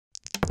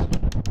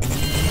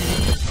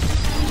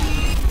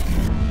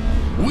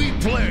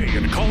play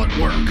and call it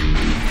work.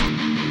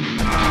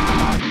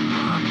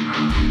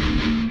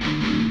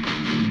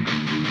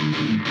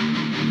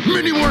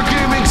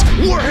 MiniWarGaming's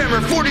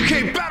Warhammer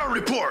 40K Battle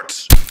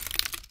Reports!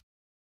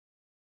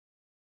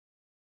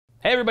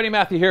 Hey everybody,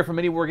 Matthew here from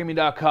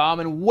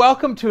MiniWarGaming.com, and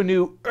welcome to a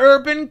new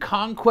Urban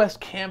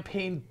Conquest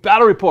campaign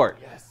battle report.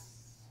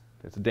 Yes.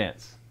 It's a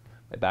dance.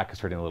 My back is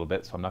hurting a little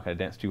bit, so I'm not going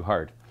to dance too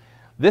hard.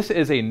 This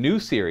is a new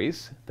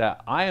series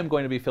that I am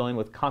going to be filling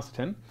with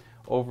Constantin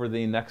over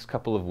the next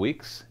couple of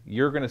weeks.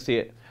 You're going to see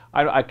it.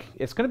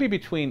 It's going to be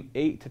between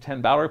 8 to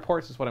 10 battle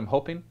reports is what I'm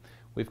hoping.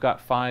 We've got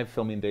 5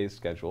 filming days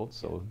scheduled,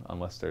 so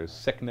unless there's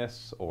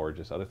sickness or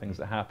just other things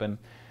that happen,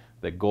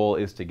 the goal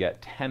is to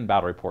get 10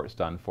 battle reports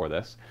done for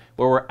this,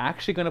 where we're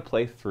actually going to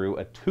play through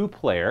a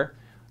 2-player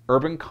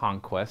Urban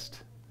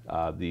Conquest,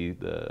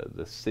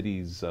 the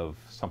cities of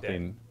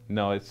something. Death.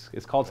 No,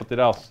 it's called something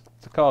else.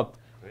 What's it called?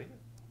 Wait.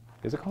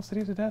 Is it called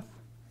Cities of Death?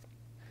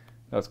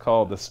 No, it's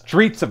called the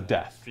Streets of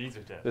Death. Streets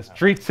of Death. The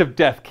Streets of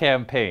Death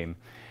campaign.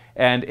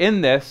 And in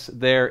this,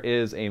 there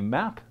is a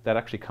map that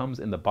actually comes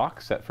in the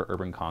box set for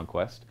Urban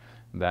Conquest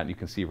that you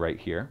can see right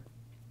here.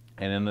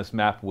 And in this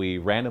map, we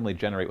randomly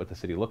generate what the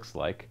city looks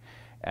like,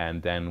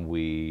 and then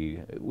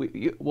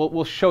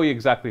we'll show you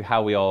exactly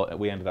how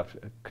we ended up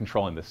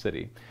controlling the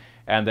city.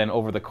 And then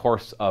over the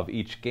course of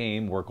each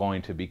game, we're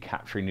going to be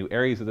capturing new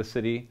areas of the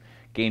city,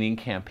 gaining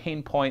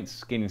campaign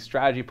points, gaining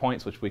strategy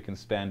points, which we can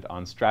spend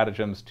on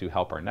stratagems to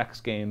help our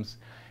next games,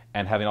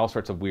 and having all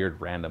sorts of weird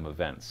random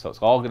events. So it's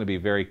all going to be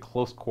very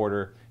close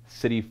quarter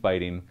city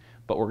fighting,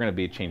 but we're going to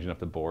be changing up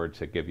the board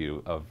to give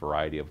you a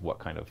variety of what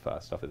kind of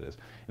stuff it is.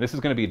 And this is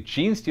going to be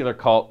Genestealer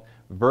Cult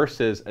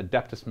versus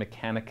Adeptus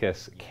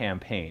Mechanicus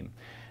campaign.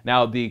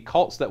 Now the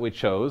cults that we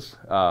chose,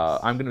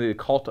 I'm going to be the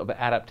Cult of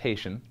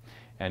Adaptation,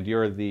 and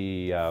you're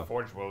the...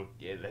 Forge World,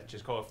 yeah, let's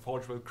just call it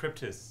Forge World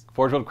Cryptus.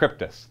 Forge World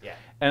Cryptus. Yeah.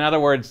 In other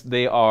words,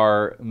 they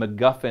are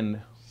MacGuffin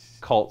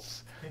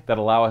cults that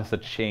allow us to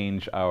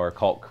change our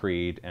cult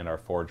creed and our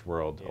Forge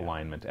World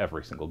alignment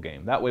every single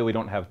game. That way we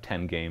don't have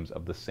 10 games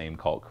of the same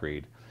cult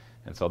creed.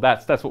 And so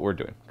that's what we're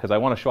doing, because I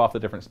want to show off the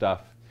different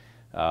stuff,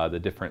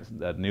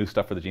 the new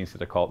stuff for the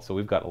Genestealer Cult. So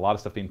we've got a lot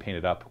of stuff being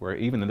painted up, where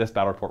even in this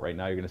battle report right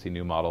now, you're going to see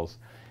new models.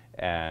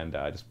 And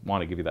I just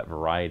want to give you that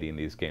variety in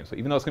these games. So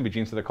even though it's going to be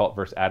Genestealer Cult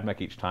versus AdMech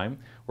each time,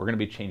 we're going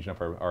to be changing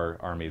up our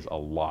armies a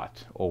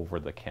lot over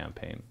the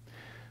campaign.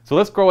 So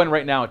let's go in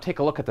right now and take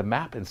a look at the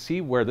map and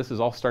see where this is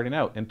all starting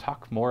out and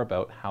talk more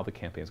about how the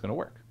campaign is going to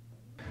work.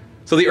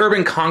 So the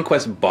Urban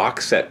Conquest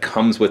box set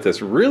comes with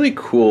this really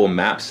cool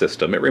map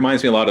system. It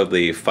reminds me a lot of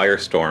the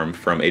Firestorm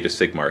from Age of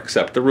Sigmar,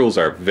 except the rules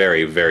are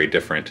very, very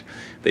different.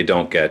 They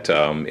don't get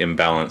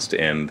imbalanced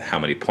in how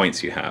many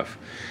points you have.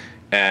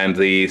 And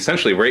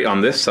essentially right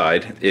on this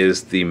side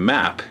is the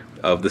map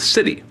of the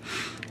city.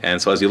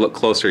 And so as you look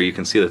closer, you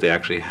can see that they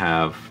actually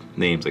have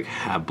names like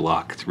Hab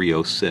Block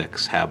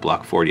 306, Hab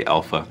Block 40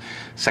 Alpha,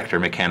 Sector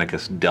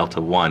Mechanicus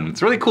Delta 1.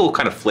 It's really cool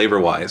kind of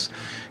flavor-wise.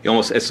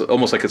 It's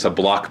almost like it's a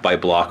block by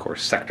block or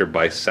sector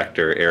by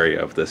sector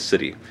area of the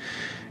city.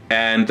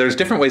 And there's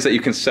different ways that you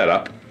can set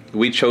up.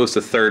 We chose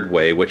the third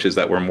way, which is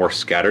that we're more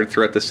scattered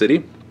throughout the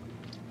city.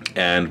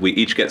 And we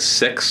each get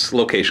 6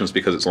 locations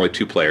because it's only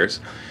 2 players.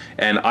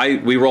 And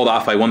we rolled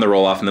off, I won the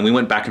roll off, and then we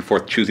went back and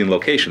forth choosing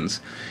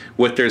locations.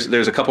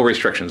 There's a couple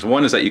restrictions.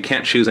 One is that you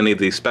can't choose any of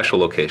these special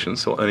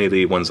locations, so any of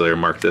the ones that are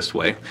marked this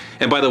way.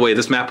 And by the way,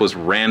 this map was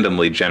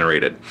randomly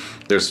generated.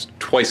 There's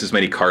twice as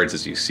many cards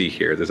as you see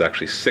here. There's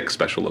actually 6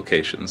 special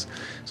locations.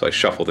 So I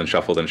shuffled and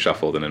shuffled and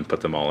shuffled and then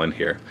put them all in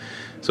here.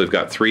 So we've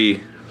got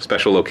 3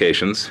 special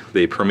locations: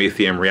 the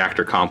Prometheum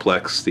Reactor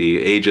Complex, the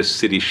Aegis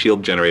City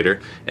Shield Generator,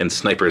 and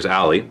Sniper's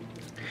Alley.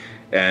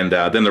 And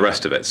then the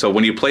rest of it. So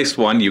when you place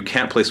one, you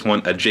can't place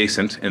one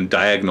adjacent, and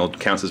diagonal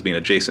counts as being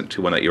adjacent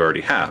to one that you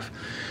already have.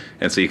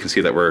 And so you can see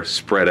that we're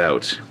spread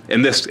out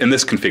in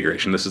this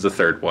configuration. This is the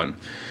third one.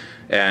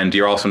 And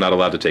you're also not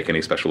allowed to take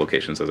any special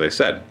locations, as I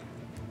said,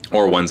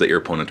 or ones that your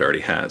opponent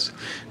already has.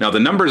 Now the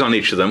numbers on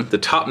each of them, the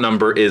top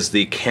number is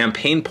the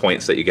campaign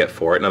points that you get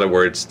for it, in other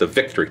words, the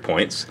victory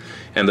points,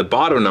 and the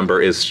bottom number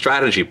is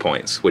strategy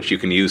points, which you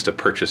can use to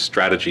purchase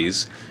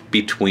strategies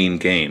between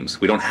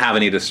games. We don't have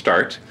any to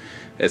start.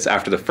 It's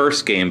after the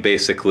first game,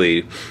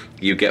 basically,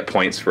 you get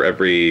points for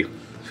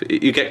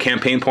you get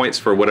campaign points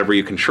for whatever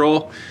you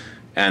control,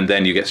 and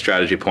then you get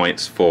strategy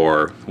points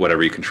for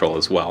whatever you control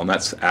as well. And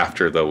that's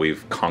after, though,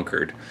 we've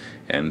conquered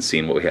and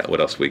seen what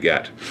else we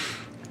get.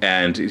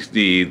 And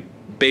the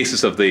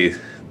basis of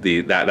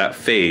that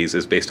phase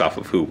is based off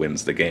of who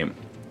wins the game.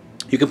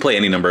 You can play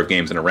any number of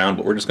games in a round,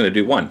 but we're just going to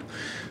do one.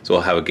 So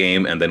we'll have a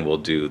game, and then we'll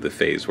do the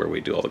phase where we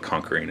do all the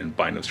conquering and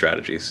buying of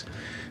strategies.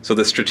 So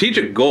the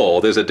strategic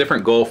goal, there's a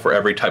different goal for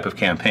every type of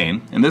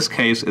campaign. In this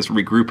case, it's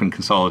regroup and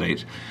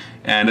consolidate.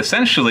 And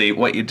essentially,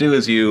 what you do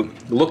is you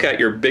look at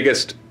your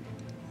biggest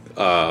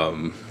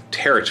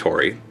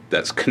territory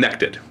that's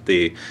connected,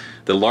 the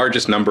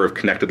largest number of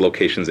connected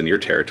locations in your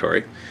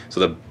territory.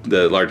 So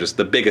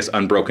the biggest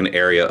unbroken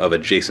area of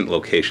adjacent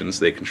locations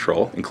they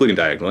control, including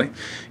diagonally.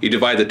 You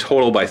divide the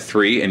total by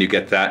 3, and you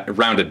get that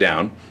rounded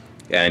down.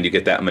 and you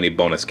get that many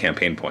bonus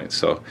campaign points.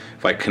 So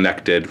if I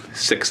connected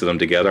 6 of them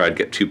together, I'd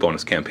get 2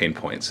 bonus campaign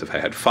points. If I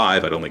had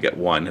 5, I'd only get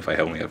 1. If I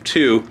only have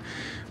 2,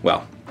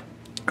 well,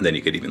 then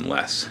you get even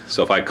less.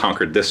 So if I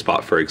conquered this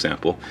spot, for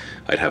example,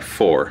 I'd have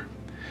 4,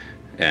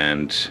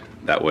 and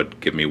that would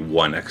give me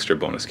 1 extra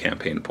bonus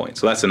campaign point.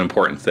 So that's an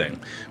important thing.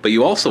 But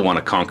you also want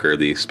to conquer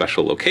the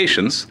special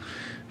locations,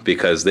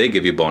 because they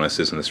give you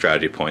bonuses and the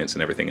strategy points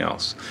and everything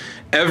else.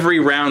 Every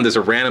round is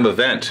a random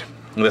event.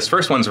 And this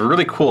first one's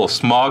really cool,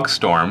 Smog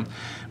Storm.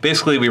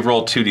 Basically, we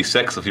roll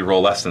 2d6. If you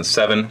roll less than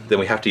 7, then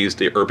we have to use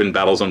the Urban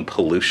Battlezone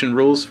pollution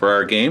rules for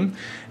our game.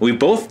 We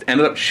both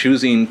ended up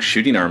choosing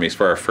shooting armies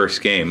for our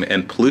first game,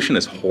 and pollution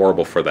is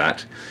horrible for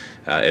that.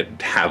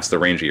 It halves the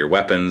range of your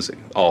weapons.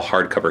 All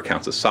hard cover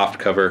counts as soft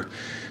cover.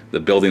 The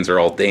buildings are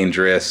all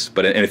dangerous,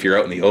 and if you're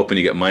out in the open,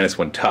 you get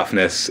 -1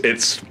 toughness.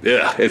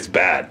 It's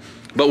bad.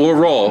 But we'll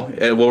roll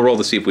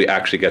to see if we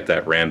actually get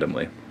that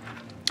randomly.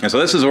 And so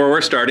this is where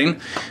we're starting,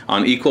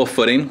 on equal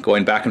footing,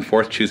 going back and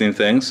forth, choosing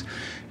things.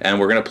 And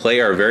we're going to play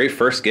our very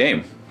first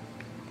game.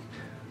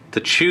 To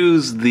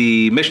choose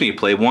the mission you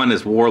play, one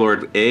is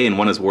Warlord A and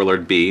one is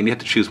Warlord B. And you have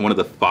to choose one of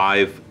the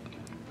 5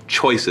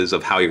 choices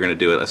of how you're going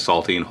to do it,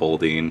 assaulting,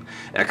 holding,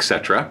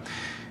 etc.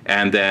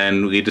 And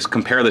then we just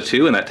compare the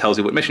 2, and that tells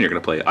you what mission you're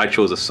going to play. I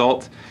chose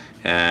Assault,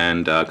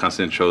 and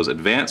Constantin chose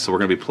Advance, so we're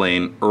going to be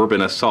playing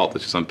Urban Assault,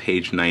 which is on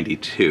page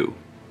 92.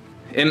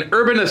 In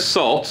Urban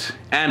Assault,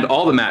 and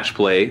all the match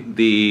play,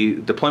 the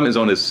deployment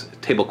zone is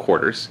table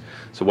quarters.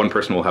 So one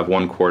person will have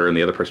 1 quarter and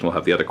the other person will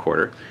have the other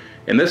quarter.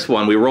 In this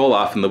one, we roll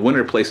off and the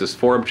winner places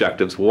 4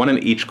 objectives, 1 in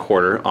each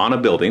quarter, on a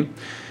building.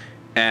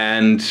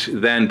 And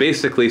then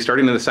basically,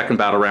 starting in the second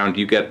battle round,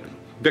 you get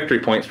victory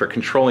points for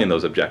controlling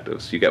those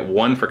objectives. You get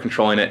 1 for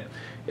controlling it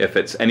if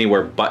it's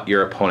anywhere but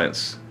your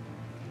opponent's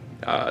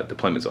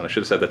deployment zone. I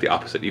should have said that the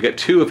opposite. You get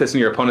 2 if it's in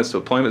your opponent's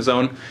deployment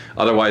zone,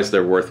 otherwise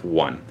they're worth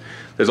 1.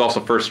 There's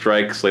also First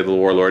Strike, Slay the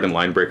Warlord, and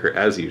Linebreaker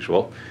as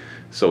usual,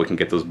 so we can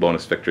get those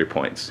bonus victory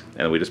points.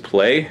 And we just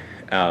play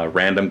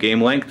random game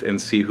length and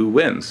see who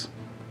wins.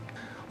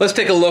 Let's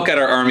take a look at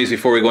our armies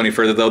before we go any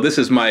further, though. This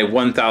is my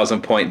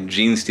 1,000 point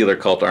Genestealer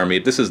Cult army.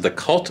 This is the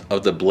Cult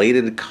of the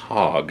Bladed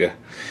Cog.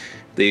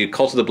 The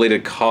Cult of the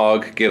Bladed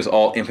Cog gives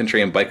all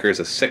infantry and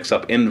bikers a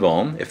 6-up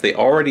invuln. If they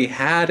already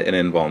had an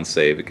invuln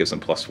save, it gives them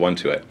 +1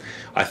 to it.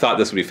 I thought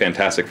this would be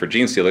fantastic for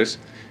Genestealers,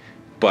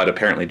 but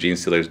apparently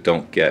Genestealers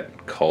don't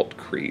get cult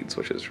creeds,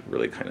 which is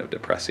really kind of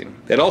depressing.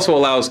 It also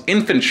allows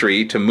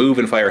infantry to move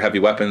and fire heavy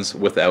weapons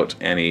without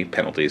any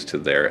penalties to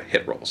their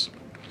hit rolls.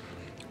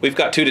 We've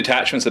got 2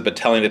 detachments, a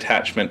battalion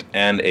detachment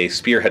and a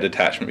spearhead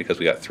detachment, because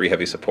we got 3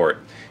 heavy support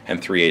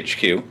and 3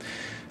 HQ.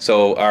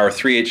 So our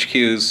 3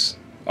 HQs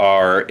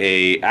are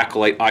a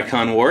Acolyte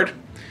Icon Ward,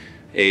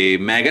 a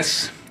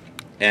Magus,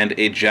 and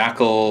a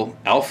Jackal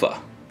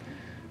Alpha.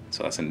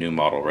 So that's a new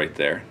model right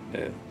there.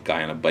 A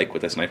guy on a bike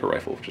with a sniper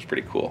rifle, which is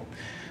pretty cool.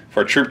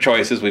 For troop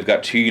choices, we've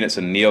got 2 units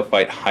of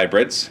Neophyte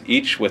Hybrids,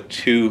 each with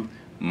 2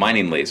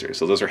 mining lasers.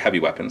 So those are heavy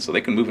weapons, so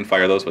they can move and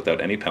fire those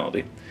without any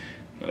penalty.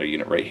 Another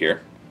unit right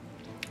here.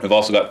 We've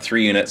also got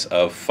 3 units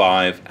of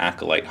 5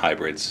 Acolyte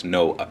Hybrids,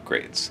 no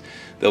upgrades.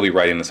 They'll be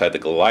riding inside the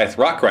Goliath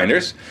Rock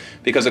Grinders,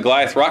 because the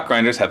Goliath Rock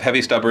Grinders have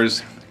heavy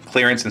stubbers,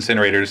 clearance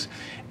incinerators,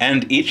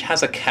 and each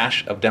has a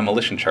cache of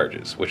demolition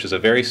charges, which is a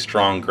very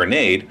strong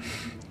grenade,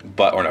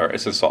 or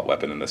it's an assault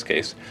weapon in this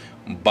case,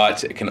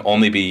 but it can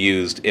only be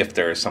used if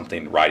there is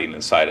something riding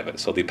inside of it.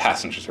 So the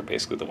passengers are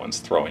basically the ones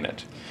throwing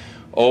it.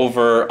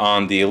 Over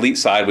on the elite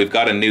side, we've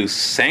got a new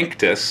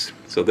Sanctus.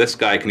 So this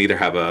guy can either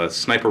have a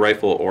sniper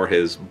rifle or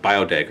his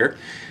bio dagger.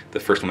 The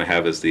first one I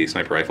have is the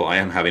sniper rifle. I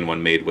am having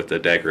one made with the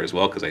dagger as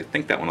well, because I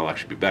think that one will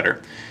actually be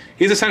better.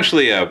 He's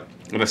essentially an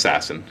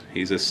assassin.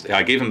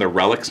 I gave him the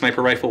relic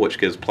sniper rifle, which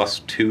gives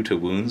 +2 to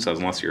wounds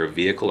unless you're a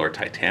vehicle or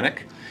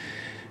Titanic.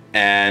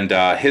 And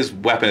his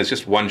weapon is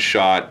just 1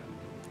 shot.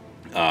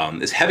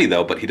 It's heavy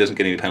though, but he doesn't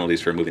get any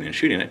penalties for moving and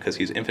shooting it, because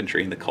he's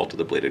infantry in the Cult of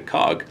the Bladed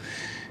Cog.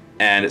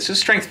 And it's just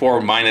strength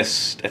 4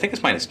 minus, I think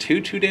it's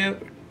 -2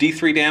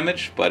 D3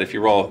 damage, but if you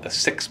roll a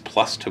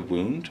 6+ to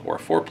wound, or a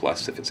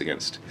 4+ if it's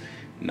against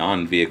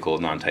non-vehicle,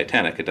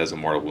 non-Titanic, it does a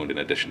mortal wound in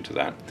addition to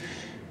that.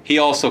 He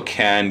also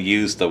can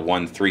use the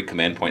 1-3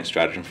 command point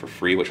stratagem for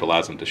free, which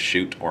allows him to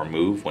shoot or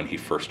move when he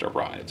first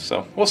arrives.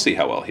 So we'll see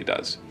how well he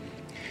does.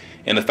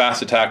 In the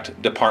fast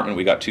attack department,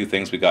 we got 2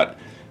 things. We got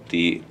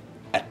the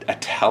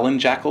Atalin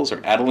Jackals, or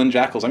Adalin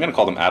Jackals. I'm going to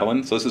call them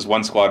Adalin. So this is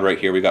 1 squad right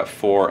here. We got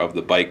 4 of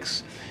the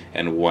bikes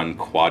and 1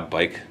 quad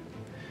bike.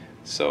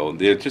 So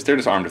they're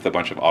just armed with a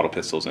bunch of auto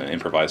pistols and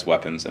improvised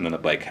weapons, and then the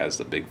bike has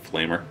the big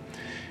flamer.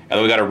 And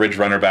then we got a Ridge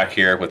Runner back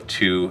here with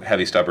 2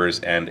 heavy stubbers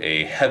and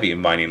a heavy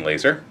mining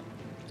laser.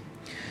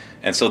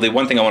 And so the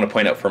one thing I want to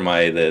point out for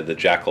the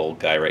Jackal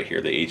guy right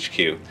here, the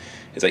HQ,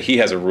 is that he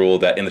has a rule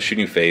that in the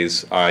shooting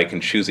phase, I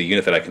can choose a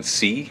unit that I can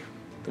see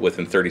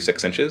within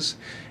 36 inches,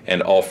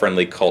 and all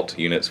friendly cult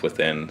units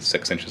within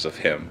 6 inches of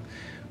him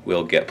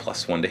will get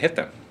 +1 to hit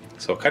them.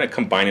 So kind of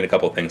combining a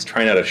couple of things,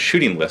 trying out a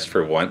shooting list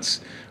for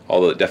once,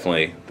 although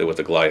definitely with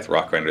the Goliath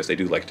Rock Grinders, they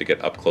do like to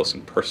get up close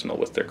and personal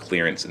with their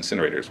clearance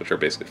incinerators, which are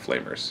basically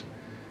flamers.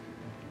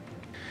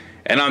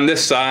 And on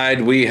this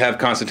side, we have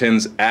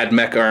Constantin's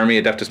Mech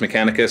army, Adeptus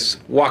Mechanicus.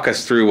 Walk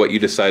us through what you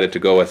decided to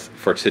go with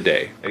for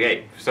today.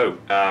 Okay, so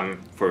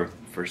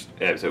first,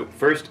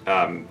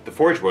 the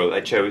Forge world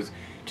I chose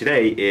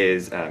today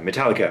is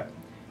Metallica.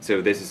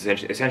 So this is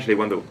essentially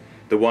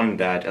the one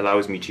that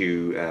allows me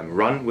to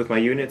run with my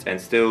units and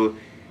still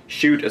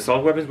shoot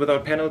assault weapons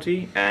without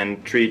penalty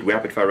and treat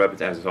rapid fire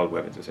weapons as assault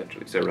weapons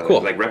essentially. So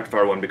cool. Like rapid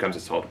fire 1 becomes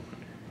assault 1,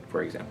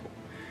 for example.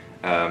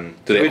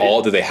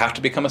 Do they have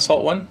to become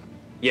assault 1?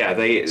 Yeah,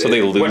 they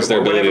lose their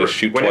ability to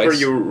shoot twice? Whenever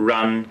you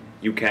run,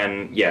 you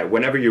can,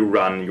 whenever you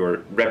run, your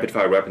rapid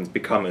fire weapons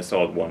become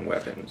assault 1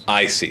 weapons.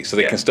 I see. So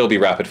they can still be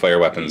rapid fire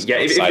weapons. Yeah,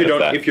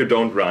 if you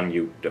don't run,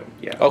 you don't.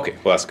 Yeah. Okay,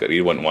 well that's good.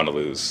 You wouldn't want to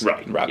lose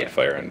rapid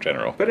fire in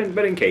general. But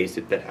in case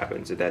that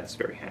happens, that's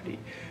very handy.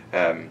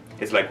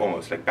 It's like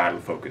almost like battle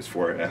focus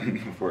for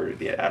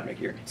the AdMech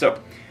here. So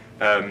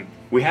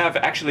we have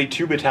actually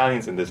 2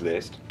 battalions in this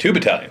list. 2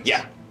 battalions.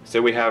 Yeah. So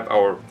we have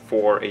our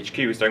 4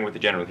 HQs, starting with the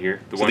general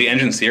here. The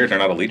Engineers are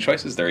not elite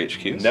choices, they're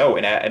HQs? No,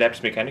 and Adeptus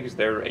Mechanicus,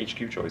 they're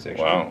HQ choice,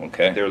 actually. Wow,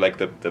 okay. They're like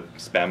the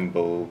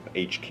spammable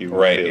HQ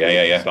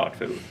slot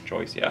fill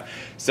choice, yeah.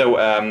 So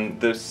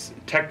this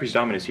Tech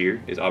Predominus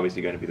here is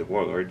obviously going to be the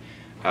Warlord.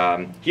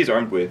 He's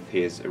armed with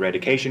his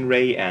Eradication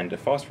Ray and a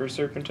Phosphorus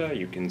Serpenta,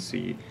 you can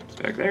see it's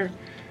back there.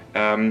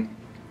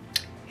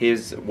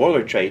 His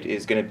Warlord trait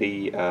is going to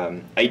be,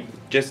 I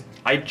did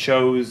not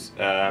choose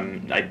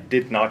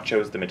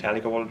the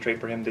Metallica Warlord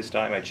trait for him this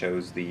time. I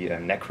chose the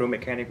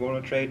Necromechanic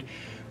Warlord trait,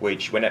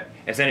 which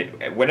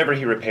whenever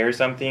he repairs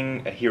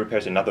something, he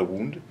repairs another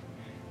wound.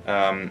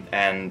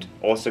 And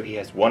also he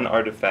has 1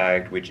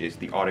 artifact, which is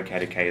the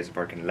Autocatachaos of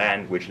Arcane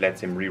Land, which lets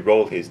him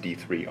re-roll his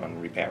D3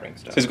 on repairing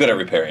stuff. So he's good at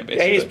repairing,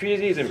 basically.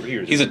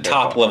 Yeah, he's a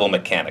top-level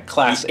mechanic,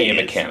 Class A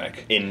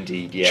mechanic.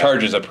 Indeed, yeah.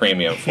 Charges a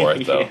premium for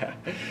it, though. Yeah.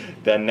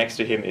 Then next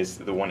to him is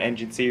the 1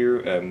 Engineer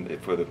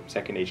for the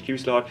 2nd HQ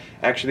slot.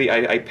 Actually,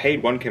 I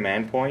paid 1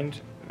 command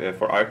point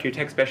for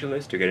Architect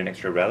Specialist to get an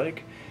extra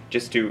relic,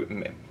 just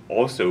to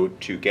also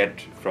to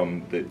get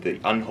from the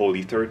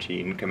unholy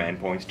 13 command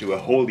points to a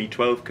holy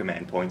 12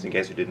 command points. In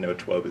case you didn't know,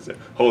 12 is a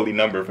holy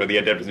number for the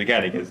Adeptus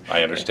Mechanicus.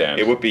 I understand.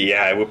 It would be,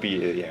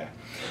 yeah.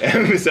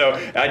 So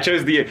I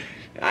chose the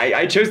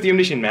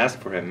Omniscient Mask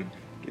for him.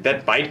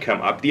 That might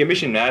come up. The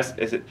Omniscient Mask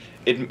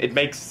it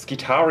makes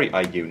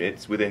Skitarii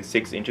units within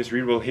 6 inches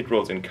reroll hit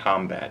rolls in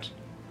combat.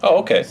 Oh,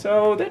 okay.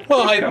 So that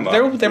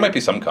there might be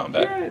some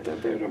combat. Yeah,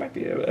 there might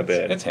be a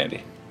bit. It's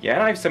handy. Yeah,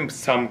 and I have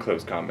some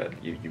close combat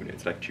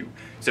units, like 2.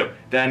 So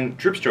then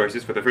troops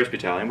choices for the 1st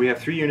battalion. We have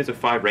 3 units of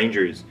 5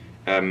 rangers.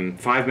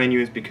 5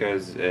 menus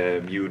because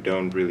you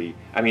don't really.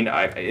 I mean,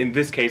 in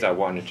this case, I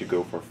wanted to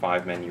go for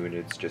 5 men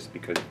units just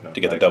because to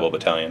get the double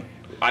battalion.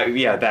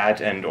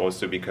 That, and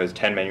also because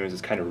 10 men units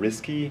is kind of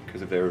risky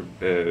because of their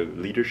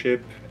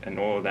leadership and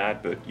all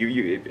that. But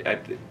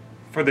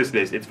for this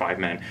list, it's 5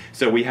 men.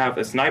 So we have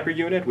a sniper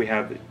unit. We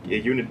have a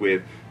unit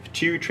with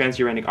 2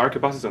 transuranic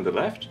arquebuses on the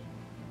left.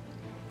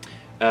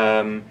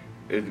 The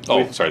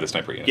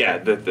sniper unit. Yeah,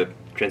 the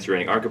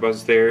transuranic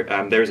arquebuses there.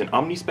 There's an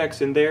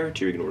Omnispecs in there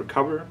to ignore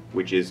cover,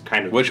 which is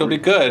kind of... Which will be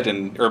good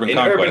in Urban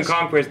Conquest. In Urban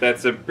Conquest,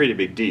 that's a pretty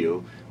big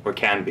deal, or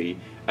can be.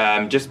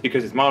 Just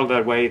because it's modeled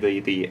that way,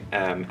 the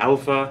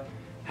Alpha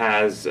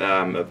has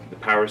a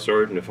power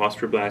sword and a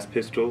Phosphoroblast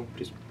pistol,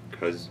 just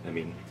because, I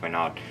mean, why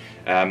not?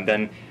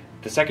 Then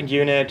the 2nd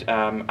unit,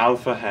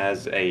 Alpha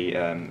has a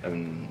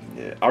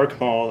arc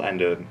maul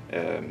and a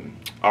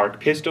arc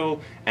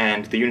pistol,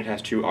 and the unit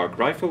has 2 arc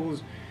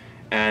rifles.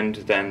 And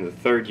then the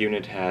 3rd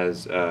unit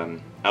has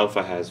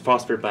Alpha has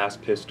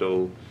Phosphoroblast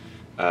pistol,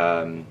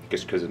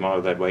 just because it's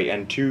modeled that way,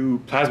 and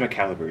 2 plasma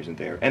calibers in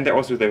there. And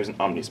there's an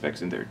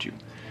Omnispecs in there too.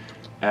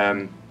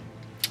 And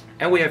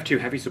we have 2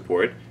 heavy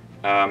support.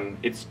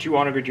 It's 2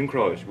 Honor Guard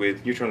Crawlers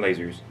with neutron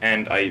lasers,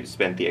 and I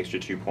spent the extra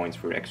 2 points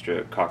for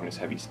extra Cognos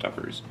heavy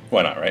stuffers.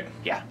 Why not, right?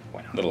 Yeah,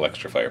 why not? Little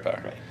extra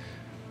firepower. Right.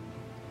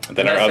 And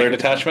then our other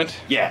detachment?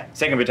 Yeah,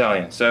 2nd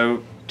battalion.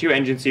 So 2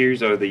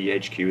 Engineers are the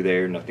HQ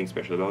there, nothing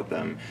special about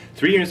them.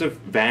 3 units of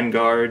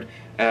Vanguard,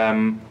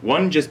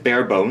 1 just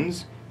bare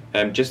bones,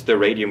 just the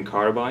radium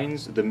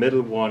carbines, the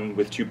middle one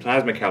with 2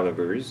 plasma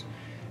calibers,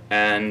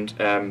 and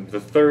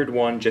the 3rd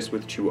one just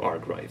with 2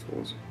 arc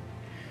rifles.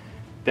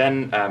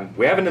 Then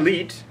we have an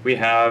elite. We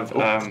have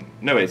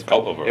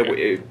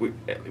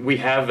we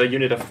have a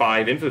unit of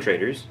 5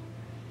 infiltrators.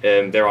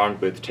 They're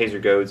armed with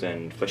taser goads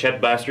and flechette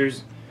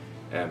blasters.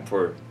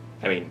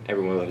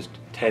 Everyone loves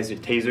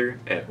taser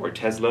or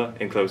Tesla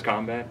in close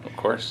combat. Of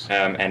course.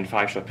 And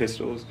 5-shot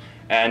pistols.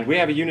 And we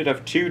have a unit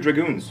of 2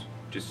 dragoons,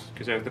 just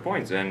because I have the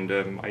points. And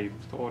I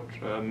thought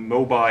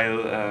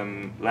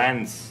mobile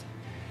lance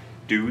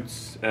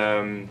dudes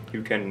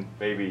who can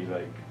maybe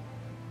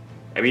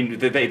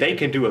they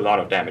can do a lot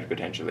of damage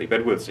potentially,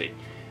 but we'll see.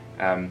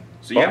 Yeah,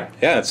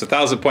 it's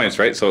 1,000 points,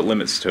 right? So it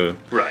limits to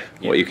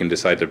what you can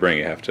decide to bring.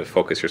 You have to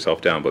focus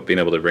yourself down, but being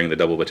able to bring the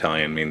double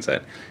battalion means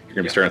that you're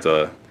going to be starting at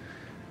the...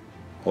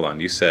 Hold on,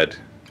 you said...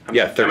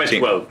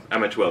 13.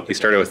 I'm at 12. You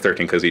started with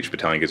 13 because each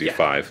battalion gives you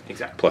 5,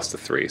 exactly. plus the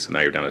 3, so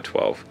now you're down to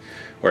 12.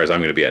 Whereas I'm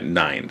going to be at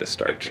 9 to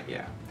start. Okay,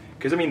 yeah.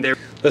 Because I mean, they're...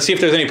 Let's see if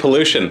there's any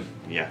pollution.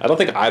 Yeah. I don't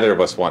think either of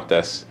us want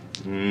this.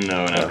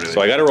 No, not really. So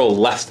I gotta roll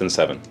less than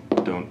 7.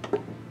 Don't.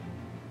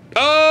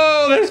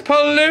 Oh, there's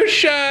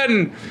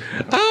pollution!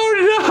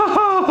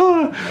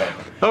 Oh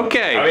no!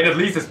 Okay. I mean, at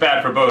least it's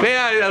bad for both.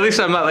 Yeah, at least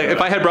I'm not like,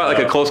 if I had brought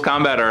like a close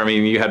combat army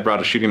and you had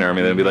brought a shooting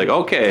army, then it'd be like,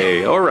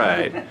 okay,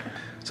 alright.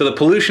 So the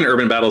pollution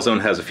urban battle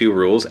zone has a few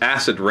rules.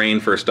 Acid rain,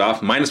 first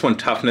off, -1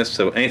 toughness,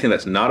 so anything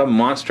that's not a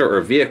monster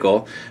or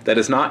vehicle that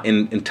is not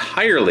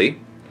entirely,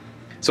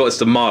 so it's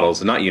the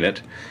models, not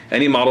unit,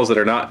 any models that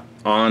are not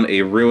on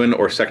a ruin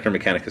or sector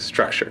mechanicus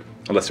structure,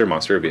 unless they're a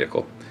monster or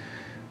vehicle,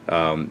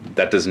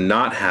 that does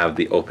not have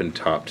the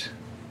open-topped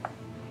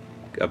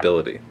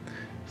ability.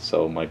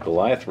 So my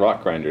Goliath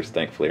rock grinders,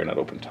 thankfully, are not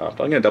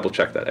open-topped. I'm going to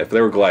double-check that. If they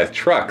were Goliath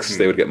trucks,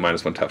 they would get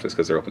 -1 toughness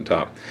because they're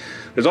open-top.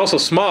 There's also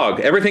smog.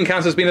 Everything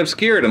counts as being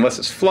obscured unless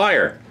it's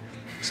flyer.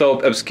 So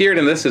obscured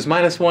in this is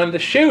 -1 to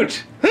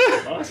shoot.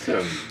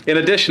 Awesome. In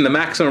addition, the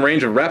maximum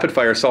range of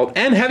rapid-fire assault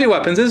and heavy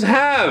weapons is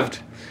halved.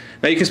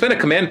 Now you can spend a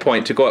command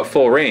point to go at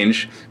full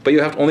range, but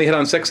you have to only hit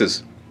on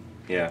 6s.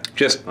 Yeah.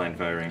 Just blind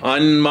firing.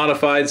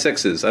 Unmodified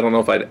 6s. I don't know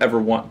if I'd ever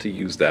want to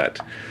use that.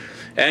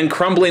 And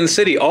crumbling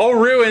city. All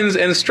ruins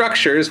and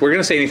structures, we're going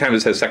to say anytime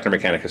it says sector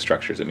mechanicus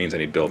structures, it means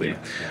any building,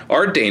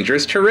 are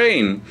dangerous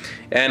terrain.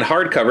 And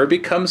hard cover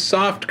becomes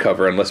soft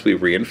cover unless we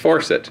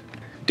reinforce it.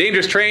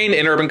 Dangerous terrain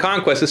in Urban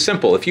Conquest is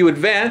simple. If you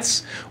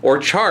advance or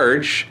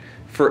charge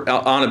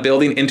on a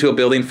building, into a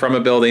building, from a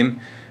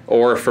building,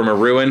 or from a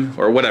ruin,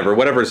 or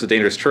whatever is the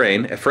dangerous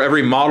terrain, for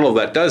every model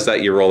that does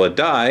that, you roll a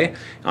die.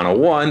 On a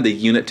 1, the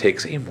unit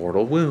takes a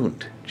mortal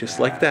wound. Just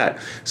like that.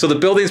 So the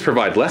buildings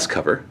provide less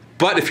cover,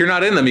 but if you're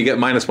not in them, you get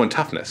 -1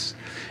 toughness.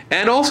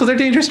 And also they're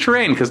dangerous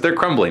terrain because they're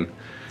crumbling.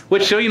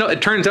 Which, so, you know, it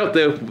turns out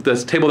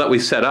the table that we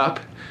set up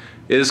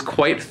is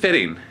quite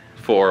fitting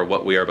for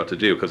what we are about to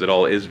do because it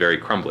all is very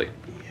crumbly.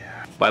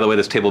 Yeah. By the way,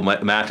 this table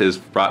mat is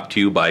brought to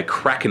you by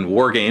Kraken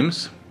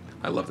Wargames.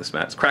 I love this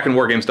mat. It's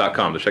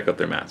krakenwargames.com to check out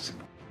their mats.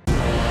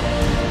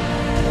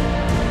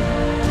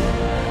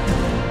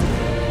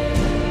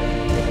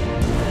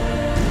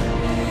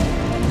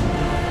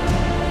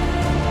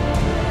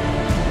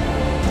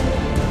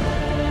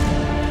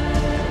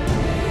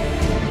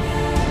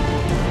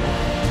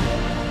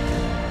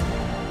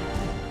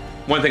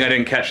 One thing I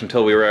didn't catch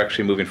until we were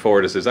actually moving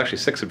forward is there's actually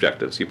 6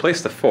 objectives. You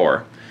place the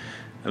 4,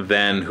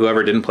 then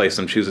whoever didn't place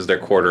them chooses their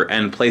quarter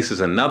and places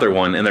another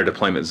one in their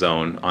deployment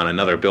zone on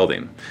another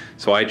building.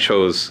 So I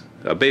chose,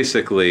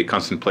 basically,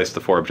 Constantin placed the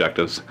 4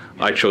 objectives.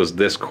 I chose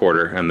this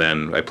quarter and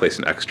then I placed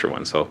an extra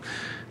one. So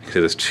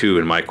there's 2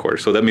 in my quarter.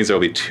 So that means there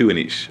will be 2 in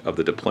each of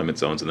the deployment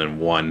zones and then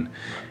 1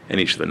 in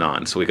each of the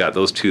non. So we got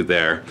those 2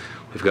 there.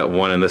 We've got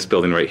 1 in this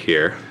building right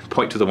here.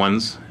 Point to the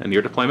ones in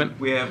your deployment.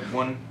 We have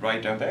 1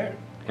 right down there.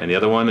 And the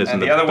other one is in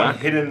the back. And the other one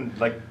hidden,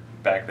 like,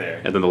 back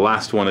there. And then the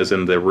last one is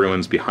in the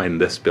ruins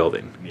behind this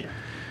building. Yeah.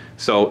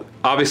 So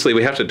obviously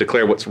we have to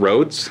declare what's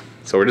roads.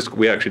 So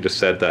we actually just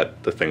said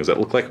that the things that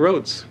look like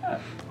roads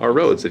are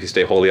roads. If you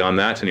stay wholly on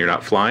that and you're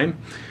not flying,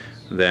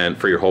 then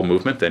for your whole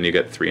movement, then you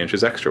get 3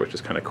 inches extra, which is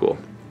kind of cool.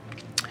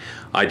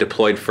 I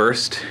deployed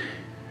first.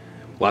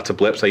 Lots of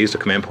blips. I used a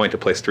command point to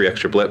place 3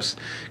 extra blips.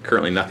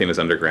 Currently nothing is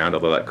underground,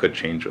 although that could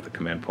change with a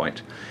command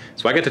point.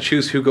 So I get to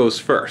choose who goes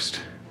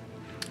first.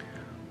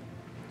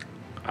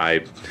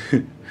 I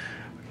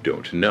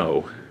don't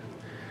know.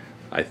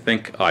 I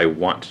think I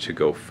want to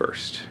go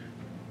first.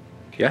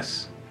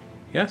 Yes?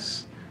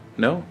 Yes?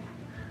 No?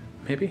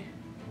 Maybe?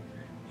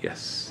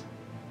 Yes.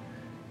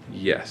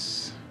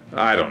 Yes.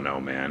 I don't know,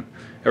 man.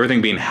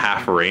 Everything being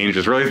half range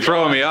is really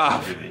throwing me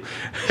off.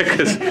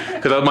 Because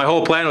my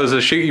whole plan was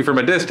to shoot you from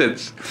a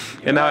distance.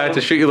 And now I have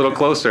to shoot you a little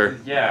closer.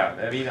 Yeah,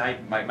 I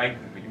mean,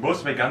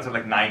 most of my guns are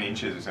like 9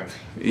 inches or something.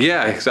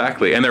 Yeah,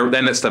 exactly. And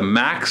then it's the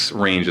max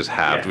range is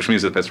halved, which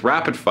means if it's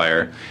rapid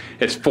fire,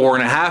 it's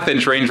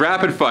 4.5-inch range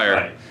rapid fire.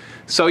 Right.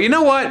 So you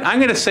know what? I'm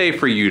going to say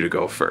for you to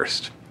go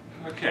first.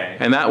 Okay.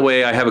 And that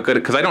way I have a good,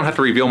 because I don't have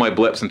to reveal my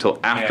blips until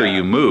after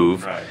you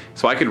move. Right.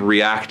 So I could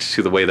react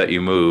to the way that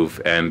you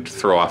move and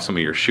throw off some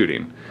of your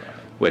shooting,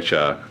 which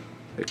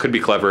it could be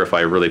clever if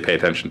I really pay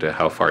attention to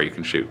how far you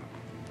can shoot.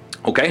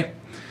 Okay?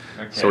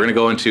 So we're going to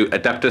go into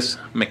Adeptus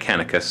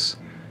Mechanicus,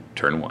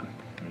 turn 1.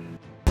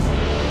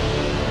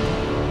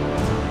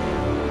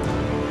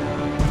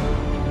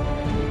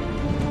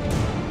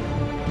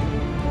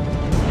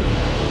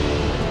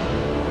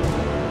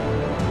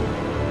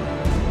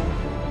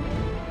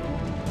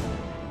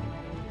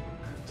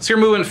 It's your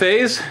movement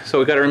phase, so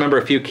we've got to remember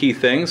a few key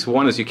things.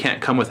 1 is you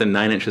can't come within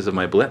 9 inches of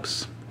my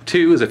blips.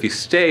 2 is if you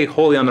stay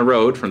wholly on the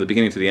road from the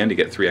beginning to the end, you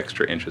get 3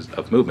 extra inches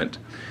of movement.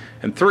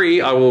 And 3,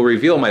 I will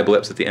reveal my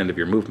blips at the end of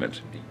your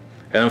movement.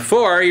 And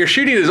 4, your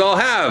shooting is all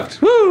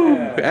halved. Woo!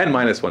 And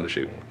 -1 to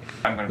shoot.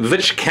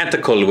 Which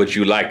canticle would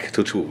you like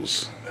to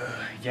choose?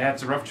 Yeah,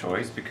 it's a rough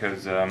choice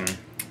because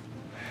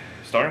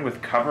starting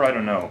with cover, I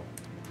don't know.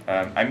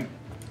 I'm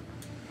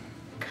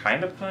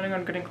kind of planning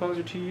on getting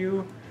closer to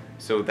you,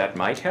 so that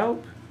might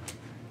help.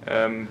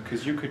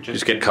 Because you could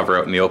just get cover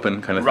out in the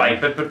open, kind of thing.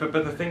 Right, thing.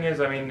 but the thing is,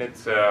 I mean,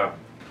 it's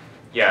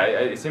Yeah,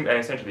 I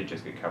essentially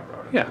just get cover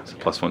out of it. Yeah, it's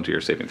 +1 to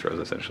your saving throws,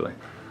 essentially.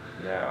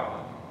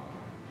 Yeah.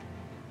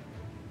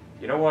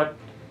 You know what?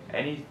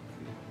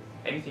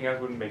 Anything else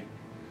wouldn't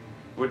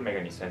make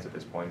any sense at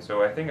this point.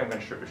 So I think I'm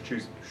going to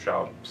choose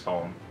Shout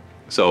Psalm.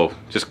 So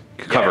just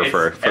cover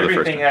for the first.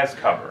 Everything has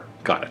cover.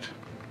 Got it.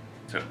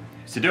 So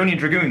Sidonian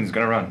Dragoon's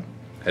going to run.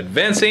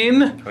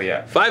 Advancing. Oh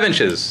yeah. 5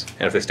 inches,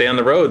 and if they stay on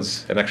the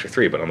roads, an extra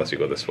 3. But unless you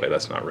go this way,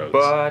 that's not roads.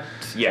 But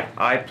yeah,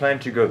 I plan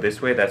to go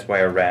this way. That's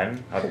why I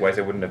ran. Otherwise,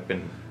 I wouldn't have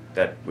been.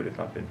 That would have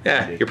not been.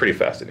 Yeah, you're pretty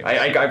fast anyway.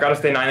 I gotta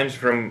stay 9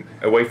 inches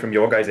away from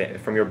your guys,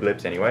 from your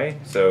blips anyway.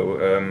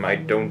 So I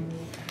don't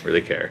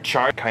really care.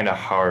 charge kind of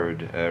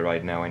hard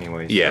right now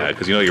anyway. Yeah,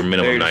 because you know your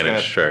minimum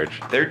 9-inch charge.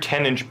 They're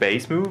 10-inch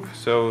base move,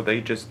 so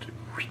they just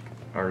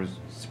are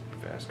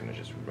super fast. Gonna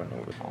just run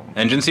over them.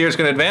 Engineer's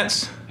gonna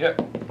advance.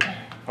 Yep.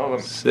 Hold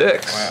them.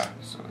 6. Wow.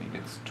 So he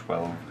gets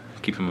 12.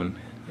 Keep him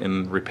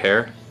in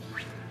repair.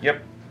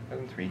 Yep.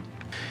 3.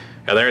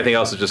 And then everything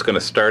else is just going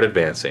to start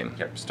advancing.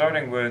 Yep,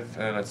 starting with,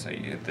 let's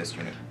say, this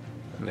unit.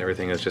 And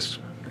everything is just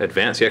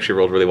advanced. You actually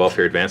rolled really well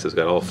for your advances.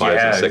 Got all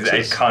 5s and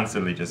 6s. Yeah,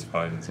 constantly just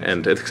 5 and 6.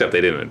 And except they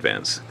didn't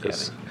advance.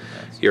 Because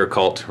your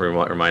cult,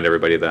 remind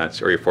everybody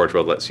that, or your Forge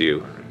World lets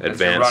you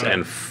advance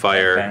and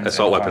fire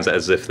assault weapons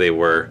as if they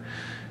were,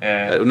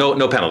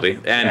 no penalty.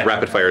 And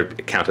rapid fire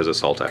count as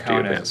assault after you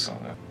advance.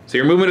 So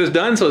your movement is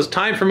done, so it's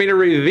time for me to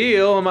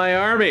reveal my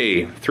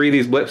army. 3 of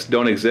these blips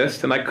don't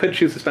exist, and I could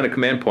choose to spend a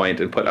command point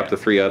and put up to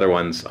 3 other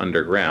ones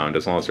underground,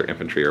 as long as they're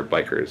infantry or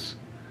bikers.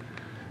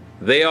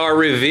 They are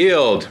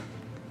revealed.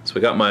 So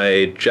we got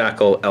my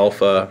Jackal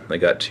Alpha, I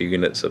got 2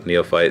 units of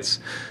Neophytes,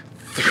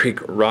 3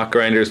 Rock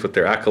Grinders with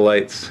their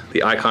Acolytes,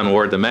 the Icon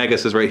Ward, the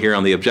Magus is right here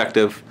on the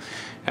objective,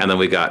 and then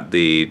we got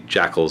the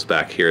Jackals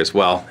back here as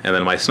well, and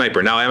then my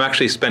Sniper. Now I'm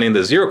actually spending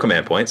the 0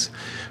 command points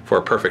for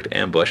a perfect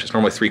ambush. It's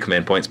normally 3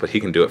 command points, but he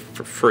can do it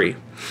for free.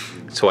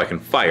 So I can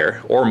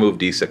fire or move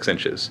D6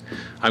 inches.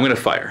 I'm going to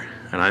fire,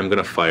 and I'm going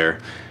to fire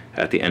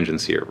at the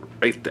engines here,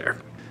 right there.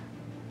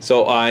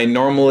 So I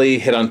normally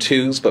hit on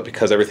 2s, but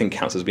because everything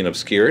counts as being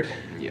obscured,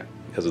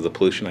 because of the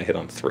pollution, I hit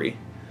on 3.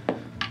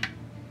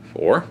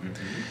 4.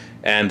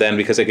 And then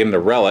because I get him the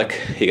relic,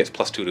 he gets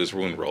 +2 to his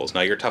wound rolls.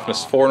 Now your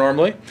toughness 4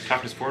 normally.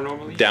 Toughness 4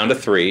 normally? Down to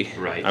 3.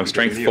 Right. I'm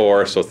strength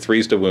 4, so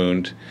 3's to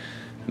wound.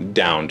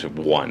 Down to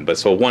 1, but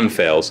so 1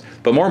 fails.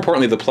 But more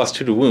importantly, the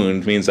 +2 to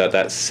wound means that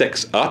that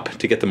 6 up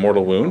to get the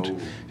mortal wound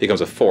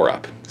becomes a 4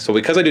 up. So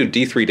because I do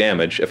D3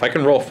 damage, if I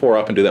can roll 4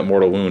 up and do that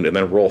mortal wound and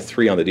then roll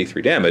 3 on the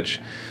D3 damage,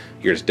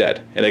 you're just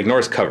dead. And it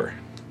ignores cover.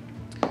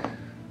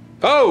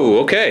 Oh,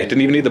 okay.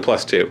 Didn't even need the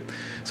 +2.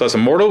 So it's a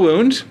mortal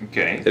wound.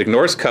 Okay. It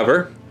ignores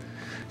cover.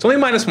 It's only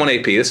 -1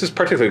 AP. This is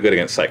particularly good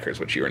against Psychers,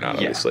 which you are not,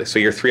 obviously. So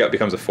your 3 up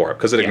becomes a 4 up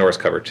because it ignores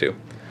cover too.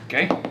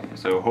 Okay.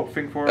 So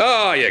hoping for.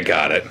 Oh, you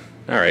got it.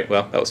 All right,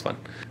 well, that was fun.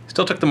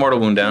 Still took the mortal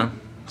wound down,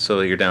 so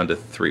you're down to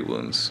 3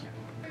 wounds.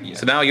 Yeah.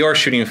 So now your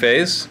shooting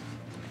phase.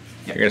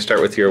 You're going to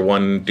start with your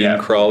 1 Doom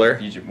Crawler.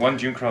 1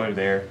 Doom Crawler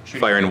there.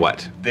 Fire in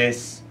what?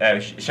 This,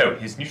 so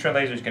his neutron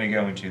laser is going to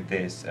go into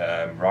this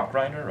Rock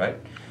Grinder, right?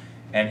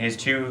 And his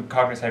 2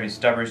 Cognitive Heavy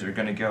Stubbers are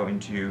going to go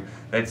into,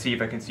 let's see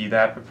if I can see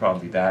that, but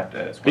probably that.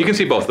 You can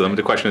see both of them.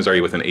 The question is, are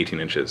you within 18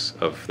 inches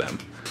of them?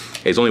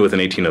 He's only within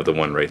 18 of the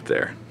one right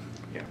there.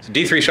 So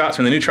D3 shots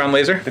from the neutron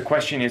laser. The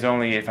question is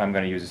only if I'm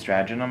going to use a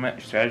stratagem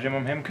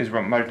on him, because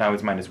right now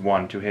it's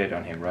 -1 to hit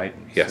on him, right?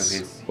 Yes.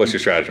 So what's your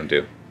stratagem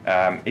do?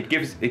 It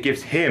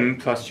gives him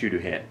 +2 to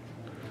hit.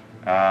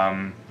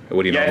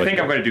 What do you know? I think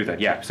I'm going to do that.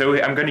 Yeah. So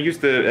I'm going to use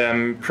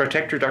the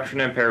Protector Doctrine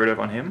Imperative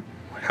on him.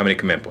 How many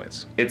command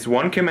points? It's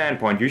 1 command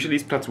point. Usually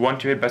it's +1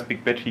 to hit, but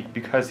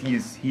because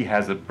he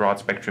has a broad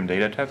spectrum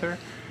data tether.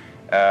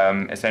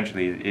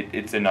 Essentially,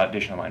 it's an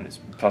additional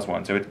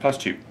 +1, so it's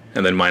 +2.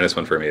 And then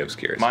 -1 for me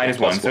obscured.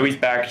 -1, so he's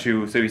back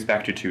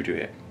to 2 to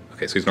hit.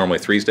 Okay, so he's normally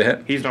 3s to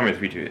hit. He's normally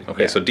 3 to hit.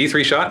 Okay, so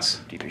D3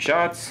 shots. D3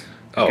 shots.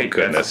 Oh okay,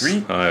 goodness!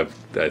 3.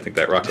 I think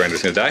that Rock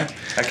Grinder's gonna die.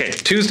 Okay,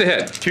 2s to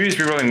hit. 2 is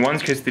rerolling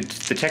 1s because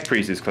the Tech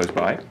Priest is close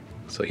by.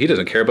 So he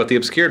doesn't care about the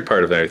obscured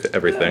part of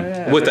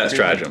everything with that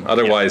stratagem.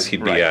 Otherwise,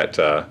 he'd be at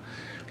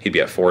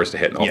 4s to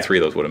hit, and all 3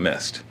 of those would have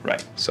missed.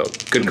 Right. So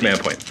good command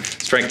point.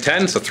 Strength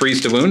 10, so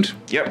 3s to wound.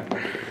 Yep.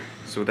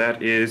 So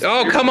that is.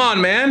 Oh come on,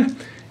 man!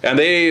 And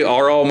they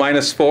are all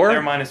 -4.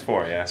 They're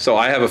 -4, yeah. So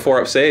I have a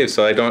 4 up save,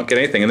 so I don't get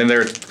anything. And then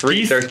they're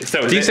 3. They're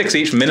D6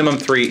 each, minimum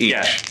 3 each.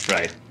 Yeah,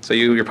 right. So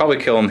you're probably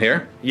killing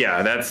here.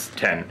 Yeah, that's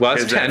 10. Well,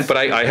 that's 10, but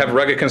I have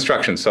rugged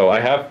construction, so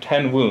I have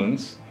 10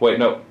 wounds. Wait,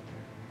 no.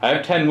 I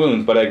have 10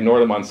 wounds, but I ignore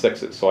them on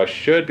 6s, so I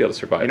should be able to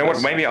survive. You know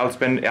what? Maybe I'll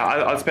spend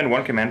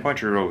 1 command point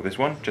to roll this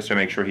one, just to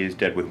make sure he's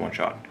dead with 1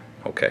 shot.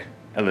 Okay.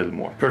 A little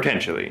more,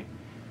 potentially,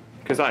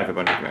 because I have a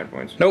bunch of command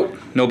points. Nope,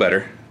 no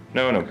better.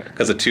 No better.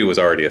 Because a 2 was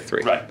already a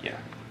 3. Right. Yeah.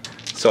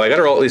 So I got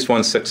to roll at least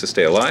 1 6 to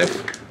stay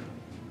alive.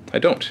 I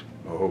don't.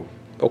 Oh.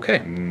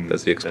 Okay.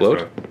 Does he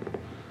explode?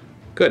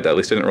 Good. At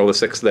least I didn't roll a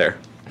 6 there.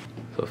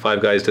 So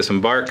 5 guys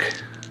disembark.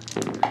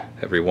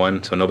 Every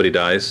 1, so nobody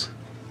dies.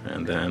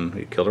 And then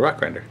we killed a Rock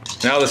Grinder.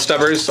 Now the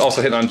Stubbers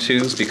also hit on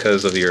 2s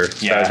because of your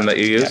stratagem that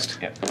you used.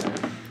 Yeah.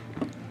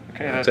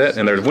 Okay, that's it.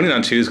 And they're winning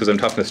on 2s because I'm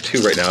toughness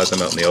 2 right now as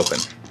I'm out in the open.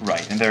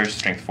 Right, and there's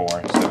strength 4.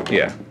 So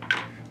Yeah.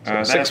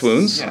 So 6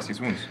 wounds. Yeah, 6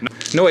 wounds.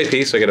 No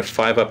AP, so I get a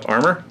 5-up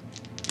armor.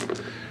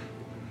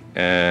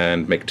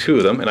 And make 2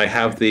 of them. And I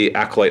have the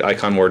Acolyte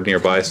Icon Ward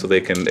nearby so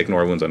they can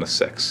ignore wounds on a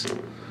 6.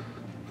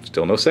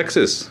 Still no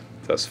 6s.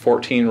 That's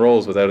 14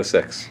 rolls without a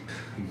 6.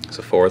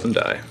 So 4 of them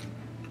die.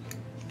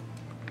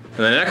 And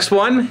the next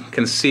one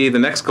can see the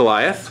next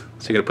Goliath.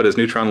 So you're going to put his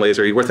neutron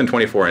laser within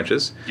 24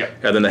 inches. Yep.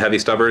 And then the heavy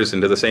stubbers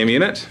into the same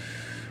unit.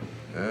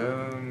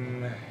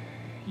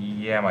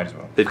 Yeah, might as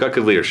well. They've got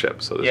good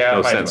leadership, so there's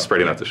no sense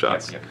spreading out the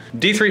shots. Yep.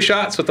 D3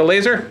 shots with the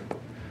laser.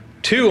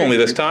 2 only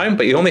this time,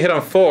 but you only hit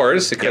on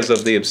 4s because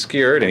of the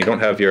obscured, and you don't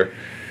have your...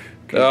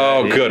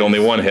 Oh, good, only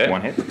 1 hit.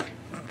 1 hit.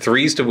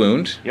 3s to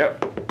wound.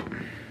 Yep.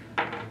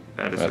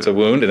 That's a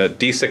wound and a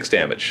D6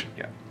 damage.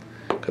 Yeah.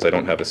 Because I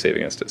don't have a save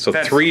against it. So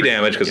That's 3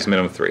 damage because it's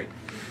minimum 3.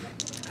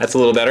 That's a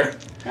little better.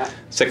 Yeah.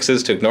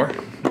 6s to ignore.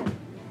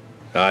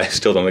 I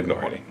still don't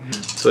ignore any.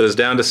 So it is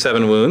down to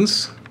 7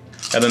 wounds.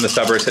 And then the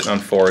stubber is hitting on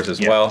 4s as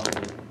well.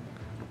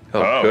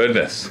 Oh,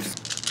 goodness.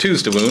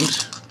 2s to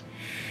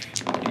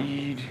wound.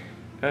 Indeed.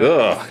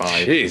 Ugh,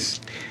 5. jeez.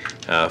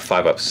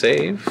 5-up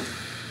save.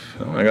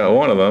 Oh, I got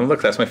 1 of them.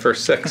 Look, that's my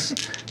first 6.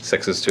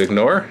 6s to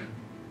ignore.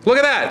 Look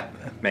at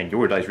that! Man,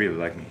 your dice really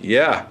like me.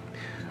 Yeah.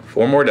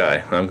 4 more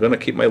die. I'm going to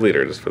keep my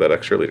leader just for that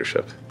extra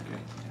leadership.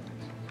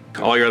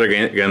 All your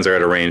other guns are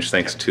out of range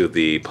thanks to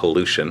the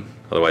pollution.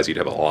 Otherwise, you'd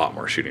have a lot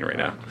more shooting right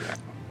now.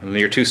 And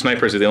your 2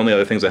 snipers are the only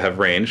other things that have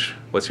range.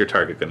 What's your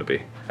target going to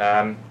be?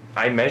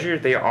 I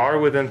measured they are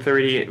within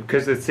 30,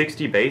 because it's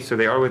 60 base, so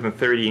they are within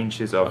 30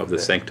 inches of the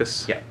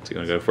Sanctus? Yeah. So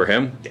you're going to go for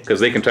him? Because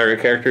they can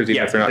target characters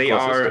even if they're not they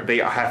closest. they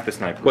have the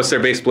sniper. What's their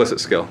base ballistic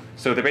skill?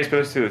 So their base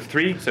ballistic skill is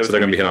 3, so they're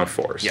going to be hit on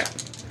 4s. Yeah.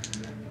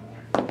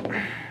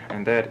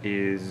 And that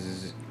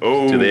is...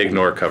 Oh. Do they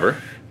ignore cover?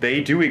 They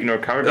do ignore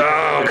cover.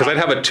 Oh, because I'd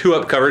have a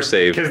 2-up cover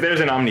save. Because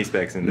there's an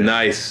Omnispecs in there.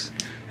 Nice.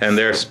 And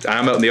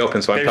I'm out in the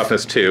open, so I'm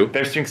toughness 2.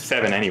 They're strength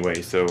 7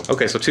 anyway, so...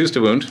 Okay, so 2s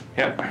to wound.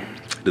 Yep.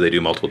 Do they do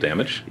multiple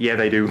damage? Yeah,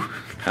 they do.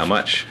 How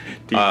much?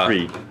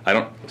 D3. I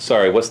don't...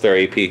 Sorry, what's their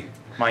AP?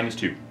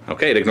 -2.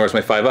 Okay, it ignores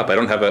my 5-up. I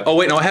don't have a... Oh,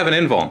 wait, no, I have an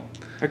invuln.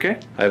 Okay.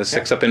 I have a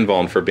 6-up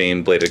invuln for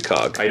Bane Bladed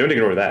Cog. I don't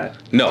ignore that.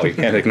 No, you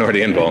can't ignore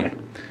the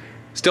invuln.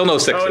 Still no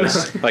 6s.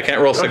 Oh, no. I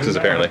can't roll 6s,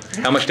 apparently.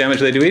 How much damage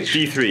do they do each?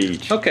 D3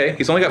 each. Okay,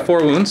 he's only got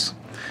 4 wounds.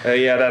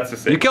 Yeah, that's a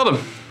 6. You killed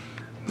him.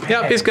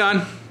 Yep, he's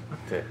gone.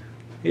 Okay.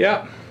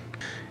 Yep.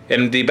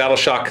 In the battle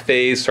shock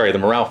phase, sorry, the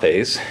morale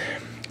phase,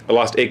 I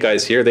lost 8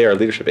 guys here. They are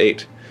leadership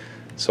 8.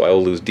 So I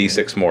will lose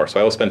D6 more. So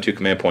I will spend 2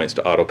 command points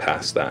to auto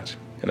pass that.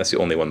 And that's the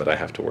only one that I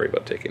have to worry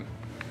about taking.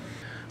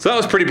 So that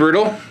was pretty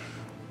brutal.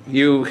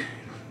 You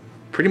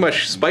pretty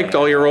much spiked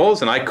all your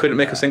rolls, and I couldn't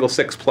make a single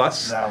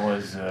 6+. That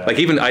was... Like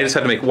even I just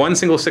had to make 1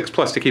 single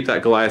 6+ to keep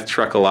that Goliath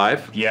truck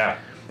alive. Yeah.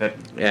 That...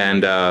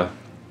 And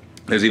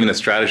there's even a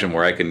stratagem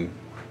where I can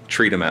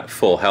treat him at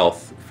full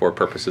health for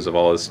purposes of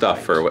all his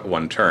stuff for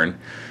 1 turn.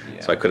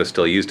 Yeah. So I could have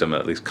still used him,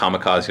 at least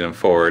kamikazed him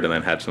forward and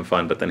then had some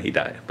fun, but then he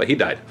died. But he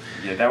died.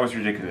 Yeah, that was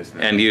ridiculous.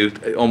 And you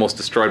almost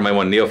destroyed my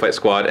 1 Neophyte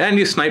squad, and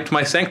you sniped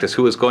my Sanctus,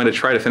 who was going to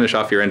try to finish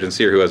off your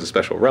Engineer, who has a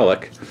special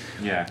relic.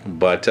 Yeah.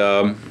 But,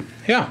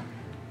 yeah.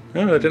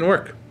 No, that didn't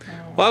work.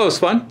 Well, that was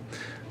fun.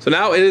 So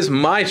now it is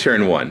my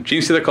turn 1.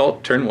 Genestealer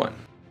Cult, turn 1.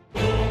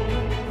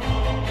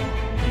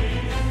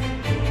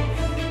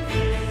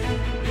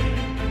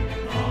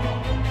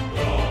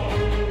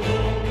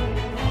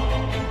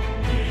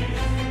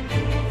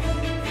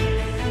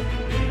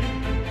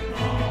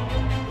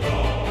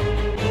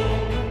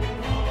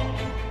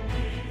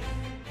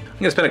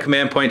 I'm going to spend a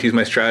command point to use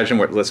my stratagem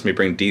where it lets me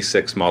bring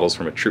D6 models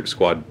from a troop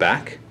squad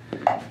back.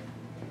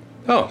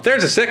 Oh,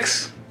 there's a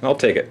 6. I'll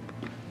take it.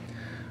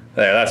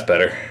 There, that's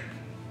better.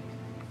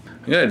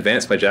 I'm going to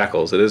advance my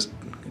jackals. It is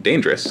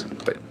dangerous,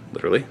 quite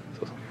literally.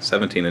 So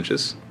 17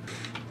 inches.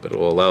 But it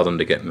will allow them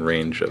to get in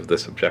range of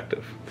this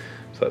objective.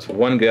 So that's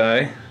 1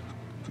 guy.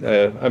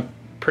 I'm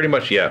pretty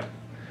much, yeah.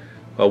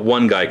 Well,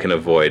 1 guy can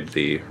avoid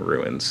the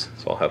ruins.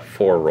 So I'll have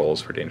 4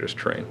 rolls for dangerous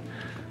terrain.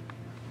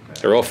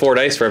 I roll 4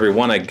 dice. For every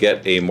 1, I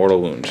get a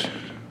mortal wound.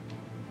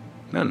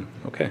 None.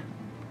 Okay.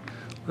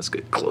 Let's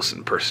get close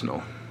and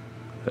personal.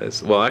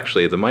 Well,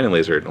 actually, the mining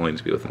laser only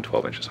needs to be within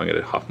 12 inches, so I'm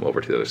going to hop him over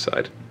to the other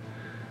side.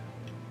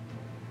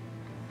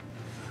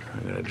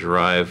 I'm going to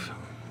drive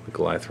the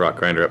Goliath rock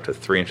grinder up to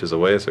 3 inches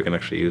away so I can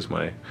actually use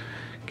my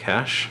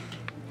cache.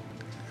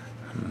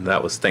 And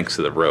that was thanks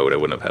to the road. I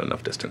wouldn't have had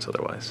enough distance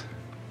otherwise.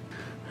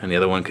 And the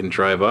other one can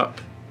drive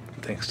up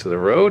thanks to the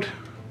road.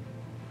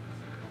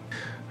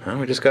 Well,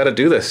 we just got to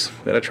do this.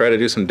 We got to try to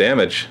do some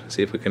damage,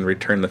 see if we can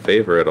return the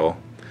favor at all.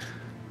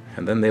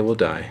 And then they will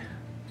die.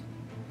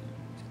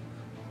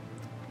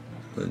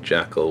 The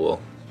jackal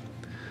will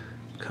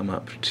come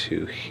up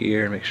to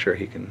here, make sure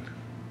he can...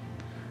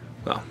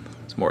 Well,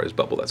 it's more his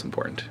bubble that's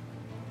important.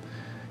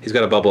 He's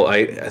got a bubble.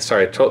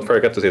 Sorry, I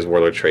forgot to say his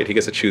warlord trait. He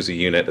gets to choose a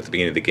unit at the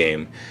beginning of the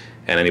game,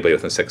 and anybody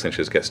within 6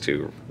 inches gets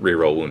to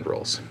reroll wound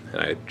rolls.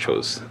 And I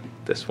chose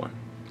this one.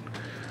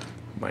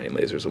 Mining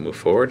lasers will move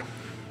forward.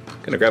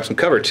 Gonna grab some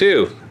cover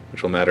too.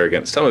 which will matter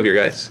against some of your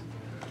guys.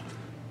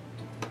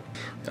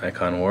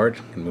 Icon Ward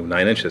can move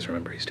 9 inches.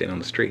 Remember, he's staying on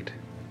the street.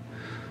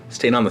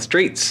 Staying on the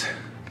streets.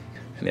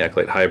 And the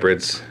Acolyte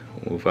Hybrids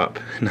will move up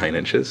 9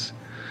 inches.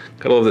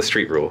 Gotta love the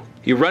street rule.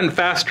 You run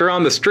faster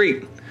on the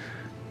street.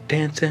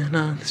 Dancing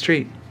on the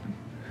street.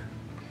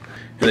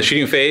 In the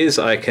shooting phase,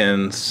 I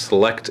can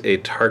select a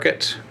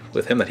target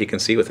with him that he can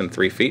see within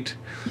 3 feet.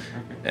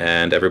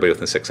 And everybody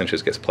within 6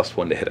 inches gets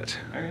 +1 to hit it.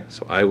 Okay.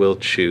 So I will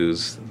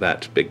choose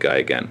that big guy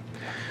again.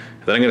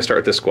 Then I'm going to start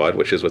with this squad,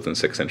 which is within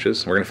 6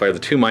 inches. We're going to fire the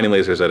 2 mining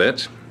lasers at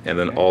it, and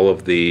then all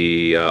of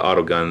the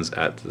auto guns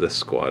at this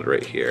squad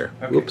right here.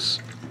 Okay. Whoops.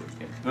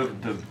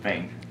 The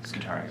bank,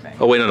 Skatari bank.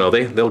 Oh wait, no,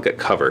 they'll get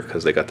cover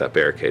because they got that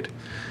barricade.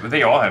 But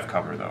they all have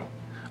cover though.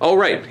 Oh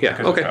right, yeah, Because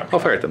of okay, cover. I'll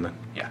fire at them then.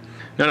 Yeah.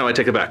 No, I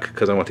take it back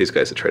because I want these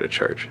guys to try to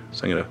charge.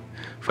 So I'm going to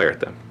fire at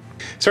them.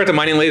 Start the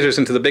mining lasers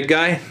into the big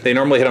guy. They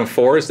normally hit on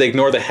 4s. They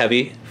ignore the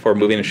heavy for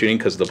moving and shooting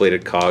because of the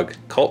bladed cog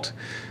cult.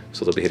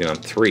 So they'll be hitting on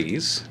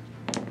 3s.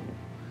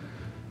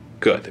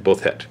 Good, they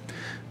both hit.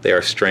 They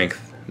are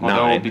strength 9.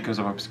 Although because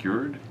of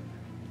obscured,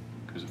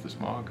 because of the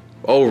smog.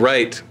 Oh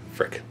right,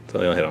 frick. So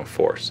they only hit on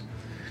 4s.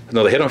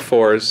 No, they hit on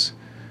 4s.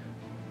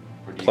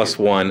 Or do you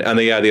 +1, and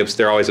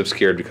they're always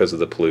obscured because of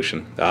the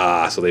pollution.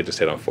 So they just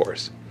hit on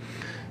 4s.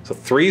 So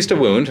 3s to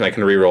wound, and I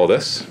can re-roll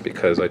this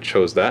because I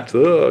chose that.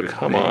 Ugh,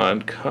 come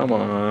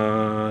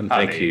on.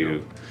 Thank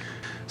you.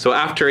 So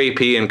after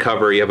AP and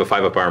cover, you have a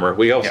 5-up armor.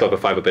 We also have a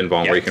 5-up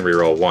invuln where you can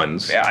re-roll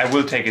 1s. Yeah, I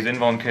will take his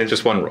invuln because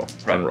Just 1 roll.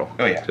 Right. 1 roll.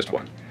 Oh yeah. Just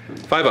 1.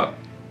 5-up.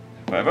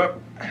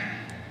 5-up.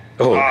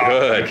 Oh,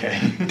 good. Okay.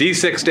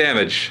 D6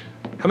 damage.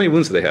 How many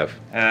wounds do they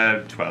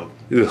have? 12.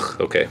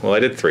 Ugh, okay. Well, I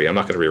did 3. I'm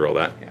not going to re-roll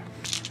that. Yeah.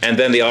 And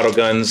then the auto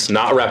guns,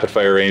 not rapid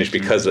fire range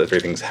because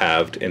everything's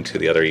halved into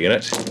the other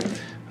unit.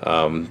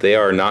 They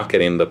are not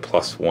getting the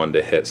 +1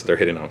 to hit, so they're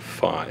hitting on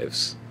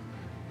 5s.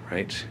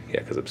 Right? Yeah,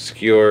 because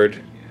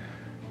obscured.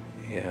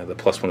 Yeah, the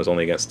 +1 is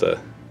only against the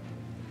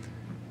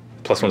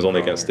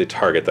against the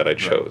target that I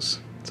chose.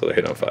 So they're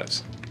hitting on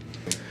 5s.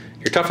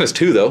 Your toughness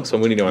 2 though, so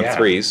I'm wounding you on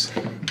 3s.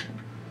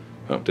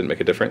 Oh, didn't make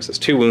a difference. It's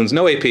 2 wounds,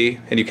 no AP,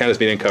 and you can't just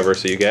be in cover,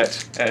 so you get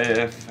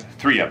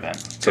 3 up then.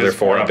 so they're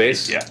 4 on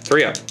base. Yeah.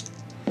 3 up.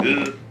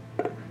 Ugh.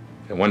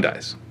 And 1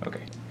 dies.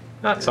 Okay.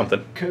 Not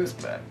something. Cause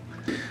that.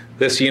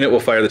 This unit will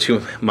fire the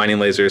 2 mining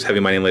lasers,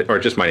 heavy mining or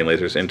just mining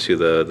lasers into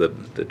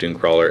the Doom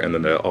Crawler, and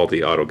then all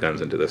the auto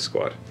guns into this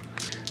squad.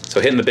 So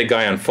hitting the big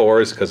guy on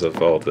 4s because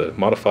of all the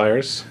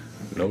modifiers.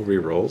 No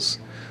re-rolls.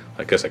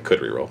 I guess I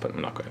could re-roll, but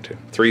I'm not going to.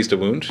 3s to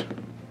wound.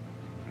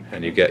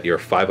 And you get your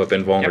 5-up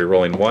invuln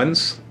re-rolling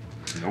 1s.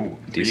 No.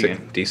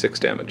 D6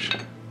 damage.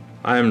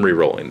 I'm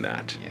re-rolling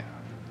that. Yeah.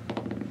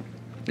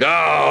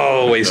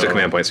 Oh, waste a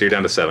command point, so you're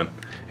down to 7.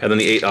 And then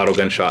the 8 auto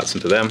gun shots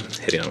into them,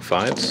 hitting on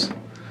 5s.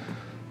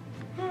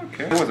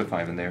 Okay. There was a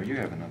 5 in there. You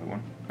have another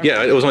one.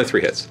 Yeah, it was only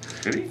 3 hits.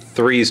 Really?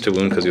 3s to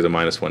wound because you're the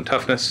 -1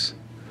 toughness.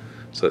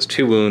 So that's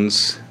 2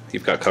 wounds.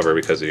 You've got cover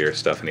because of your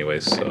stuff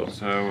anyways, so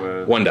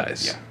 1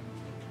 dies.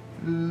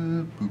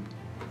 Yeah.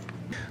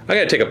 I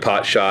gotta take a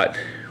pot shot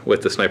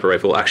with the sniper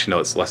rifle. Actually, no,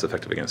 it's less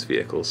effective against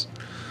vehicles.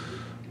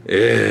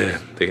 I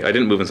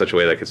didn't move in such a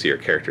way that I could see your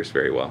characters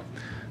very well.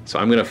 So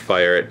I'm gonna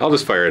fire it. I'll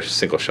just fire a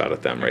single shot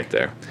at them right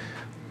there.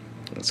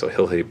 And so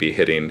he'll be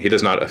hitting, he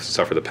does not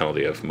suffer the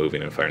penalty of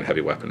moving and firing a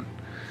heavy weapon.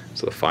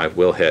 So the 5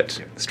 will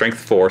hit. Strength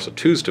 4, so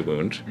 2s to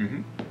wound.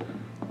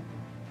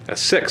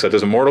 That's 6, so it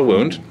does a mortal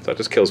wound. So that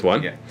just kills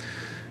 1. Yeah.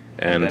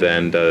 And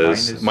then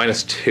does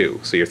 -2,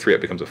 so your 3-up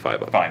becomes a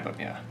 5-up. 5-up,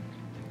 yeah.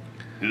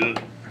 Ugh.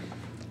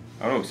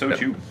 Oh, so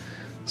you.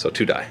 So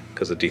 2 die,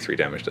 because the D3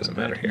 damage doesn't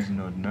matter here.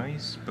 Not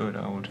nice, but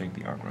I will take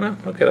the arc Well,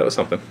 okay, that was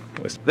something.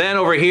 Then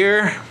over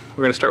here,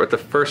 we're going to start with the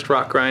first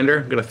rock grinder.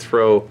 I'm going to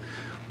throw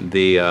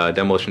the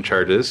demolition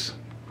charges.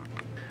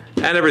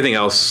 And everything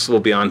else will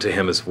be onto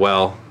him as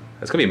well.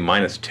 It's going to be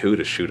 -2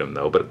 to shoot him,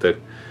 though, but the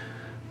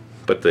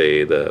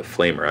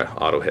flamer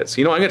auto hits.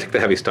 You know, I'm going to take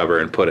the heavy stubber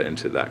and put it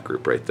into that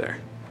group right there.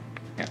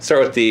 Yeah.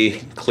 Start with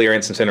the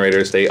clearance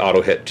incinerators. They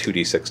auto hit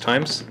 2d6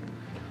 times.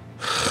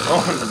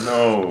 Oh,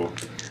 no.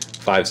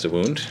 5s to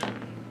wound.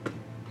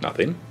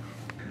 Nothing.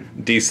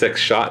 D6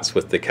 shots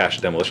with the cache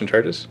demolition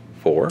charges.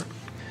 4.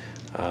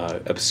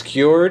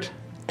 Obscured.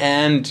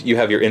 And you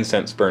have your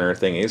incense burner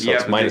thingies, so Yeah,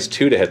 it's but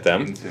 -2 to hit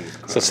them.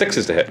 So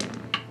 6s to hit.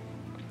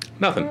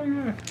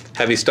 Nothing.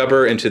 Heavy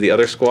stubber into the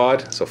other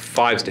squad, so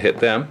 5s to hit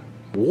them.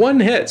 1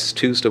 hits,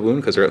 2s to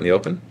wound because they're out in the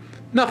open.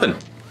 Nothing.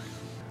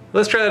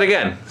 Let's try that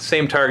again.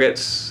 Same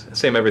targets,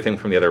 same everything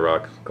from the other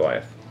rock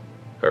Goliath,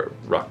 or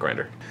rock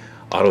grinder.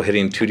 Auto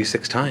hitting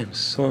 2d6 times,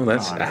 so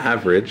that's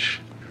average.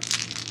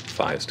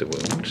 5s to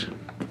wound.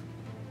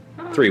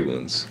 3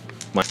 wounds.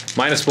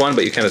 -1,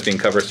 but you can't just be in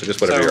cover, so just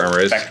whatever your armor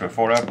is. Back to a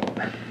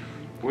 4-up.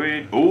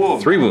 Wait. Oh.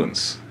 3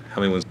 wounds.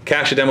 How many wounds?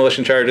 Cache of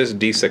demolition charges,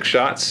 d6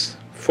 shots.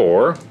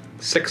 4.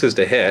 6s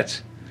to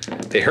hit.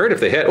 They hurt if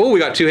they hit. Oh, we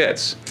got 2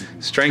 hits.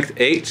 Strength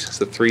 8,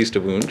 so 3s to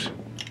wound.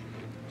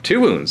 2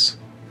 wounds.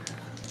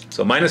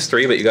 So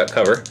 -3, but you got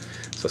cover.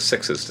 So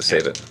 6s to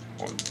save it.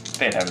 Well,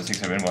 they'd have a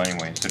 6-up invuln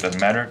anyway, so it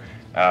doesn't matter.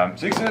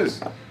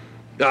 6s.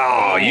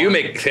 Oh, you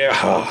make...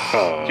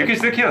 Oh. You can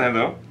still kill him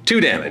though. 2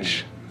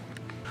 damage.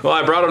 Well,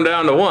 I brought him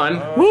down to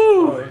 1.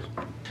 Woo!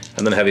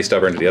 And then heavy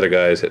stubborn to the other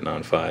guys, hitting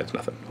on 5s,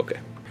 nothing. Okay.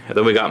 And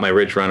then we got my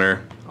Ridge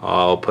Runner.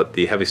 I'll put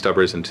the heavy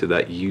stubbers into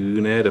that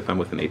unit if I'm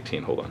within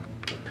 18. Hold on.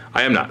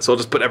 I am not, so I'll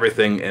just put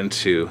everything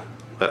into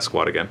that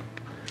squad again.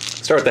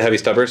 Start with the heavy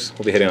stubbers.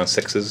 We'll be hitting on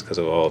 6s because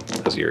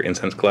of your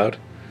incense cloud.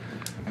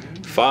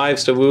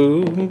 5s to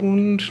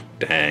wound.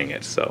 Dang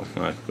it. So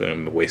I'm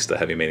going to waste the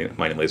heavy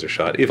mining laser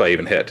shot if I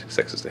even hit.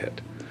 6s to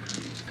hit.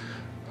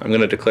 I'm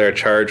going to declare a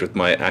charge with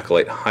my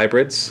Acolyte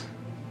hybrids.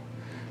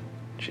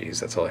 Jeez,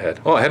 that's all I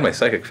had. Oh, I had my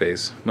psychic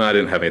phase. Well, I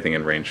didn't have anything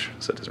in range,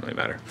 so it doesn't really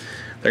matter.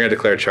 They're going to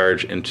declare a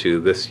charge into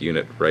this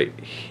unit right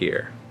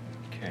here.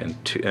 Okay.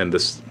 And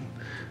this,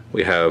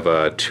 we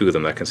have 2 of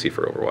them that can see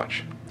for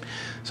Overwatch.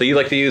 So you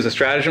like to use a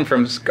stratagem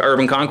from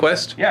Urban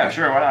Conquest? Yeah,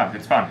 sure, why not?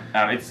 It's fun.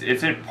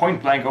 It's a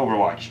point-blank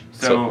Overwatch.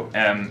 So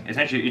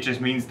essentially, it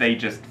just means they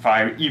just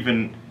fire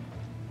even...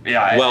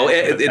 Yeah. Well,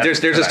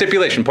 there's a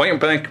stipulation.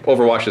 Point-blank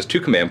Overwatch is 2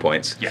 command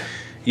points. Yeah.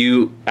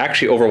 You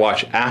actually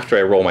Overwatch after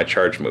I roll my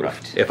charge move.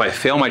 Right. If I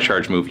fail my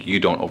charge move,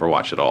 you don't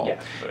Overwatch at all.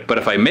 Yeah, but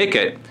if I make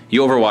it,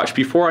 you Overwatch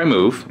before I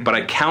move, but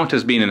I count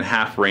as being in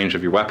half range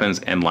of your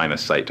weapons and line of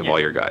sight of all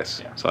your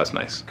guys. Yeah. So that's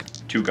nice.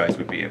 2 guys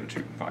would be able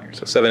to fire.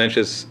 So 7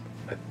 inches,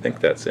 I think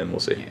that's in,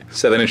 we'll see. Yeah.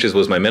 7 inches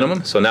was my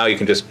minimum, so now you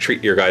can just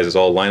treat your guys as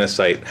all line of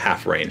sight,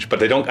 half range.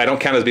 But I don't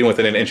count as being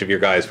within an inch of your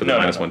guys for the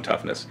 -1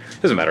 toughness.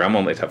 Doesn't matter, I'm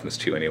only toughness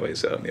 2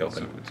 anyways in the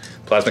open.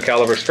 Plasma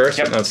calibers first,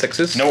 on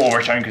 6s. No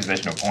overtime because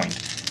there's no point.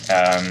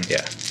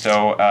 Yeah.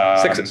 So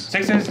 6s.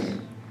 6s?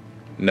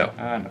 No.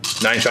 No.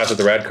 9 shots with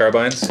the rad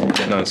carbines,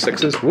 hitting on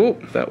 6s. Whoa,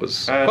 that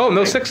was... oh,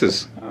 no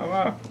 6s. Oh,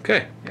 wow.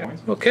 Okay. Yeah.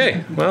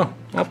 Okay, well,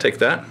 I'll take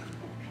that.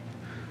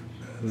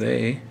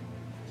 They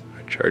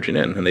are charging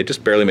in, and they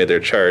just barely made their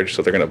charge,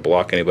 so they're going to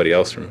block anybody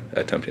else from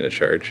attempting to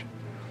charge.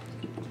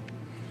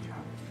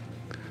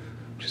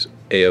 Which is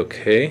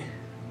A-okay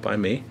by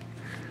me.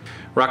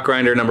 Rock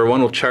Grinder number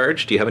 1 will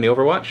charge. Do you have any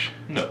Overwatch?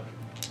 No.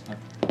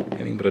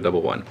 Anything but a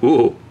double 1.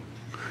 Ooh.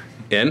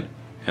 In.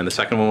 And the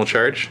second one will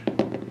charge.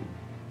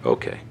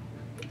 Okay.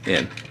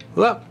 In.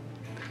 Up.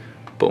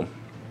 Boom.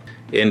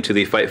 Into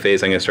the fight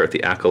phase, I'm going to start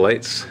the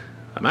Acolytes.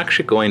 I'm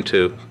actually going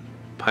to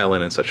pile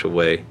in such a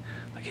way,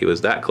 like he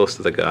was that close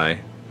to the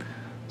guy,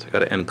 so I got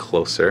to end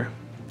closer.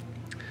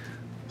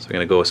 So I'm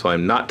going to go so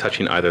I'm not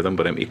touching either of them,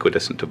 but I'm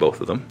equidistant to both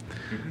of them.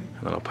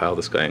 And then I'll pile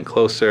this guy in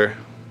closer,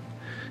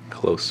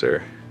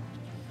 closer,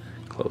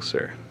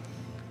 closer,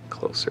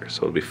 closer.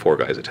 So it'll be 4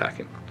 guys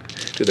attacking.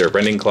 Do their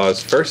Rending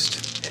Claws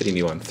first, hitting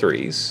you on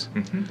 3s.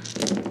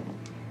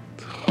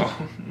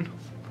 Oh.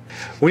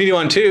 We need you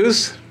on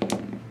 2s.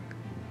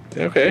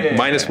 Okay, yeah.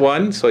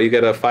 -1, so you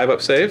get a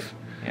 5-up save.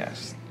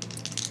 Yes.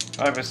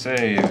 5-up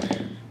save.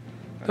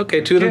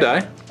 Okay, 2 of them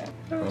die.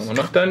 Well, I'm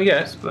not done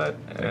yet. Splat.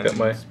 I got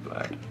my...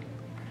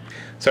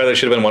 Sorry, there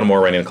should have been 1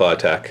 more Rending Claw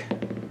attack.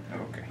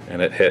 Okay.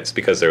 And it hits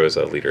because there was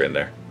a leader in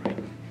there.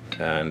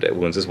 And it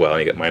wounds as well, and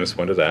you get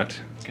 -1 to that.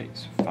 Okay,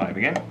 so 5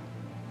 again.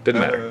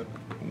 Didn't matter.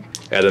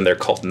 And then their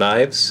Cult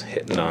Knives,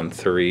 hitting on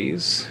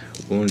 3s,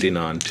 wounding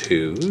on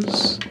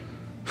 2s.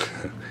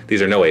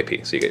 These are no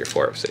AP, so you get your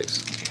 4-up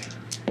saves.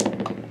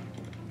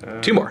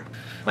 2 more.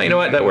 Well, you know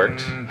what? That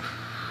worked.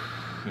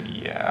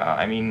 Yeah,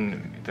 I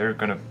mean, they're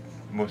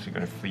mostly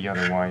gonna flee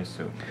otherwise,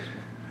 so...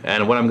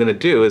 And what I'm gonna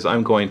do is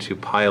I'm going to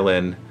pile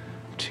in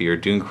to your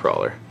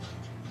Dunecrawler.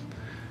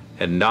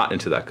 And not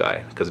into that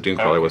guy, because the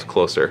Dunecrawler was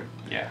closer.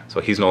 Yeah. So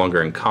he's no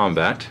longer in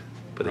combat,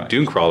 but the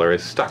Dunecrawler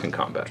is stuck in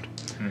combat.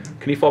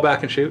 Can he fall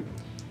back and shoot?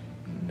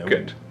 No.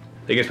 Good.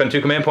 You can spend 2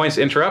 command points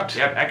to interrupt?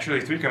 Yeah,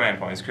 actually 3 command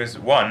points, because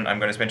 1, I'm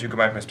going to spend 2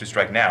 command points to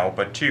strike now,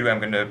 but 2, I'm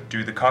going to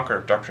do the Conquer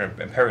Doctrine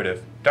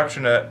Imperative.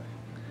 Doctrine,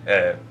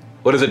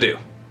 what does it do?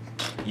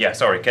 Yeah,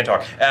 sorry, can't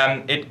talk.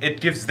 It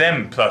gives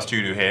them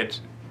 +2 to hit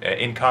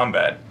in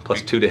combat.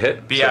 +2 to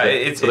hit? But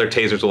yeah, so their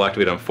tasers will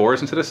activate on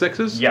 4s instead of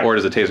 6s? Yeah. Or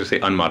does the taser say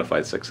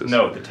unmodified 6s?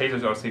 No, the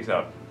tasers are 6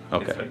 up.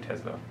 Okay. It's like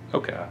Tesla.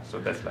 Okay. So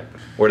that's like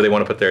Where do they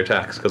want to put their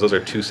attacks? Because those are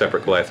 2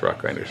 separate Goliath Rock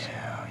Grinders.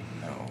 Yeah,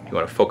 I know. You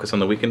want to focus on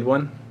the weakened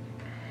one?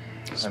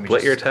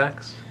 Split your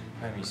attacks?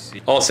 Let me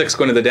see. All 6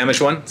 go into the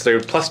damaged one, so they're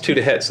 +2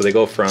 to hit, so they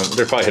go from...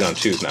 They're probably hit on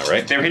 2s now,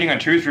 right? They're hitting on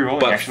 2s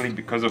rerolling actually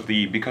because of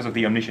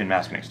the Omniscient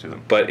Mask next to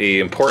them. But the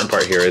important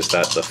part here is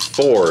that the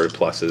 4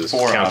 pluses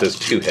count as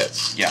 2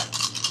 hits. Yeah.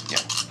 Yeah.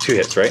 2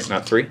 hits, right?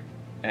 Not 3?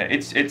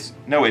 It's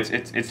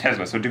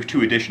Tesla, so do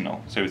 2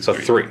 additional. So it's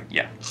 3.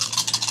 Yeah.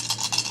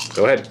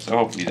 Go ahead. So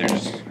hopefully they're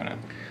just gonna...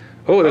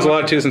 Oh, there's a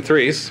lot of 2s and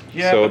 3s.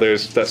 Yeah. So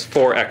that's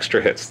 4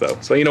 extra hits though.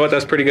 So you know what?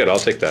 That's pretty good. I'll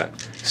take that.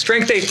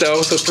 Strength 8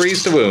 though, so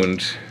 3s to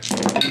wound.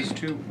 3s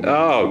to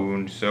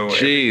wound. So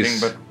jeez.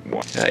 everything but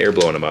 1. Yeah, you're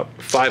blowing them up.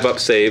 5-up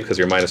save because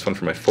you're -1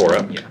 for my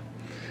 4-up. Yeah.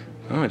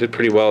 Oh, I did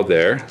pretty well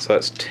there. So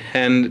that's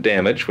 10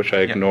 damage, which I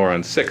ignore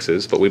on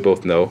 6s, but we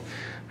both know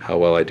how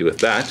well I do with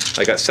that.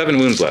 I got 7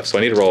 wounds left, so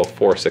I need to roll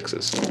 4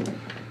 6s.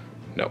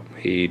 No,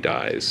 he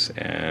dies,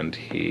 and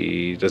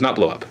he does not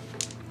blow up.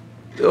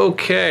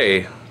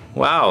 Okay,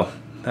 wow,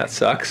 that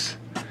sucks.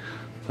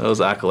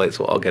 Those acolytes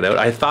will all get out.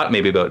 I thought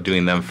maybe about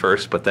doing them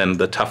first, but then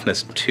the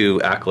toughness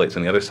 2 acolytes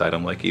on the other side,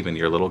 I'm like, even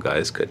your little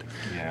guys could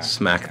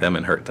smack them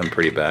and hurt them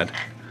pretty bad.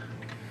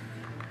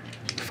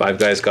 5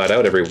 guys got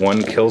out, every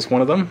 1 kills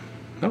one of them.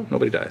 No,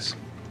 nobody dies.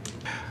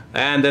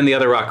 And then the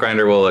other rock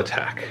grinder will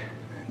attack.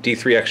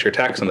 D3 extra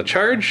attacks on the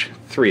charge,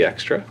 3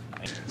 extra.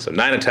 So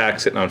 9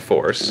 attacks hitting on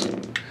 4s.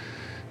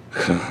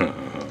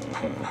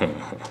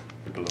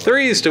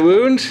 3s to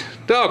wound.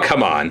 Oh,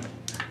 come on.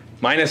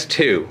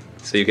 -2.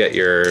 So you get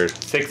your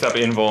 6 up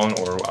invuln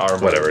or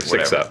armor. Whatever,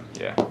 6 up.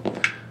 Yeah.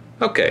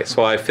 Okay,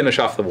 so I finish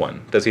off the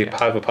 1. Does he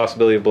have a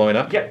possibility of blowing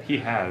up? Yeah, he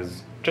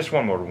has. Just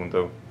 1 more wound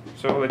though.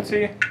 So let's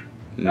see.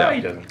 No,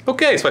 he doesn't.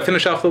 Okay, so I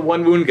finish off the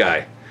 1 wound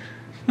guy.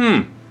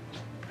 Oh,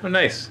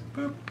 nice.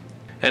 Boop.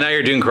 And now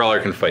your Dune Crawler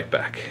can fight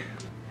back.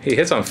 He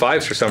hits on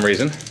 5s for some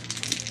reason.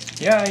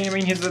 Yeah, I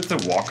mean, it's a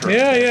walker.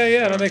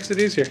 Yeah, that makes it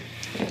easier.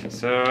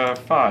 So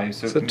 5.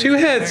 So 2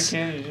 hits.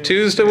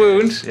 2s to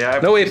wound. Yeah.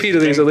 No AP to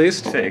these at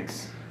least.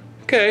 6.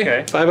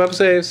 Okay, 5 up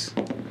saves.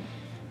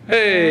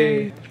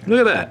 Hey,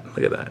 look at that.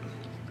 Look at that.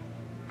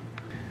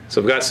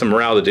 So we've got some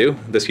morale to do.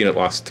 This unit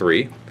lost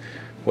 3.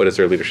 What is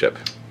their leadership?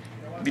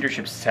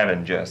 Leadership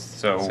 7 just.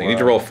 So you need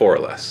to roll 4 or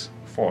less.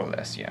 4 or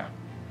less, yeah.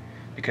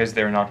 Because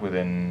they're not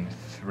within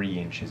 3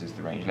 inches is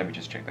the range. Let me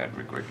just check that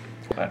real quick.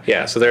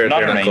 Yeah, so they're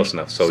not close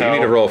enough. So you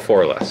need to roll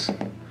 4 or less.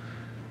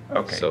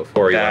 Okay. So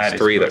 4, you lost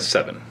 3, that's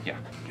 7. Yeah.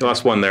 You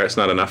lost 1 there, it's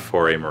not enough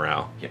for a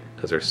morale. Yeah.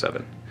 Because there's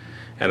 7.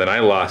 And then I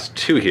lost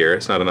 2 here,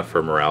 it's not enough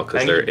for morale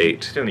because they're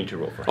 8. Still need to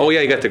roll for. Oh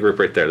yeah, you got the group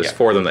right there. There's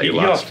 4 of them that you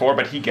lost. He lost 4,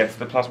 but he gets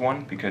the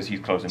 +1 because he's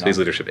close enough. So he's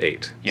leadership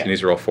 8. Yeah. So he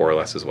needs to roll 4 or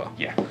less as well.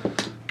 Yeah.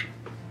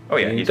 Oh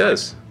yeah, And he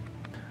does.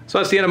 So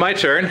that's the end of my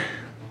turn.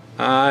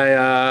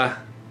 I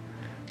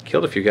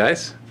killed a few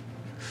guys.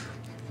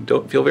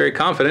 Don't feel very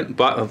confident.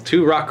 But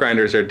 2 rock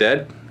grinders are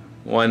dead.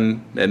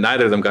 1, and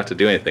neither of them got to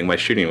do anything. My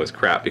shooting was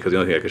crap because the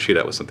only thing I could shoot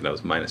at was something that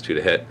was -2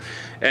 to hit.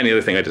 And the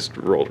other thing I just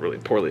rolled really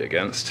poorly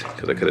against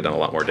because I could have done a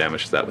lot more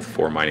damage to that with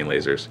 4 mining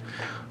lasers.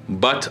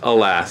 But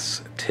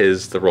alas,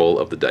 'tis the roll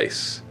of the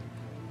dice.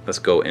 Let's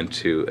go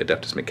into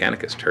Adeptus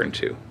Mechanicus, turn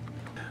 2.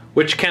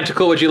 Which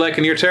canticle would you like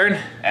in your turn?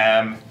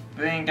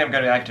 I think I'm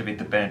going to activate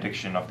the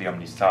Benediction of the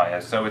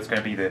Omnissiah. So it's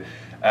going to be the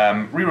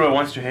reroll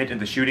 1s to hit in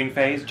the shooting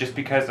phase, just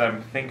because I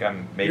think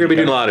I'm maybe... You're going to be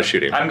doing a lot of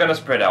shooting. I'm going to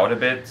spread out a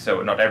bit,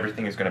 so not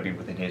everything is going to be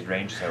within his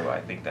range, so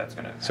I think that's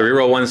going to... So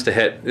reroll 1s to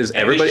hit is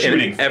everybody,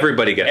 and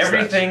everybody gets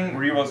everything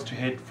rerolls to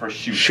hit for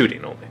shooting.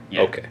 Shooting only.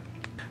 Yeah. Okay.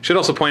 Should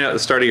also point out at the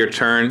start of your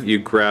turn, you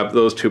grab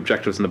those 2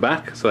 objectives in the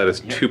back, so that is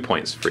 2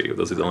 points for you.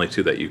 Those are the only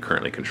 2 that you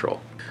currently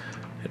control.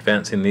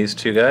 Advancing these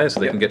 2 guys so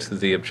they can get to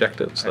the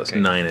objective, so that's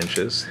 9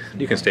 inches.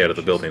 You can stay out of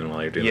the building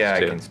while you're doing this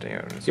too. Yeah, I can stay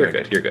out. You're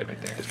good, you're good.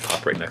 Just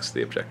pop right next to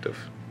the objective.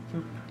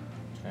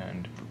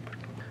 And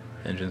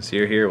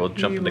Engineer here will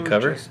jump into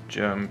cover. Just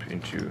jump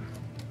into...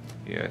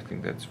 Yeah, I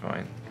think that's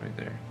fine right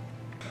there.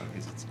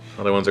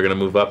 Other ones are going to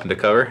move up into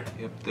cover.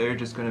 Yep, they're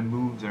just going to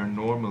move their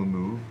normal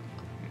move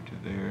into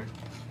there.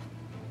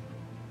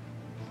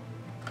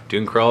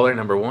 Dune Crawler,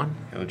 number 1.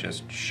 He'll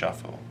just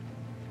shuffle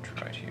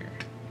to right here.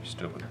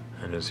 Still with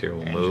Engineer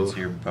will move.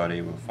 Your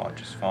buddy will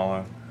just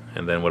follow.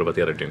 And then what about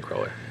the other Dune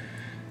Crawler?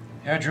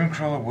 Yeah, Dune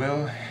Crawler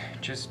will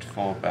just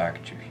fall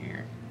back to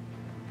here.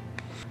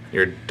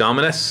 Your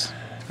Dominus?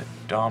 The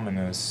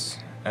Dominus.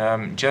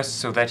 Just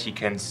so that he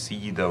can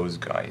see those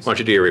guys. Why don't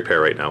you do your repair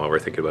right now while we're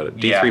thinking about it?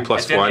 D3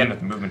 plus it's at 1. the end of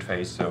the movement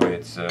phase, so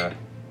it's... so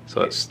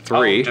that's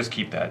 3. I'll just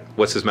keep that.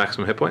 What's his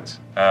maximum hit points?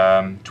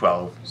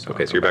 12. So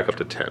okay, so you're back up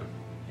to 10.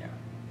 Yeah.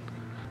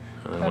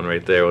 And then one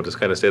right there, we'll just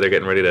kind of stay there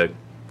getting ready to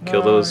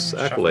kill those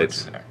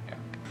acolytes. There, yeah.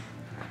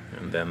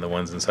 And then the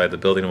ones inside the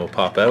building will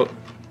pop out.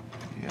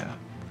 Yeah,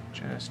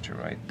 just to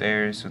right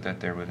there so that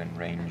they're within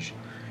range.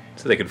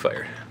 So they can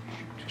fire.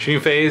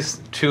 Shooting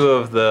phase, 2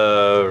 of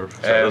the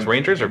those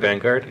Rangers or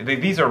Vanguard?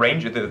 These are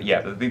Rangers.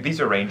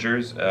 These are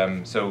Rangers.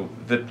 So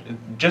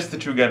just the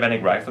 2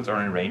 galvanic rifles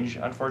are in range,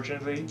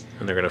 unfortunately.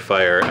 And they're going to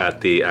fire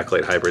at the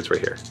acolyte hybrids right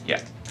here.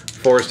 Yeah.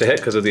 4s to hit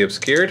because of the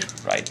obscured.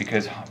 Right,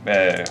 because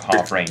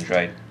half range,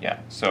 right? Yeah.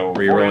 So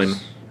rerolling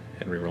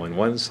and rerolling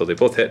 1s, so they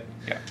both hit.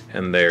 Yeah.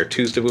 And they're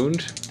 2s to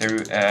wound.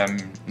 They're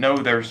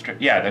they're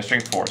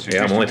strength 4. So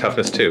yeah, I'm only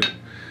toughness 2.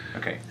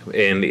 Okay.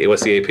 And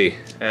what's the AP?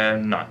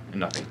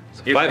 Nothing.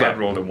 So if 5 I up.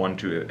 rolled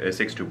a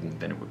 6 to wound,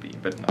 then it would be,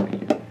 but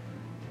nothing.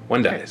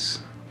 1 dice.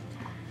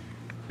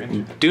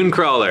 Dune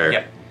Crawler.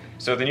 Yeah.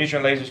 So the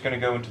neutron laser is going to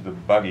go into the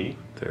buggy.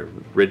 The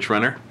Ridge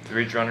Runner. The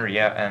Ridge Runner,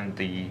 yeah, and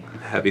the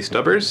Heavy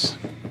Stubbers.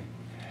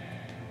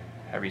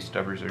 Heavy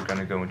Stubbers are going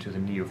to go into the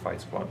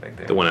Neophyte squad back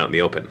there. The one out in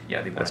the open.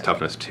 Yeah, that's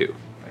toughness 2.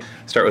 Right.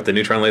 Start with the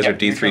neutron laser, Yeah,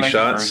 D3 neutron laser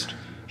shots. first.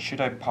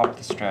 Should I pop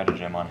the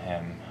stratagem on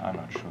him? I'm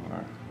not sure.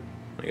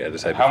 You gotta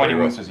decide How before many you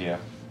roll. wounds does he have?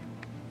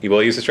 You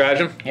will use the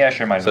stratagem? Yeah,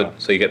 sure, might as well.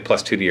 So you get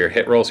 +2 to your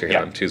hit roll, so you're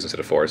hitting on 2s instead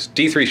of 4s.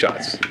 D3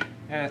 shots.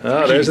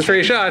 Oh, there's the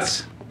 3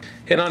 shots.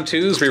 Hitting on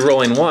 2s,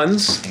 re-rolling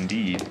 1s.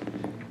 Indeed.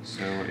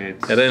 So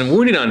it's... And then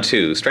wounding on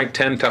 2s. Strength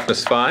 10,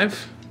 toughness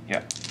 5.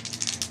 Yeah.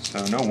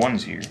 So no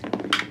 1s here.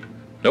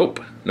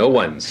 Nope, no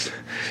 1s.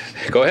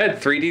 Go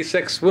ahead,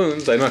 3d6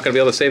 wounds. I'm not going to be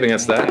able to save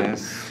against that.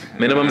 Yes.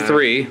 Minimum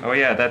 3. Oh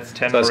yeah, that's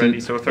 10 So that's already,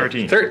 so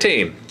 13.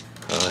 13.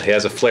 He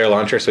has a flare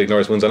launcher, so he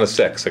ignores wounds on a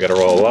 6. I got to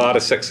roll a lot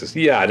of 6s.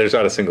 Yeah, there's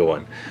not a single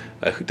one.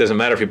 It doesn't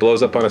matter if he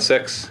blows up on a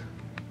 6.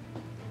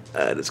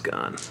 That is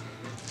gone.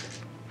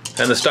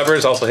 And the stubborn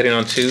is also hitting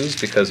on 2s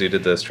because he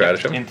did the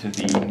stratagem. Into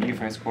the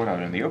neophyte squad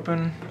out in the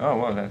open. Oh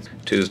well, that's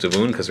 2s to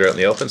wound because they're out in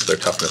the open, so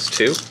they're toughness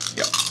 2.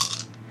 yep.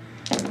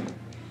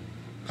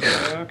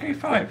 Okay,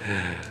 5.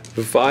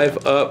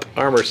 5 up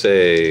armor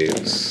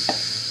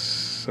saves.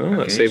 So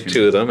let's save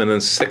 2 of them, and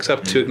then 6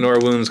 up to ignore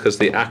wounds because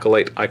the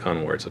Acolyte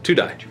Icon Ward. So 2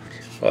 die.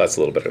 Well, that's a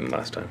little better than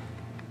last time.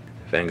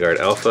 Vanguard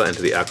Alpha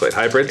into the Acolyte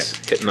Hybrids,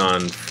 hitting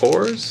on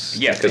 4s.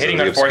 Yeah, hitting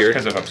on 4s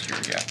because of obscure.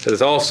 Yeah. So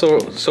it's all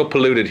so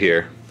polluted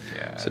here.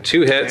 Yeah. So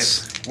 2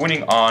 hits. It's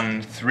winning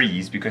on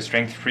 3s because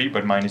strength 3,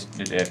 but minus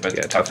but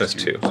Yeah, toughness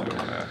 2. So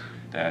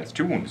that's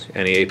 2 wounds.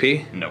 Any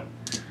AP? No.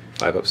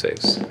 5 up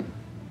saves.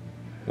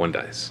 1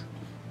 dies.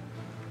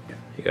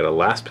 You got a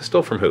last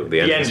pistol from who? The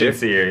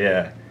Genestealer,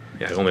 yeah.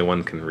 Yeah, only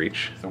 1 can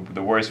reach. So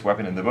the worst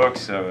weapon in the book.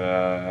 So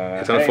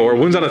hits on a 4,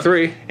 wounds on a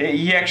 3.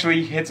 He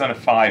actually hits on a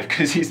 5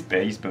 because he's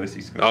supposed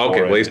to. Oh,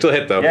 okay, well he still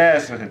hit though. Yeah,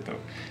 still hit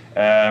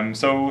though.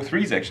 So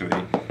 3s actually.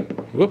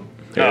 Whoop.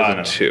 There's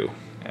no. a 2.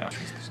 Yeah.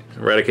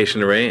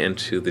 Eradication Array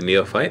into the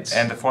Neophytes.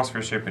 And the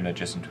Phosphorus Serpent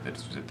adjacent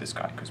to this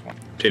guy because 1.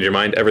 Change your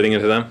mind, everything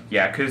into them?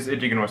 Yeah, because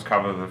it ignores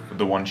cover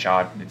the 1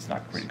 shot. It's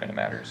not really going to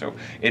matter. So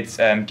it's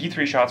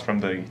D3 shots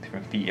from the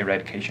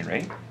Eradication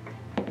Ray.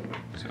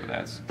 So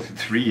that's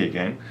 3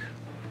 again.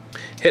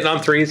 Hitting on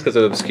 3s because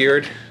it's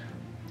obscured.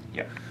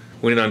 Yeah.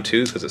 Winning on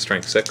 2s because it's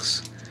strength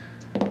 6.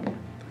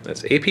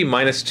 That's AP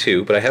minus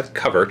 2, but I have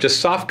cover, just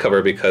soft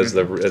cover because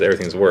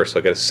everything's worse, so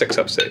I get a 6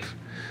 up save.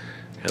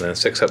 And then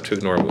 6 up to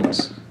ignore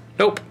wounds.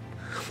 Nope.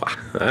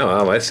 Oh,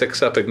 well, my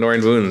 6 up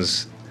ignoring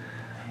wounds.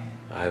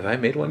 Have I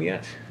made one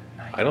yet?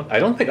 I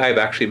don't think I've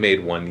actually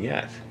made one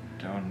yet.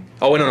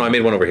 Oh, no, I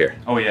made one over here.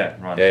 Oh yeah,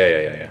 Ron.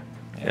 Yeah.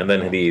 And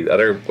then the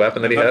other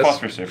weapon that he has?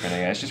 Phosphorus Serpent,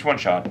 yeah, it's just 1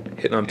 shot.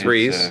 Hitting on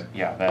 3s.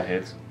 Yeah, that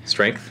hits.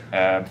 Strength?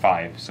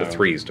 5, so...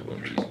 3s to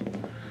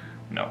wound.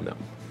 No.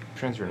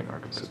 Transruning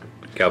Archers.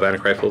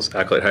 Galvanic Rifles,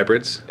 Acolyte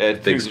Hybrids,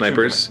 big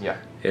snipers,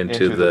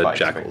 into the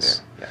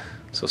Jackals. Right yeah.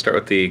 So start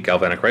with the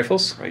Galvanic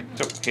Rifles. Right,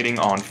 so hitting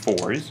on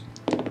 4s.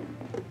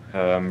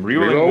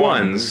 Reroll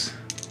 1s.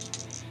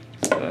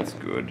 So that's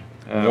good.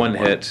 1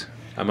 hit.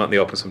 I'm out in the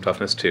open, some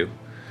toughness 2.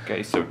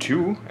 Okay, so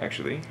 2,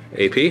 actually.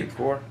 AP?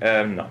 4?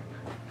 No.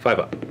 5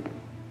 up.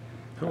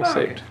 Oh,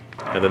 saved.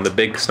 Okay. And then the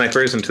big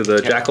snipers into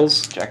the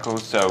Jackals.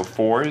 Jackals, so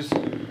 4s.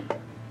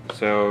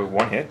 So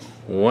 1 hit.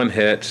 1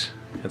 hit.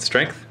 And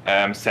strength?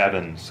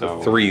 7.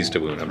 So 3s to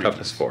wound. I'm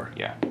toughness 4.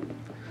 Yeah.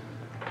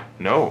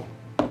 No.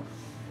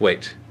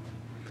 Wait.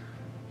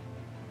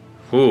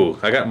 Ooh,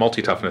 I got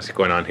multi-toughness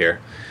going on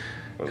here.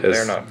 Well,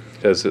 they're not.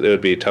 Because it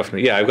would be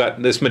toughness. Yeah, I've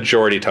got this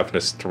majority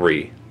toughness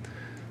 3.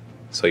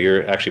 So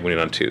you're actually winning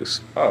on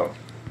 2s. Oh.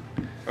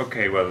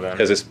 Okay, well then.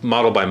 Because it's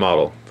model by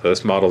model. So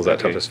this model is at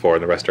toughness 4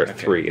 and the rest are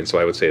 3. And so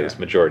I would say this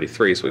majority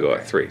 3, so we go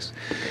at 3s.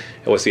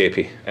 And what's the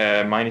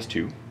AP? Minus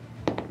 2.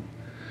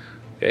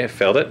 Okay, I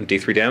failed it. And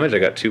D3 damage. I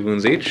got 2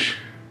 wounds each.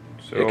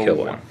 So kill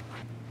 1.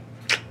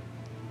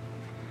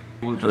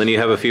 And then you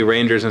have a few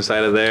rangers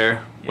inside of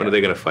there. What are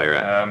they going to fire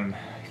at? I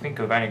think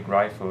galvanic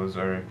rifles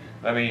are...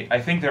 I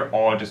think they're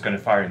all just going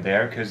to fire in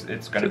there because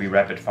it's going to be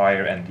rapid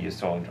fire and the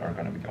assault are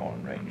going to be all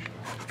in range.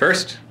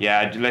 First?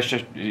 Yeah, let's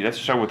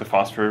start with the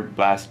phosphor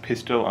blast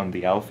pistol on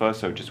the alpha.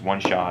 So just 1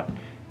 shot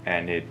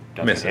and it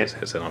doesn't misses. hit.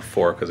 Hits it on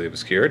 4 because it's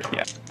obscured.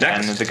 Yeah.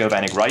 Next. And the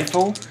galvanic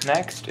rifle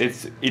next.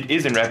 It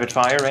is in rapid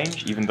fire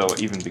range, even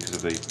because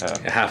of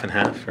the half and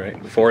half,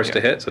 right? 4s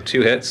to hit, so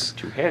 2 hits.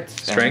 2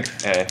 hits.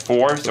 Strength.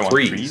 4, so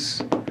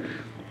 3s.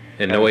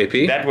 And no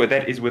AP?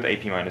 That is with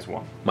AP minus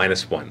 1.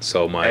 Minus 1.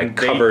 So my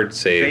covered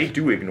save. They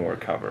do ignore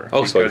cover.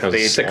 Oh, so it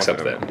becomes 6 up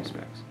then.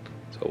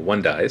 So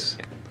 1 dies.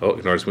 Oh,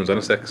 ignores wounds on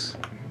a 6.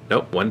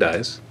 Nope, 1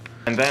 dies.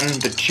 And then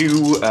the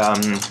 2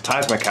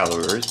 plasma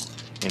calibers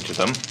into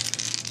them.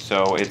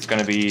 So it's going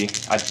to be...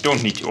 I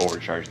don't need to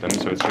overcharge them,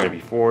 so it's going to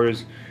be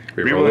 4s.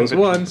 Reroll those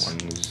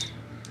 1s.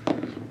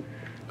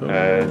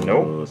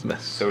 No.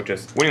 Mess. So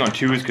just winning on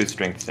 2s because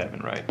strength 7,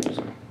 right?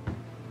 So,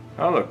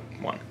 oh, look,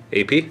 1.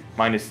 AP?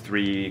 Minus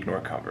 3, ignore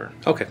cover.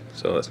 Okay,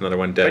 so that's another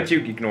 1 dead. But you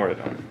ignore it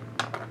on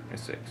a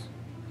 6.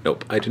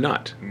 Nope, I do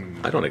not.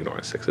 I don't ignore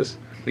 6s.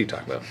 What are you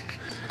talking about?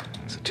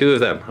 So 2 of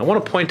them. I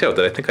want to point out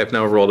that I think I've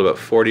now rolled about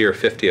 40 or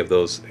 50 of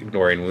those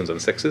ignoring wounds on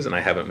 6s, and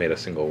I haven't made a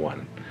single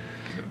one.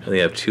 And they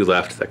have 2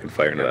 left that can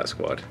fire into that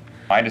squad.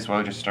 Might as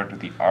well just start with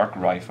the arc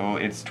rifle.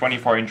 It's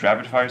 24-inch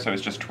rapid fire, so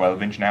it's just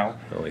 12-inch now.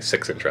 Only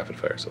 6-inch rapid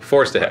fire, so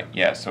 4s to hit.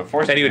 Yeah, so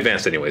 4s. And you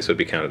advanced anyway, so it'd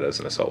be counted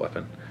as an assault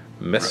weapon.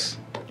 Miss.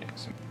 Right. Yeah,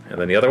 so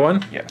and then the other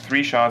one? Yeah,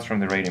 3 shots from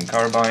the radium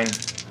carbine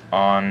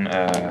on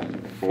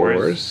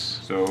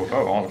 4s. So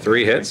all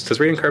 3 hits. Does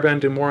radium carbine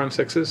do more on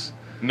 6s?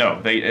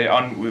 No, they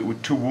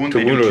with 2 wounds.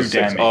 They do 2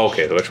 damage. Oh,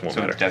 okay, which won't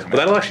matter. But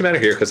that'll actually matter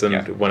here because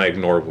then when I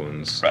ignore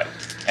wounds. Right,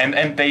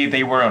 and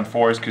they were on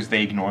 4s because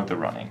they ignored the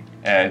running.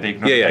 They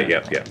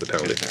ignored the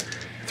penalty.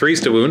 3's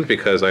to wound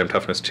because I am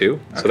toughness 2.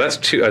 So that's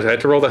 2. I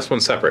had to roll this one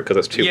separate because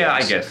that's 2 Yeah,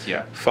 wounds. I guess,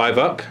 yeah. 5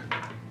 up.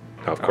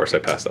 Oh, of course I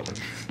passed that one.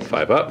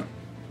 5 up.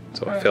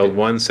 So I failed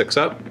 1, 6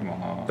 up. Come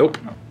on. Nope.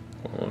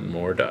 1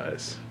 more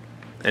dies.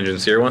 Engine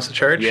Seer wants to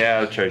charge? Yeah,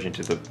 I'll charge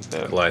into the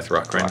Goliath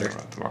Rock Grinder.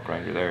 Rock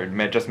Grinder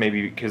there. Just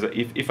maybe because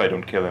if I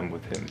don't kill him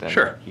with him, then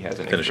Sure. he has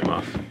an Finish extra. him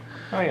off.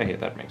 Oh yeah,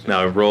 that makes sense.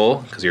 Now roll,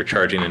 because you're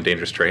charging in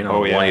dangerous terrain. On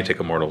Oh, yeah. 1 you take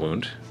a mortal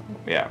wound.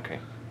 Yeah, okay.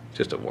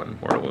 Just a 1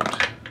 mortal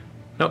wound.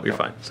 Nope, you're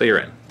fine. So you're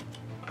in.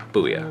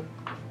 Booyah.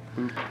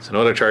 So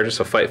no other charges,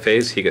 so fight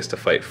phase, he gets to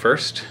fight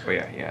first. Oh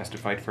yeah, he has to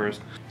fight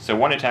first. So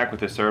one attack with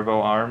the servo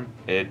arm,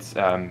 it's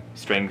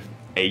strength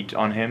 8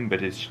 on him,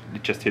 but it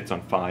just hits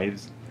on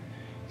 5s.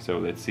 So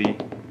let's see.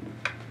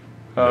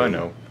 Oh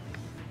no.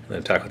 Then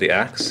attack with the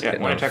axe. Yeah,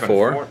 hitting one on attack on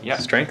 4. 4, yeah.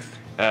 Strength.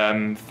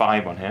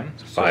 5 on him.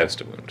 So 5's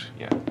to wound.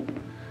 Yeah.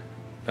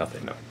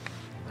 Nothing. No.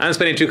 I'm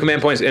spending 2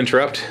 command points to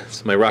interrupt,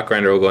 so my Rock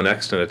Grinder will go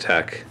next and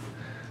attack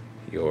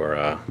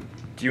your...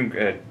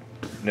 Dune,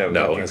 no,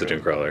 no, it's a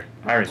Dune Crawler.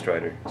 Iron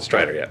Strider.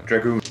 Strider, yeah.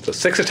 Dragoon. So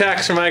 6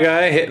 attacks for my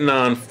guy, hitting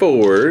on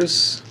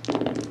 4s.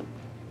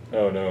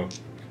 Oh no.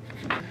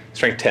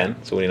 Strength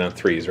 10, so winning on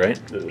 3s,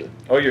 right?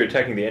 Oh, you're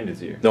attacking the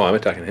Endazir. No, I'm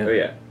attacking him. Oh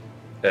yeah.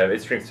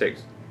 It's strength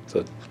 6.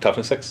 So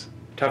toughness 6?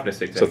 Toughness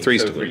 6. So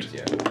 3's to wound.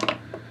 Yeah.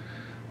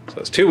 So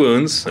it's 2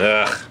 wounds.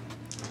 Ugh.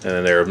 And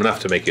then they're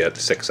enough to make you at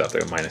 6 up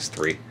there, minus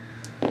 3.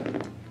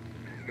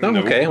 No,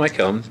 Nope. okay, I might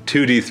kill him.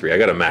 2d3. I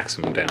got a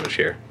maximum damage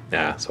here.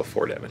 Yeah, so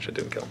 4 damage. I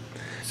didn't kill him.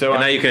 So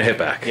And now you can hit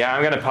back. Yeah,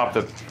 I'm gonna pop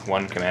the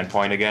 1 command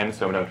point again.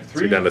 So down to 3. So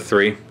you're down to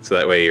 3. So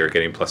that way you're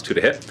getting +2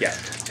 to hit. Yeah.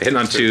 Hitting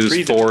on So 2s,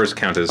 3 to 4s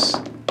count as...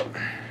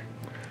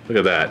 Look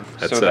at that.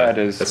 That's, that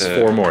is, that's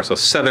 4 more. So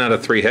 7 out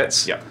of 3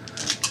 hits. Yeah.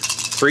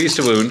 3's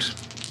to wound.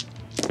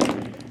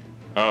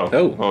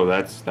 Oh,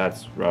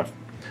 that's rough.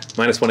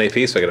 Minus 1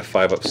 AP, so I get a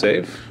 5 up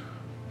save.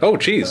 Oh,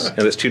 jeez.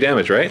 And that's 2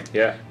 damage, right?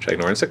 Yeah. Should I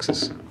ignore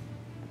 6s?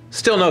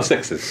 Still no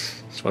 6s.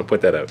 Just want to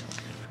point that out.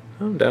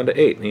 I'm down to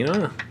 8. You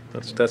know,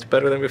 that's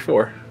better than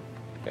before.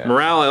 Yeah.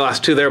 Morale, I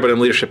lost 2 there, but I'm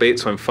leadership 8,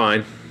 so I'm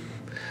fine.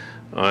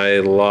 I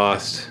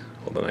lost...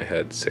 Hold on, I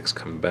had 6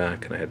 come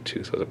back, and I had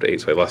 2, so I was up to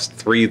 8. So I lost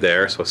 3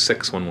 there, so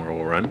 6, 1 more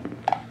will run.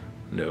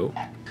 No.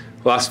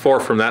 Lost 4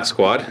 from that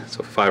squad,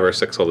 so 5 or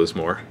 6 I'll lose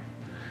more.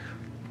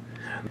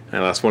 I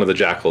lost 1 of the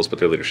Jackals, but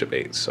they're leadership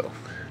 8, so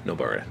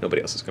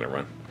nobody else is going to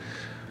run.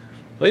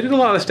 Well, you did a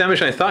lot less damage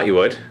than I thought you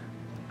would.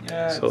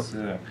 Yeah.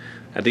 So,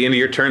 at the end of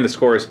your turn, the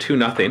score is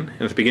 2-0, and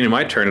at the beginning of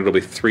my turn, it'll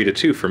be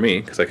 3-2 for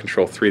me, because I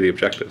control 3 of the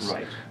objectives.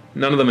 Right.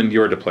 None of them in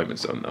your deployment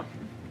zone, though.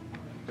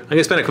 I'm going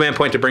to spend a command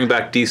point to bring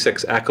back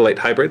D6 Acolyte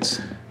hybrids.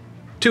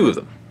 2 of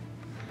them.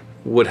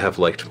 Would have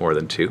liked more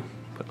than 2,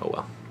 but oh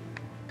well.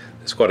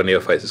 The squad of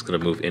neophytes is going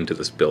to move into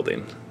this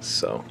building,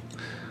 so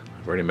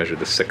I've already measured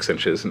the 6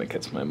 inches, and it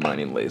gets my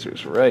mining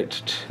lasers right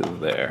to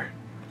there.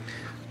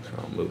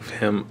 I'll move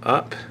him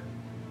up.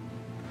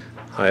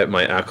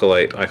 My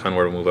Acolyte icon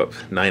ward will move up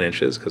 9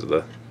 inches because of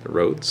the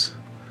roads.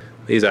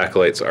 These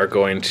Acolytes are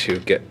going to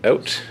get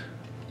out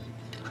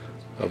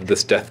of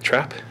this death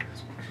trap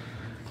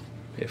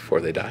before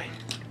they die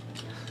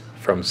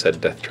from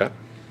said death trap.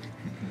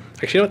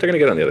 Actually, you know what? They're going to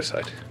get on the other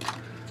side.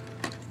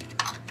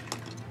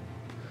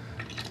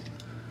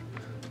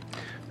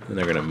 And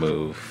they're going to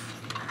move.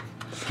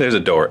 There's a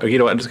door. Oh, you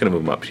know what? I'm just going to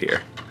move them up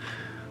here.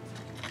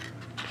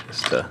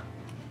 Just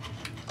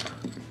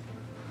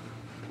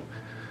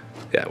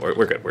yeah, we're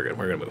good. We're good.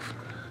 We're going to move.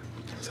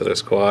 So their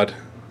squad.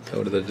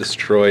 Go to the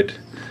destroyed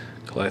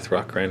Goliath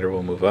Rock Grinder.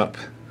 Will move up.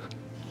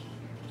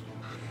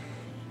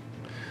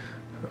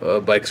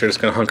 Bikes are just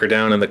going to hunker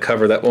down in the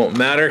cover. That won't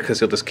matter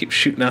because you'll just keep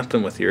shooting at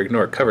them with your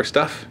ignore cover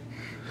stuff.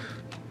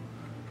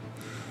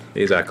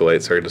 These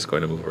Acolytes are just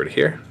going to move over to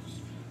here.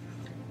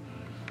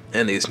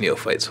 And these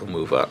Neophytes will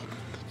move up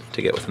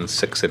to get within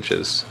 6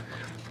 inches,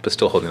 but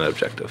still holding that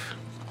objective.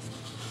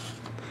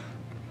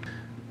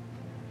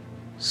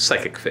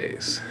 Psychic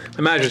phase.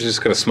 My Magic's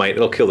just going to smite.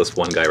 It'll kill this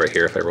one guy right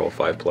here if I roll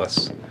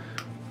 5+.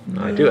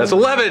 I do. That's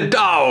 11!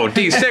 Oh!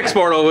 D6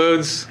 mortal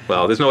wounds!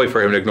 Well, there's no way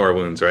for him to ignore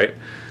wounds, right?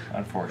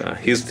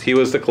 Unfortunately. He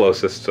was the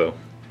closest, so.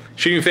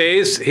 Shooting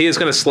phase, he is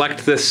going to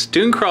select this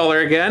Dune Crawler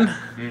again.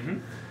 Mm-hmm.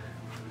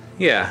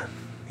 Yeah,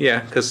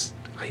 because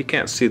he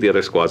can't see the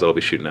other squads that I'll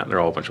be shooting at, and they're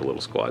all a bunch of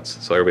little squads.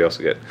 So everybody else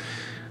will get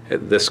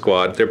this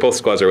squad. Both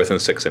squads are within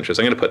 6 inches.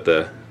 I'm going to put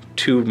the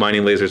 2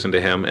 mining lasers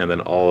into him, and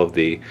then all of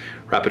the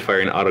rapid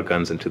firing auto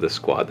guns into the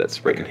squad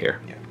that's right in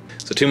here. Yeah.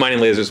 So 2 mining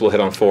lasers will hit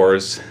on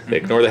 4s. They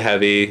ignore the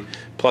heavy.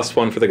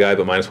 +1 for the guy,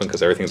 but -1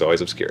 because everything's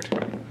always obscured.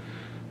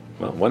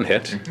 Well, 1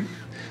 hit. Mm-hmm.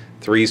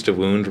 3s to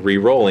wound,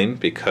 re-rolling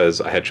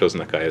because I had chosen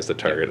that guy as the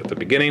target at the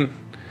beginning.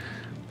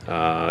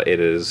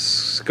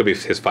 Could be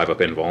his 5 up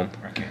invuln.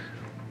 Okay.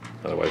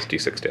 Otherwise,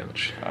 D6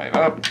 damage. 5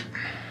 up.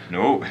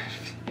 No.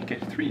 You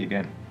get 3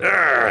 again.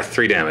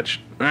 3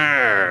 damage. And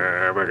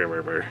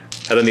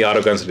then the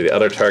auto guns into the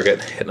other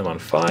target, hitting them on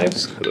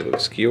 5s because of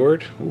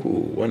obscured.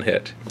 Ooh, 1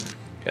 hit.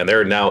 And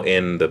they're now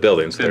in the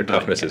building, so their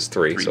toughness is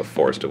 3, so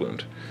 4s to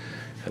wound.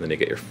 And then you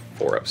get your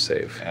 4 up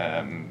save.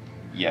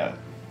 Yeah.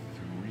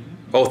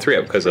 Oh, 3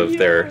 up because of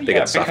they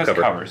get soft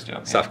cover.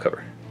 Still, Soft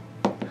cover.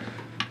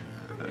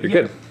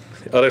 You're good.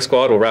 The other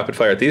squad will rapid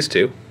fire at these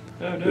two,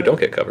 Oh, no. who don't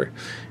get cover,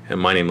 and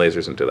mining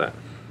lasers into that.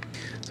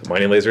 So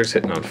mining lasers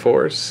hitting on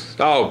 4s.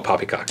 Oh,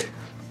 poppycock.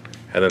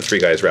 And then 3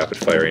 guys rapid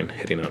firing,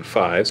 hitting on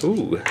 5s.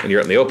 Ooh, and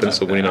you're out in the open,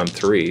 so winning on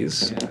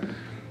 3s.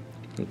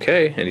 Yeah.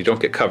 Okay, and you don't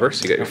get cover,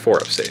 so you get your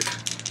 4-up save.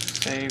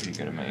 Save, you're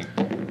gonna make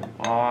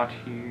a lot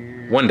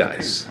here. 1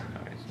 dice.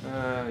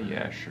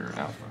 Yeah, sure,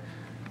 alpha.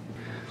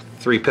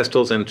 3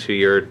 pistols into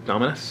your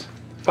Dominus.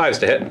 5s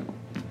to hit.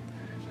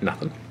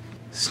 Nothing.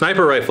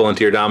 Sniper rifle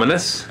into your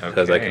Dominus,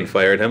 because I can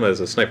fire at him as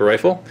a sniper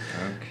rifle.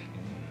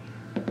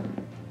 Okay.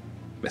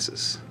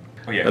 Misses.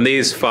 Oh, yeah. And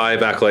these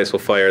 5 acolytes will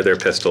fire their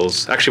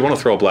pistols. Actually, one will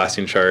throw a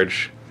blasting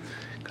charge,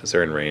 because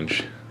they're in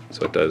range.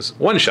 So it does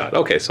 1 shot.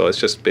 Okay, so it's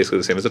just basically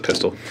the same as a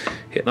pistol.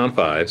 Hitting on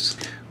 5s,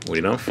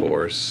 wounding on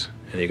 4s,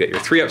 and you get your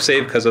 3-up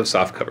save because of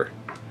soft cover.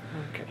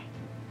 Okay.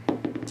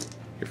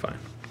 You're fine.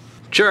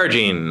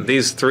 Charging.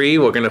 These 3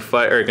 are going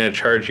to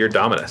charge your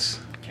Dominus.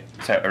 Okay.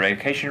 So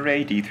eradication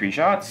ray, D3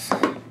 shots.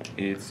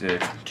 It's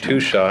 2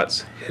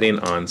 shots, hitting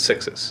on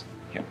 6s.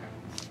 Yep.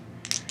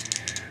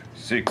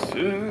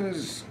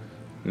 6s.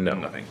 No.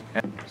 Nothing.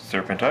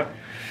 Serpentine.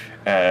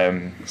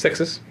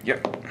 6s.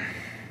 Yep.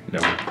 No.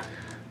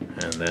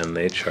 And then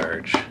they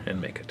charge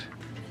and make it.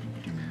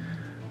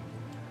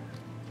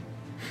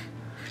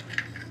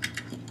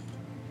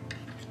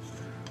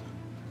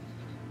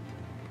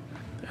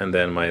 And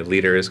then my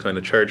leader is going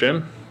to charge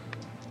in.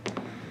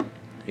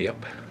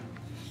 Yep.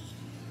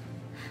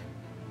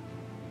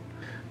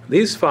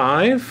 These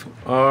 5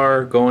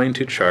 are going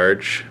to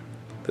charge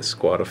the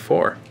squad of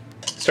 4.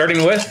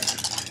 Starting with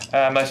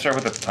Let's start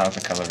with the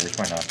plasma calibers.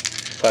 Why not?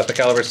 plasma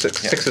caliber 6.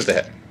 6 is the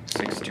hit.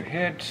 6 to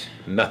hit.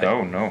 Nothing.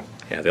 Oh no.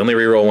 Yeah, the only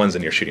reroll one's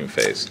in your shooting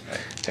phase.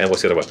 And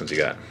what's the other weapons you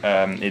got?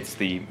 It's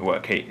the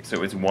okay.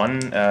 So it's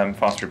 1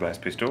 phosphor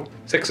blast pistol.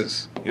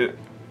 6s. Yeah.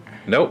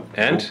 Nope.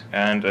 And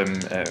And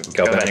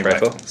galvanic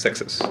rifle.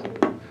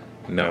 6s.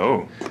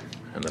 No.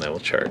 And then I will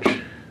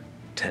charge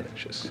 10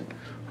 inches.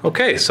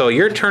 Okay, so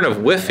your turn of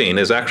whiffing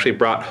has actually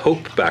brought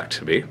hope back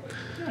to me.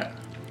 Yeah.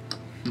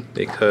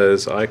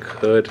 Because I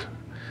could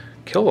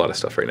kill a lot of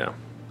stuff right now.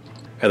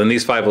 And then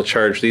these 5 will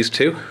charge these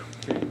 2.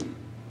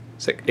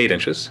 8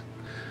 inches.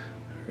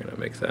 We're going to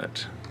make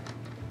that.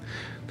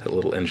 That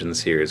little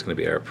engines here is going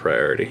to be our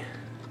priority.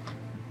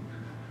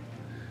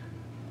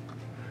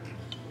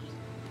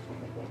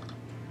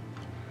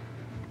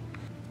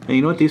 And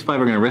you know what? These 5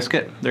 are going to risk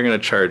it. They're going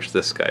to charge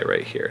this guy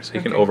right here. So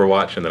you can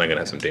overwatch, and then I'm going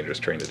to have some dangerous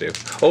terrain to do.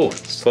 Oh,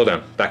 slow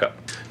down. Back up.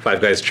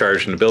 5 guys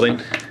charge in the building.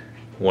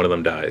 1 of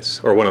them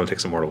dies. Or 1 of them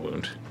takes a mortal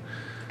wound.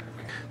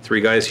 3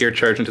 guys here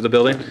charge into the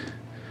building.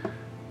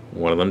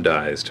 1 of them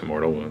dies to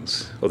mortal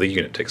wounds. Well, the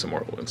unit takes a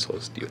mortal wound, so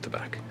it's you at the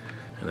back.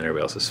 And then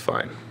everybody else is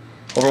fine.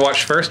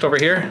 Overwatch first over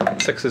here.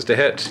 6s to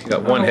hit. You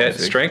got 1 hit.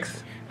 6.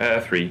 Strength.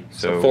 3.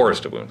 So 4 is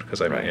to wound,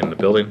 because I'm in the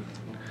building.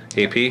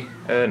 AP.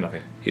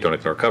 Nothing. You don't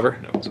ignore cover.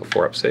 No. So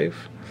 4-up save.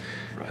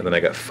 And then I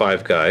got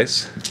 5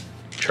 guys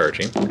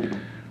charging.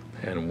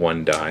 And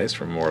 1 dies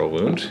from mortal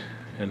wound.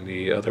 And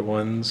the other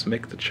ones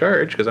make the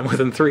charge, because I'm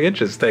within 3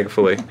 inches,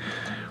 thankfully.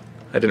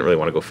 I didn't really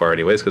want to go far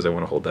anyways, because I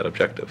want to hold that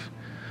objective.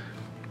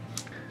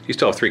 You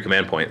still have 3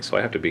 command points, so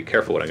I have to be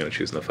careful what I'm going to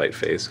choose in the fight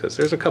phase, because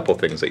there's a couple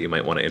things that you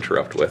might want to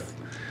interrupt with.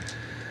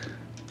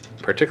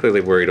 Particularly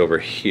worried over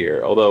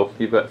here, although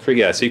you've got 3,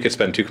 yeah, so you could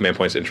spend 2 command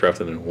points to interrupt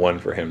and then 1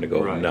 for him to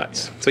go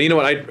nuts. Yeah. So you know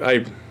what,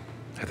 I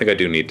think I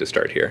do need to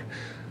start here.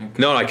 Okay.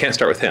 No, I can't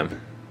start with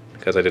him,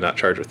 because I did not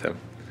charge with him.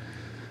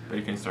 But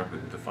you can start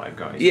with the 5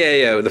 guys.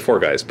 Yeah, the 4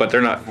 guys, but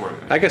they're not, 4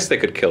 guys. I guess they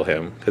could kill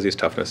him, because he's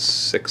toughness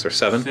 6 or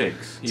 7.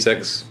 6.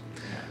 6.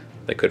 Yeah.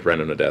 They could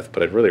rend him to death,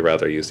 but I'd really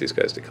rather use these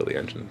guys to kill the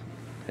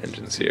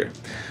engines here.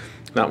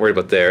 Not worried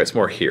about there, it's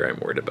more here I'm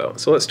worried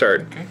about. So let's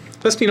start. Okay.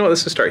 Let's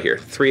just start here.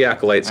 3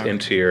 acolytes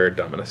into your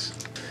Dominus.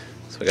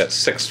 So I got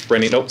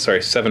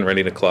 7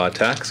 ready to claw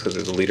attacks, because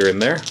there's a leader in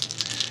there.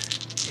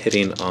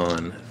 Hitting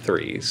on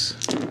 3s.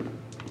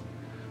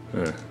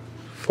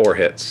 4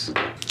 hits.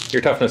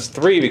 Your toughness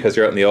 3 because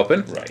you're out in the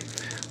open. Right.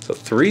 So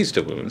 3s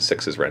to wound,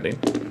 6 is rending.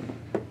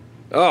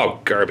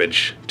 Oh,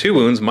 garbage. 2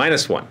 wounds,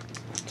 -1.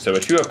 So a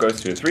 2-up goes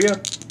to a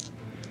 3-up.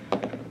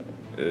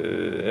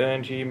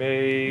 And he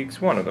makes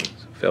 1 of them.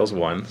 So fails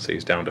 1, so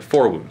he's down to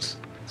 4 wounds.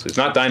 So he's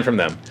not dying from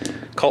them.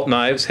 Cult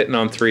knives, hitting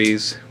on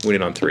 3s,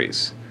 wounding on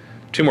 3s.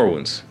 2 more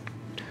wounds.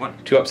 1.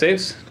 2-up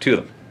saves, 2 of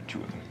them. 2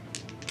 of them.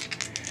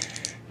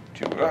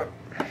 2 up.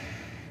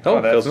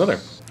 Oh, fails another.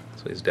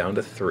 So he's down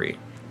to 3.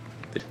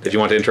 Did you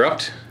want to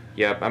interrupt?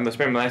 Yeah, I'm going to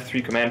spend my last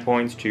 3 command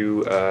points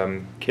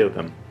to kill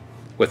them.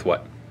 With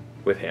what?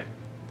 With him.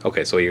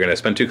 Okay, so you're going to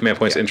spend 2 command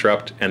points to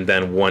interrupt, and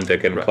then 1 to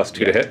get him plus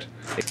 2 to hit.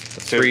 So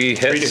 3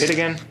 hits. 3 to hit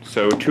again.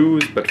 So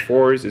 2s, but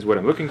 4s is what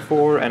I'm looking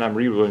for, and I'm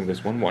rerolling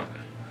this 1/1.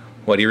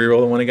 What do you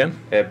reroll the 1 again?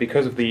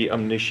 Because of the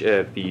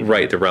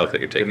right, the relic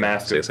that you're taking. The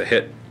mask. So it's a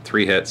hit,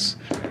 3 hits,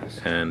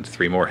 and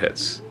 3 more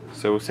hits.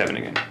 So 7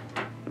 again.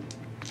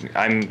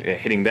 I'm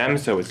hitting them,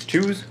 so it's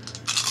 2s.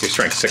 Your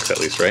strength 6 at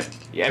least, right?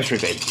 Yeah, I'm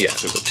strength 8. Yeah,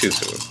 so 2s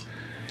to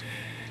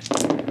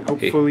wound.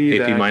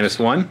 Hopefully AP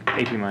 -1?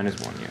 AP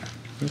 -1, yeah.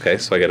 Okay,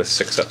 so I get a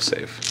 6-up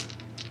save.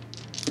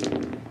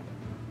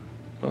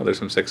 Well, there's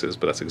some 6s,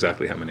 but that's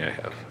exactly how many I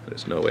have.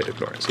 There's no way to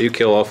ignore it. So you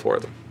kill all 4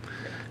 of them.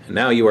 And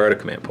now you are at a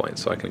command point,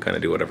 so I can kind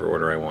of do whatever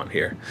order I want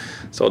here.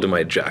 So I'll do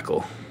my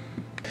Jackal.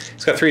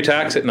 It's got 3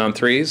 attacks, hitting on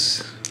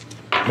 3s,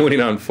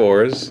 wounding on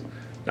 4s.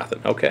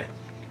 Nothing. Okay.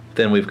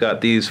 Then we've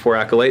got these 4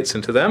 acolytes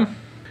into them.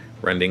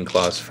 Rending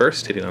Claws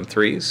first, hitting on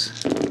 3s.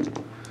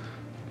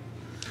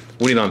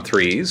 Wounding on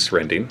 3s,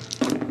 rending.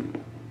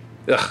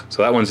 Ugh,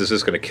 so that one's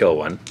just going to kill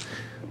 1.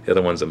 The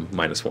other one's a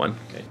 -1.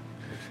 Okay.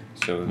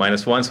 So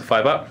 -1, so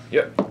 5 up.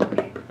 Yep.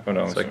 Oh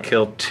no. So I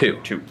killed 2.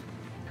 2.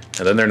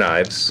 And then they're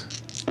knives.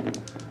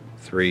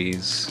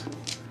 3s.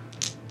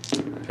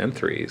 And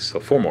 3s. So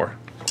 4 more.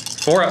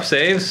 4 up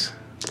saves.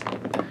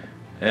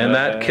 And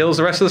that kills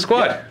the rest of the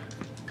squad. Yeah.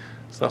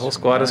 So the whole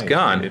squad is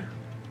gone.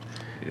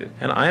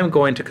 And I am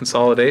going to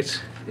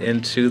consolidate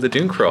into the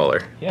Dune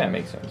Crawler. Yeah, it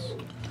makes sense.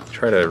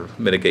 Try to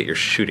mitigate your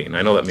shooting.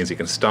 I know that means you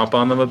can stomp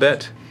on them a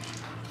bit.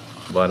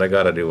 But I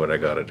gotta do what I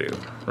gotta do,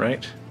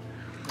 right?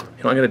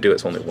 You know, I'm gonna do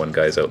it's only 1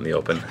 guy's out in the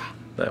open.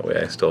 That way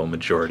I still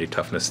majority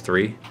toughness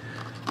 3.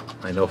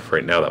 I know for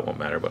right now that won't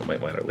matter, but it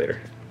might matter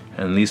later.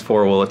 And these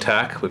 4 will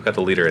attack. We've got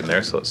the leader in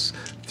there, so it's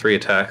 3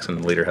 attacks,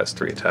 and the leader has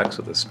 3 attacks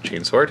with this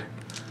chainsword.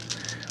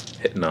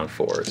 Hitting on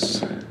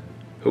 4s.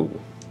 Ooh.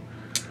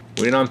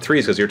 Wounding on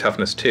 3s because you're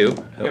toughness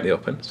 2 out in the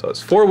open. So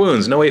it's 4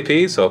 wounds, no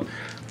AP, so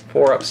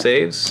 4 up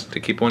saves to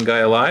keep 1 guy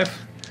alive.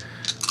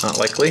 Not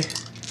likely.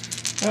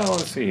 Well,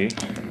 let's see.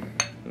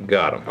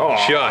 Got him. Oh,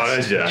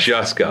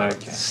 just got him.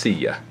 Okay. See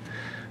ya.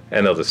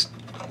 And they'll just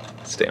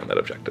stay on that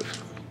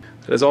objective.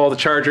 That is all the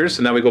chargers,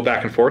 and now we go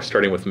back and forth,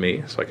 starting with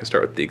me. So I can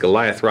start with the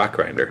Goliath Rock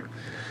Grinder.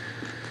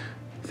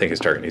 I think his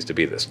target needs to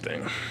be this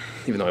thing,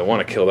 even though I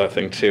want to kill that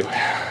thing too.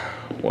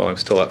 Well, I'm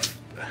still at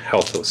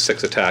health with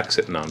 6 attacks,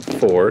 hitting on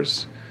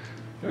 4s.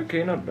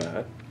 Okay, not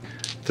bad.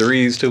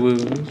 3s to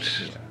wound.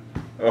 Yeah.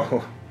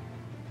 Oh.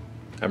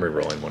 I'm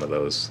re-rolling one of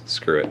those.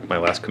 Screw it. My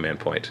last command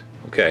point.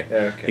 Okay.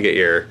 Okay. You get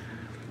your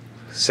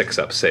 6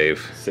 up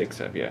save. 6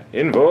 up, yeah.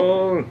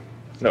 Invul.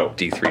 No.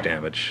 D3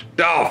 damage.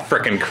 Oh,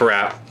 frickin'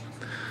 crap.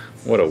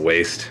 What a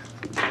waste.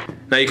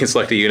 Now you can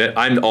select a unit.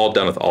 I'm all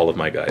done with all of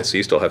my guys, so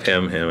you still have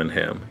him, him, and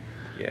him.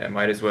 Yeah,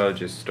 might as well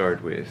just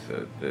start with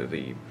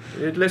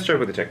let's start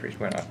with the tech priest.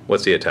 Why not?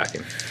 What's he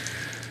attacking?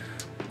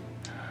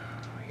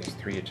 He has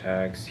 3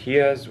 attacks. He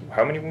has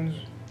how many wounds?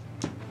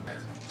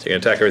 So you're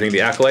gonna attack everything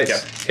the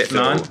acolytes, hitting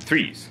so on,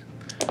 3s.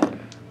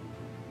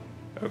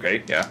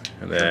 Okay, yeah.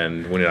 and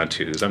then wounded on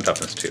 2s. I'm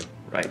toughness 2.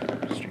 Right.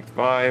 Strength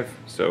 5.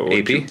 So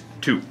AP?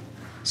 2.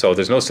 So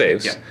there's no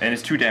saves. Yeah, and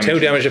it's 2 damage. 2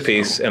 damage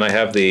apiece, and I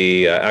have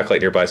the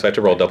acolyte nearby, so I have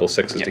to roll double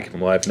 6s to keep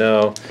him alive.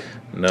 No,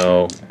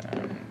 no,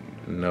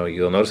 no.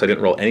 You'll notice I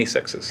didn't roll any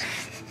 6s.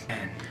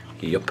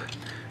 Yup.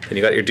 Then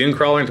you got your Dune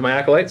Crawler into my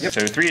acolytes. Yep.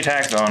 So 3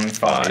 attacks on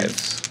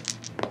 5s.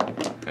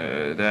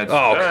 That's,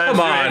 oh, come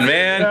on,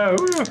 man.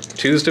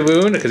 2s to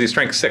wound, because he's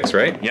strength 6,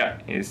 right? Yeah,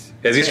 he's...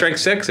 Is he strength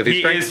 6? If he's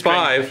strength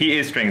 5... He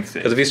is strength 6.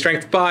 Because if he's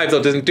strength 5,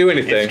 that doesn't do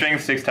anything. It's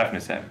strength 6,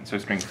 toughness 7, so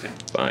strength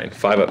 6. Fine,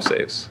 5 up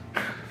saves.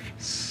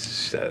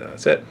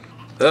 That's it.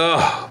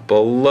 Ugh,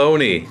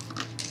 baloney.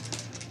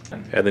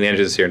 And then he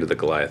enters here into the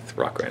Goliath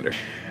Rock Grinder.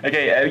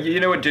 Okay, you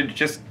know what,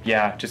 just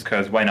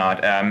because, why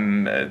not?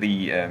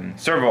 The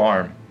servo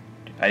arm.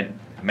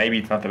 Maybe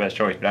it's not the best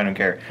choice, but I don't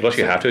care. Don't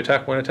you have to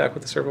attack 1 attack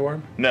with the servo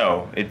arm?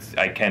 No,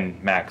 I can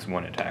max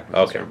 1 attack with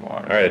the servo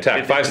arm. All right,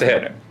 attack. 5's to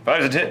hit.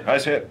 5's to hit.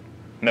 5's to hit.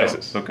 No,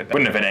 Misses. look at that.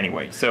 Wouldn't have hit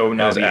anyway. So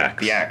now the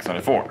axe on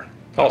a 4.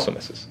 Also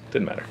misses.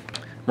 Didn't matter.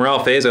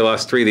 Morale phase, I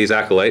lost 3 of these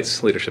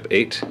acolytes. Leadership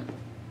 8.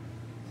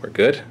 We're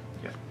good.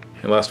 Yeah.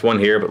 I lost 1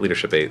 here, but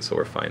leadership 8, so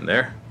we're fine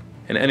there.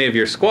 And any of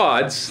your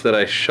squads that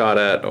I shot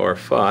at or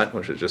fought,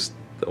 which is just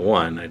the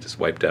 1, I just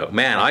wiped out.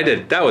 Man,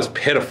 that was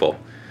pitiful.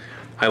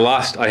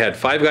 I had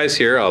 5 guys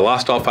here. I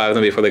lost all 5 of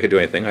them before they could do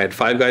anything. I had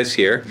 5 guys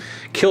here,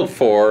 killed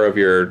 4 of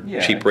your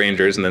cheap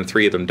rangers, and then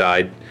 3 of them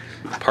died,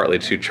 partly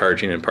to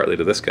charging and partly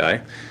to this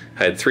guy.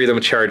 I had 3 of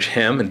them charge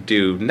him and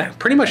do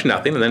pretty much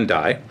nothing and then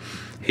die.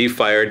 He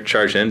fired,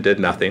 charged in, did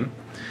nothing.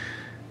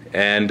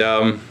 And,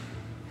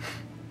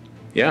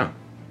 yeah.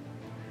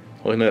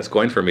 The only thing that's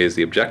going for me is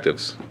the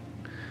objectives,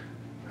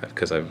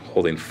 because I'm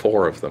holding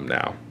 4 of them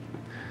now.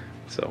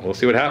 So we'll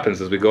see what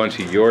happens as we go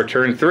into your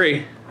turn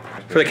 3.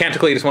 For the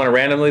Canticle, you just want to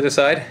randomly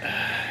decide?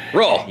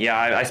 Roll! Yeah,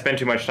 I spent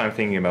too much time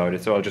thinking about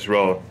it, so I'll just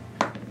roll.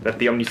 Let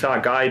the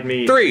Omnisar guide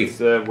me. 3!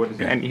 What is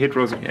it? And hit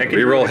rolls.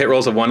 Reroll hit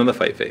rolls of 1 in the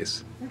fight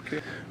phase.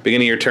 Okay.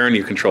 Beginning of your turn,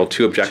 you control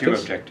 2 objectives.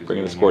 2 objectives.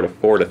 Bringing the score to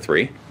 4 to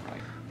 3.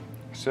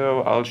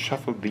 So I'll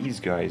shuffle these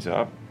guys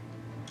up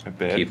a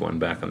bit. Keep 1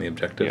 back on the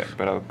objective. Yeah,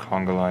 but I'll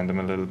conga line them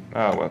a little.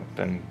 Oh, well,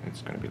 then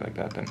it's going to be like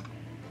that then.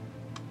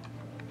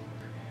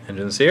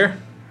 Engines here.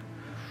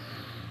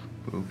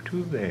 Move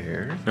to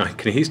there.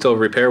 Can he still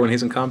repair when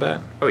he's in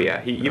combat? Oh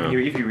yeah, even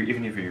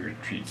if he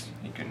retreats,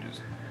 he can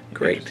just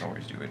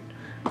always do it.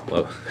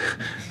 Well,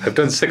 I've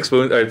done 6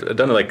 wounds. I've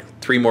done like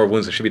 3 more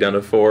wounds. I should be down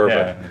to 4.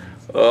 Yeah.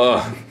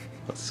 But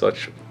that's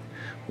such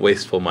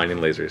wasteful mining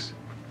lasers.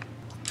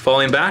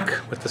 Falling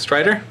back with the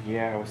Strider.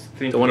 Yeah, I was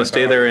thinking. Don't want to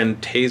stay there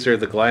and taser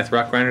the Goliath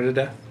Rock Grinder to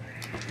death.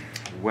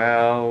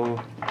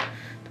 Well,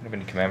 don't know have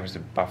any commanders to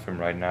buff him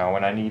right now,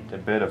 and I need a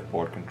bit of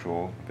board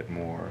control, a bit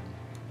more.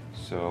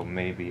 So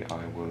maybe I'll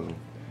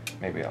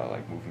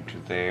like move him to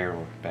there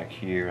or back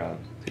here.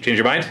 So you change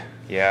your mind?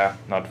 Yeah,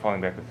 not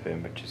falling back with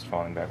him, but just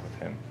falling back with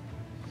him.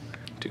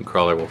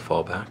 Dooncrawler will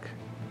fall back.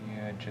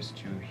 Yeah, just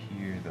to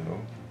here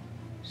though.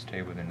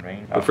 Stay within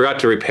range. We forgot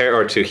to repair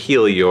or to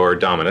heal your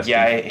Dominus.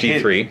 Yeah,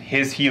 D3.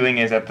 His healing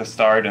is at the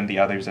start and the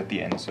other's at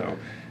the end, so.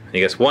 He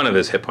gets 1 of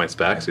his hit points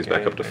back, so he's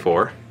back up to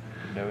 4.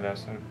 No,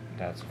 that's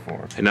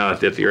 4. And now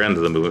at your end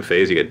of the movement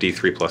phase, you get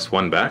D3 plus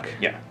 1 back.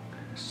 Yeah.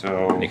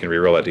 So. And you can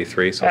reroll that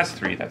D3. So that's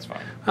 3, that's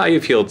fine.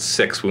 You've healed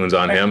 6 wounds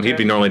on him. He'd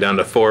be normally down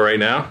to 4 right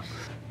now.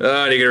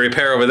 And you get a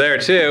repair over there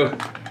too.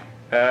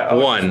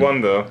 1.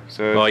 1 though.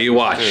 So well, you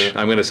watch.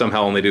 I'm going to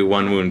somehow only do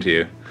 1 wound to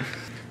you.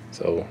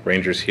 So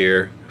Rangers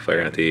here,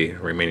 firing at the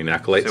remaining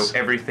acolytes. So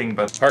everything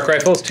but arc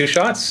rifles, 2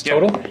 shots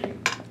total.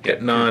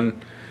 Getting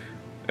on.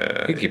 You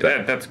can keep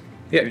that. That's.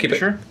 Yeah, keep it.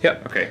 Sure.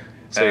 Yep. Okay.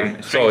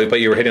 But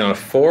you were hitting on a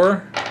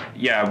 4.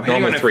 Yeah,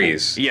 normally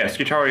 3s. Yes,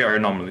 Skitarii are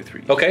normally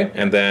 3s. Okay,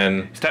 and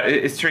then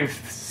it's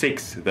strength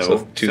 6 though,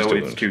 so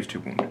it's 2's to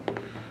wound.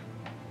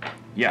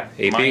 Yeah,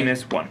 AP?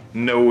 -1.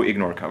 No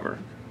ignore cover.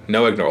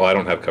 No ignore. Well, I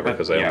don't have cover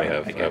because I only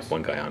have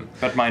 1 guy on.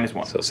 But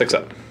 -1. So 6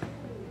 up.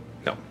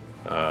 No,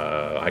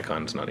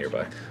 Icon's not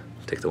nearby.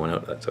 Take the 1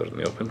 out. That's out in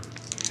the open.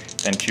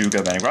 Then 2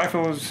 galvanic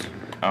rifles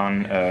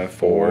on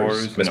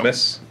 4s.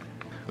 Miss.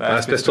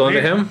 Last pistol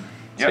into him.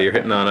 So you're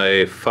hitting on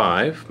a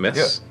 5. Miss.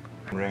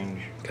 Yep.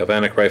 Range.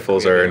 Galvanic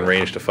rifles are in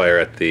range to fire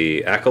at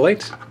the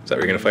acolyte. Is that what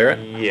you're going to fire at?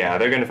 Yeah,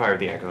 they're going to fire at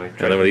the acolyte.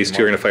 And then these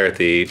 2 are going to fire at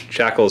the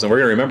jackals, and we're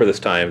going to remember this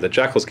time that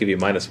jackals give you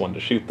 -1 to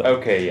shoot them.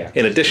 Okay, yeah.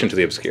 In addition to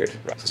the obscured.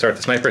 Right. So start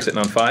the sniper sitting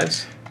on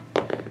 5s.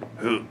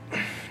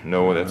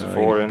 No, that's a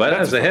 4. But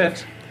as a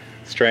hit,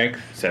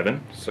 strength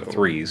 7. So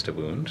 3s to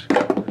wound.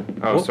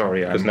 Oh,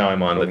 sorry. Because now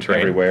I'm on the train.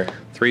 Everywhere.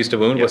 3s to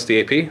wound. Yep. What's the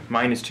AP?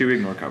 -2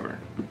 ignore cover.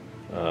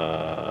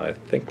 I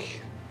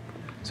think.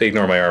 So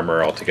ignore my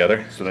armor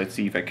altogether. So let's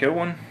see if I kill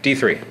one.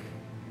 D3.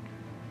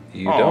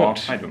 You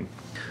don't. I don't.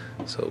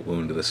 So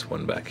wound this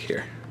one back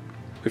here.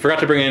 We forgot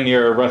to bring in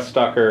your Rust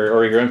Stalker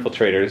or your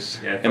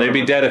Infiltrators. Yeah, and they'd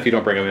be dead if you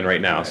don't bring them in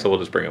right now, okay. So we'll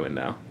just bring them in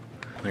now.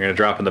 They're going to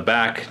drop in the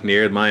back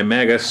near my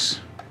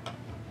Magus.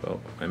 Oh,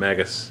 my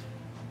Magus.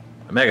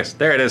 My Magus.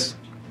 There it is.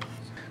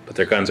 But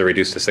their guns are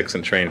reduced to 6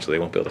 inch range, so they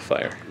won't be able to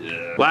fire.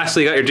 Yeah.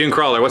 Lastly, you got your Dune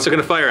Crawler. What's it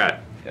going to fire at?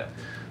 Yeah.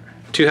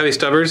 2 heavy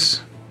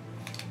stubbers.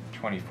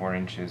 24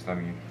 inches. Let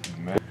me.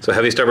 So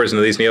heavy stubbers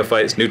into these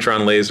neophytes,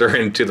 neutron laser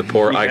into the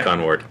poor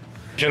Icon ward.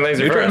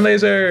 Neutron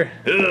laser.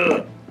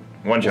 Ugh.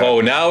 1 shot.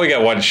 Oh, now we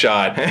got 1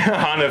 shot.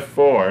 On a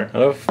 4.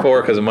 On a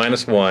 4 because of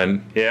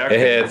 -1. Yeah, okay. It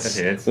hits.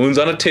 It hits. Wounds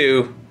on a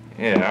 2.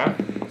 Yeah.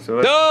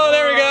 So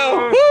there we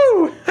go.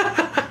 Woo!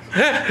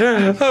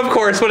 Of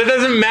course, but it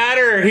doesn't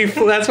matter.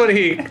 That's what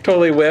he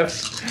totally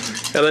whiffs.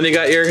 And then you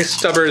got your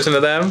stubbers into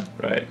them.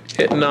 Right.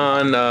 Hitting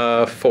on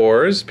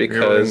 4s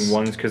because...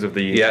 Ones because of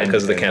the... Yeah,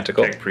 because of the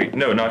canticle.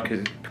 No, not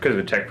because of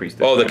the tech priest.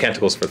 Oh, the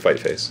canticle's for the fight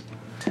phase.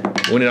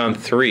 Wounded on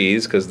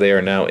 3s because they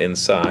are now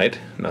inside.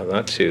 No,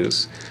 not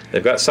 2s.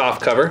 They've got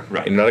soft cover.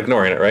 Right. You're not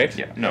ignoring it, right?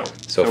 Yeah, no.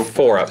 So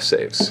 4 up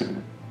saves.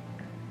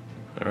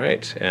 All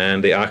right,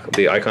 and the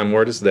Icon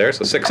ward is there,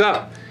 so 6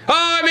 up.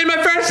 Oh, I made my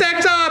first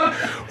 6 up!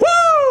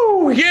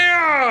 Woo!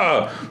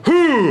 Yeah!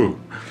 Whoo!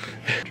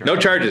 No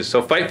charges,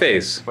 so fight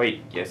phase.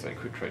 Wait, yes, I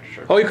could try to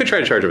charge. Oh, you could try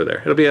to charge over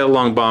there. It'll be a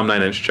long bomb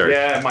 9-inch charge.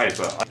 Yeah, might as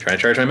well. Try to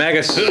charge my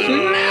Magus. No!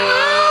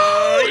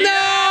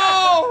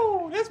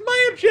 That's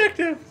my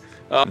objective.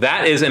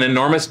 That is an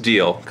enormous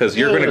deal, because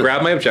you're going to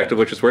grab my objective,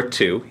 which is worth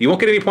 2. You won't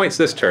get any points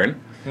this turn.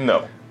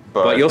 No.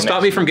 But you'll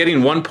stop me from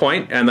getting 1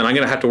 point, and then I'm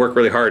going to have to work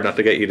really hard not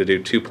to get you to do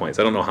 2 points.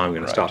 I don't know how I'm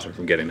going to stop him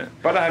from getting it.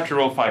 But I have to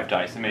roll 5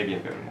 dice, and maybe a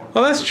bit more.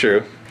 Well, that's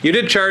true. You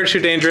did charge,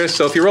 you're dangerous,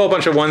 so if you roll a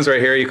bunch of 1s right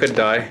here, you could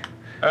die.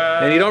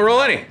 And you don't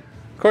roll any.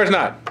 Of course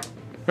not.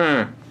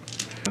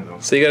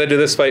 So you got to do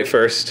this fight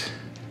first.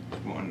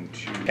 1,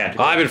 2.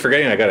 Oh, I've been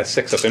forgetting I got a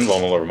 6 up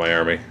invuln all over my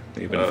army.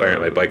 You've been firing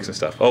at my bikes and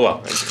stuff. Oh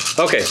well.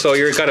 Okay, so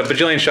you've got a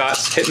bajillion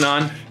shots hitting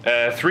on.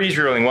 3s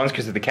you're rolling 1s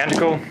because of the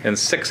canticle. And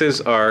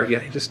 6s are,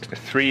 yeah, just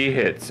 3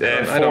 hits.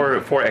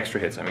 4 extra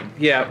hits, I mean.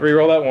 Yeah,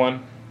 reroll that 1.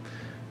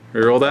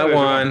 Reroll that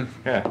 1.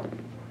 Yeah.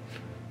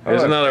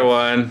 There's another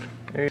 1.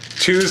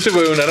 2s to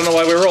wound. I don't know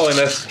why we're rolling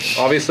this.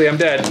 Obviously I'm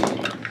dead.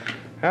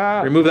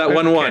 Remove that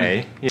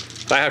 1/1. Yeah.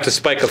 I have to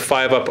spike a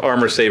 5-up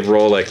armor save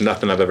roll like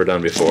nothing I've ever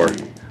done before.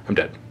 I'm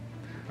dead.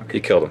 Okay.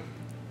 You killed him.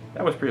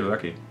 That was pretty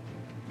lucky.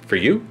 For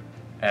you?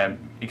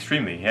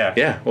 Extremely, yeah.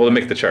 Yeah, well, to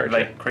make the charge.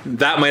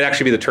 That might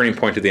actually be the turning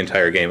point of the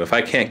entire game. If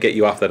I can't get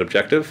you off that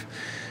objective,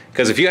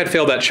 because if you had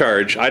failed that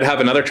charge, I'd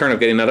have another turn of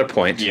getting another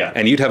point,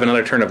 and you'd have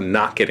another turn of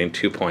not getting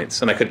 2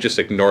 points, and I could just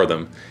ignore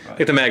them. Right.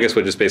 Like the Magus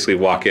would just basically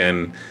walk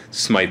in,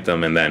 smite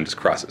them, and then just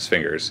cross its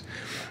fingers,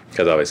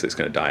 because obviously it's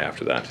going to die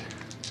after that.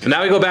 So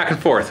now we go back and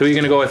forth. Who are you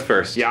going to go with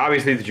first? Yeah,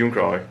 obviously the Dune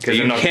Crawler. So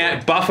you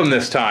can't buff him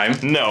this time.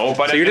 No,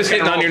 but so you're just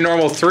hitting on your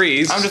normal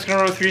 3s. I'm just going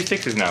to roll 3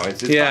 6s now.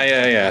 It's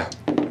yeah.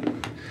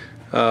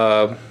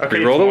 Okay,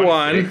 reroll the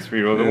 1.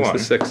 Reroll the 1. It's the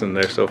 6 in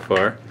there so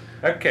far.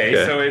 Okay,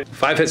 so it...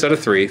 5 hits out of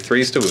 3.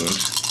 3s to wound.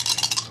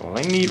 all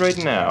I need right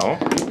now.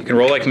 You can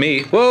roll like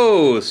me.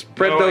 Whoa!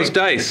 Spread those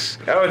dice.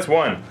 Oh, it's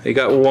 1. You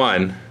got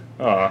 1.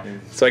 Aw.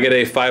 So I get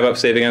a 5-up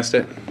save against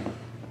it.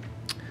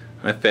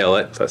 I fail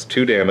it, so that's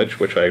 2 damage,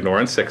 which I ignore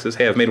on 6s.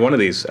 Hey, I've made one of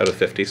these out of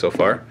 50 so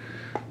far.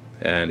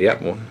 And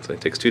yeah, well, so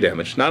it takes 2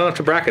 damage. Not enough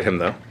to bracket him,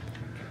 though.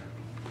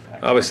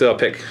 Obviously, I'll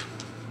pick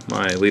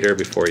my leader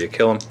before you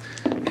kill him.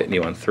 Hitting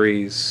you on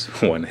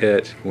 3s, 1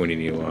 hit, wounding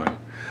you on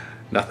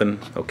nothing,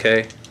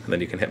 okay. And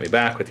then you can hit me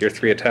back with your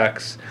 3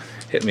 attacks.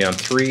 Hit me on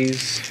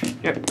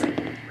 3s. Yep.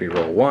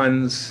 Reroll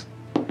 1s.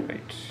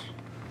 Right.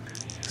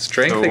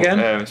 Strength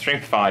again?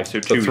 Strength 5, so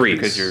 2. So 3s.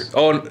 Because you're...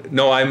 Oh,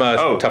 no, I'm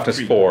toughness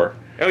 3. 4.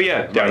 Oh,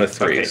 yeah. Down right.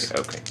 to 3s.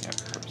 Okay, yeah.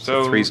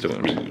 So 3s to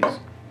wound. 3s.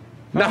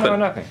 Nothing. No,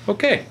 nothing.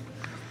 Okay.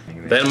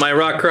 Then my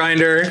rock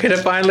grinder gonna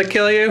finally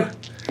kill you.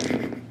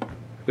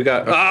 We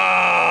got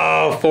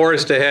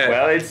 4s to hit.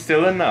 Well, it's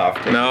still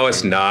enough. No,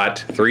 it's not.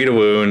 3 to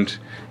wound.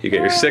 You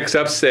get your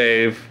 6-up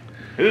save.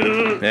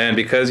 And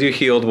because you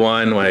healed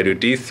 1, when I do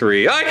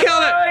D3, I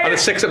killed it! On the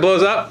 6 it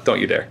blows up. Don't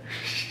you dare.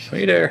 Don't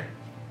you dare.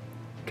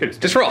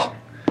 Just roll.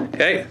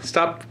 Okay,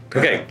 stop.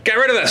 Okay, get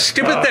rid of this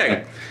stupid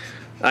thing.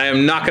 I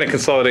am not going to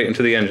consolidate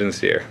into the engines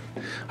here.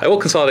 I will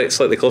consolidate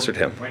slightly closer to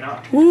him. Why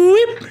not?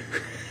 Whoop.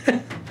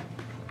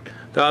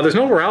 There's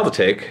no morale to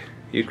take.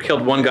 You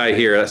killed 1 guy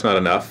here, that's not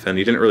enough, and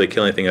you didn't really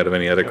kill anything out of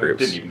any other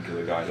groups. Didn't even kill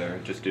a guy there,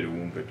 just did a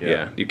wound, but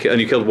Yeah, you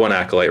killed 1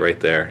 acolyte right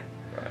there.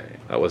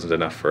 Right. That wasn't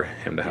enough for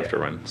him to have to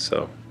run,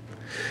 so.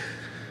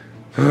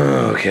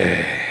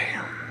 Okay,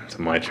 it's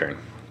my turn.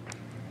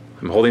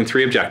 I'm holding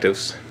 3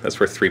 objectives. That's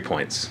worth 3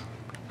 points.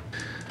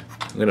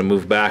 I'm gonna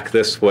move back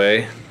this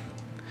way.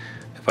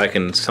 If I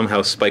can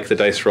somehow spike the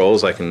dice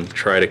rolls, I can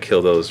try to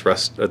kill those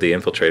rest of the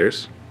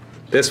infiltrators.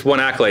 This 1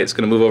 acolyte is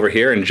gonna move over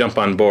here and jump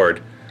on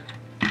board.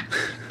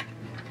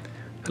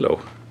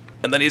 Hello.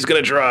 And then he's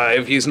gonna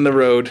drive using the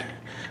road.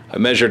 I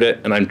measured it,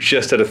 and I'm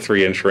just at a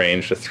 3-inch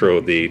range to throw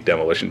the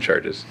demolition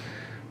charges.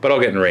 But I'll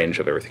get in range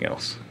of everything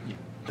else.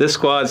 This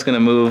squad's gonna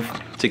move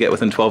to get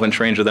within 12-inch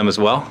range of them as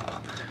well,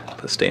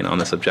 but staying on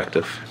this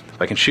objective.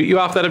 If I can shoot you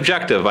off that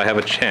objective, I have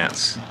a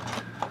chance.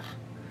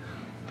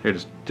 Here,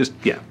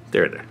 yeah,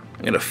 there.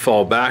 I'm gonna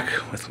fall back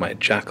with my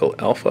Jackal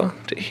Alpha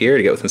to here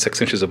to get within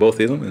 6 inches of both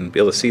of them and be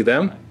able to see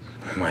them.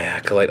 My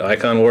Acolyte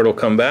Icon Ward will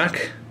come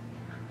back.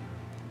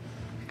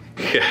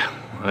 Yeah,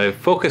 I've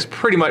focused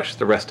pretty much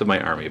the rest of my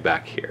army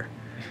back here.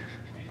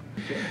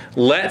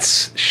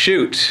 Let's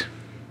shoot.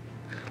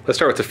 Let's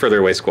start with the further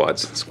away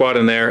squads. Squad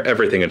in there,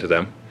 everything into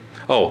them.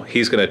 Oh,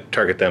 he's gonna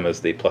target them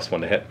as the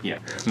 +1 to hit. Yeah.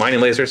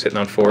 Mining lasers hitting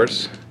on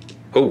 4s.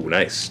 Oh,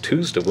 nice.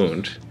 2s to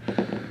wound.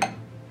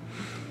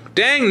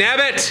 Dang,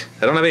 nabbit!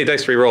 I don't have any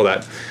dice to reroll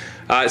that.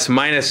 It's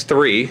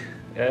 -3.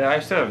 I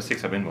still have a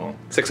 6-up invuln.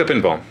 6-up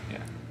invuln.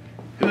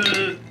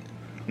 Yeah.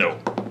 No.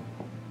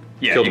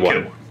 Yeah, Killed you 1.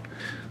 killed 1.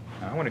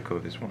 I want to kill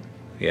this one.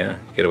 Yeah,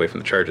 get away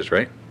from the charges,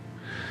 right?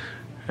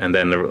 And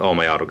then all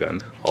my auto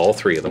guns, all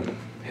 3 of them,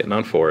 hitting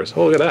on 4s.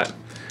 Oh, look at that.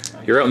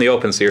 You're out in the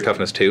open, so you're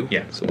toughness 2.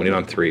 Yeah. So winning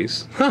on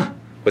 3s. Huh.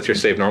 What's your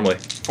save normally?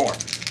 4.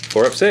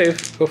 4-up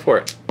save. Go for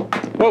it.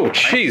 Whoa,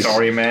 jeez.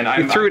 Sorry, man.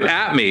 You threw it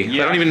at me.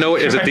 Yeah. I don't even know.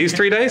 Is it these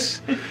 3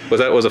 dice? Was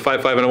a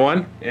 5, 5, and a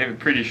 1? Yeah, I'm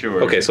pretty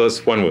sure. Okay, so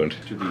that's 1 wound.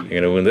 To the-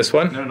 You're gonna wound this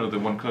one? No, the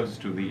one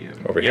closest to the...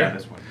 Over here? Yeah,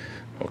 this one.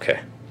 Okay.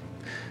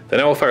 Then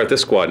I will fire at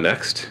this squad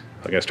next.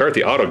 I'm gonna start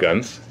the auto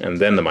guns and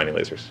then the mining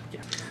lasers.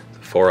 Yeah.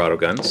 4 auto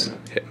guns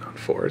hitting on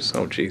 4s.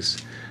 Oh, geez.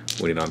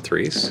 Wounding on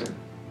 3s.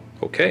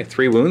 Okay,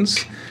 3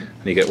 wounds.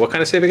 And you get what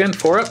kind of save again?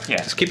 4-up? Yeah.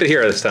 Just keep it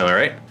here this time, all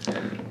right?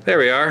 There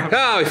we are.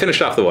 Ah, we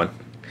finished off the 1.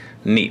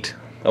 Neat.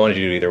 I wanted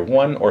you to do either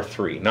 1 or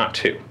 3, not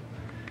 2.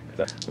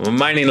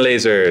 Mining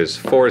lasers.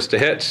 4s to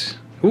hit.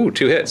 Ooh,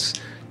 2 hits.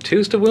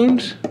 2s to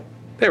wound.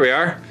 There we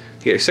are.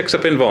 You get your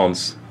 6-up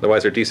invulns.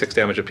 Otherwise, they're d6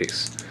 damage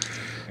apiece.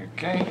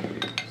 Okay.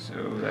 So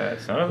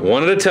that's another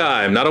 1 at a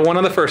time. Not a 1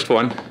 on the first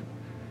one.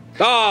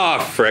 Ah,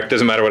 frick.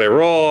 Doesn't matter what I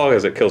roll,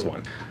 because it kills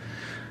 1.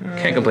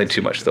 Can't complain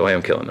too much, though. I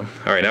am killing them.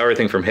 All right, now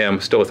everything from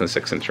him, still within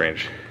 6-inch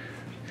range.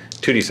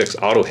 2d6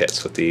 auto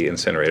hits with the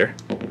incinerator.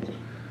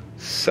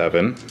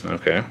 7.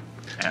 Okay.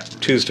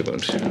 2s to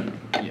wound.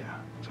 Yeah.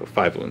 So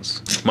 5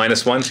 wounds.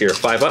 -1, so you're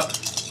 5-up.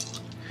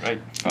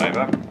 Right.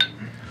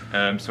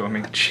 5-up. So I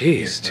mean...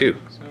 Jeez, 2.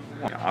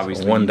 So,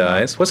 obviously, 1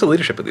 dies. What's the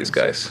leadership of these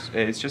guys?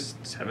 It's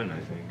just 7, I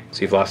think.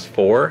 So you've lost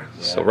 4.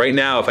 Yeah. So right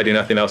now, if I do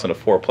nothing else on a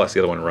 4 plus, the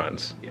other one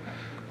runs. Yeah.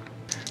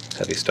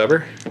 Heavy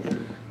stubber.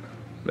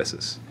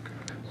 Misses.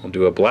 We'll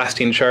do a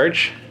blasting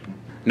charge.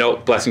 No,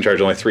 blasting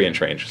charge only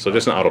 3-inch range, so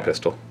just an auto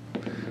pistol.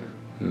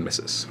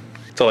 Misses.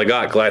 That's all I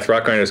got. Goliath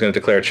Rockgrinder is going to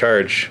declare a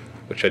charge,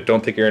 which I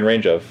don't think you're in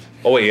range of.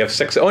 Oh wait, you have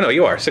 6. Oh no,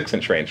 you are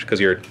 6-inch range because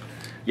you're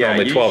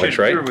only 12-inch,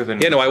 right?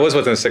 Yeah, no, I was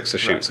within 6 to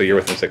shoot, right. So you're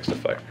within 6 to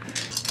fire.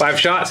 5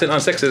 shots hitting on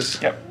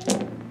 6s. Yep.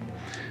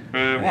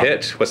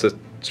 Hit. What's the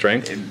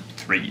strength?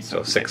 3.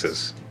 So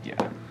 6s. Yeah.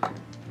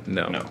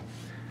 No. No.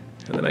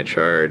 And then I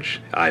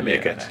charge. I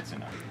make it. That's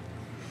enough.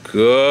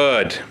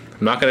 Good.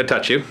 I'm not going to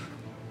touch you.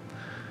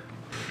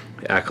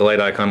 The Acolyte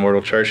Icon Ward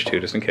will charge 2,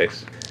 just in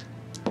case.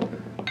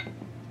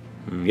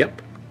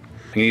 Yep.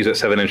 I'm going to use that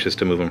 7 inches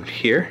to move him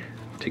here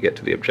to get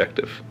to the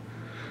objective.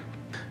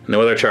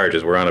 No other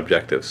charges, we're on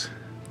objectives.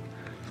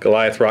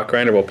 Goliath Rock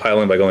Grinder will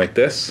pile in by going like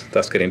this,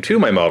 thus getting 2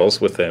 of my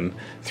models within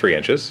 3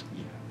 inches.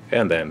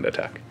 And then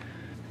attack.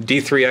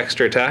 D3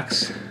 extra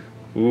attacks.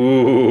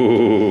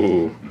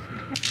 Ooh.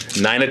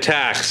 9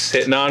 attacks,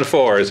 hitting on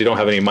 4s. You don't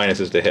have any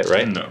minuses to hit,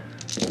 right? No.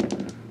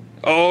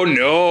 Oh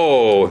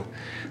no!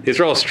 These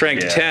are all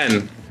strength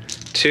 10.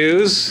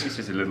 2s. He's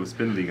just a little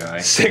spindly guy.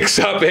 6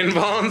 up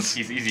invulns.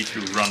 He's easy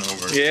to run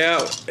over.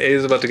 Yeah,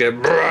 he's about to get.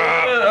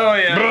 Oh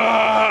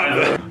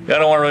yeah. I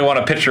don't really want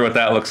to picture what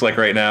that looks like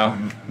right now.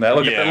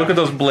 Look at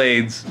those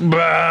blades.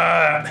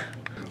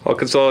 I'll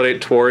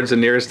consolidate towards the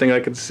nearest thing I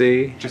can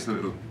see. Just a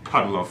little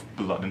puddle of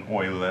blood and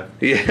oil left.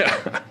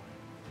 Yeah.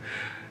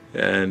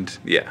 And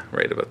yeah,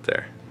 right about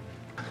there.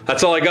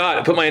 That's all I got.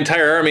 I put my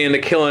entire army into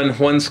killing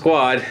 1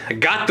 squad. I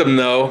got them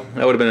though.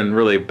 That would have been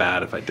really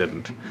bad if I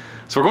didn't.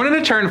 So we're going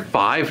into turn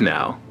 5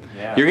 now.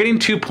 Yeah. You're getting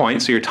 2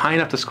 points, so you're tying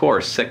up the score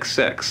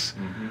 6-6.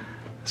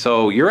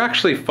 So you're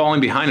actually falling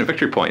behind in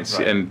victory points,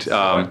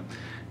 right.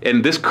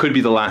 And this could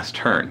be the last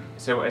turn.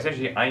 So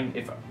essentially,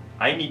 if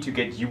I need to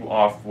get you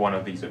off one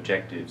of these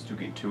objectives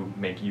to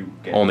make you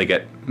get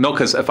No,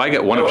 because if I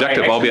get one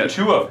objective, I'll be at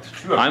two of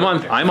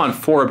I'm on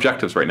 4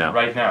 objectives right now.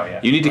 Right now, yeah.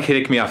 You need to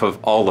kick me off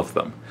of all of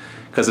them,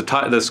 because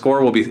the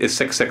score is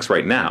 6-6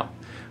 right now.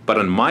 But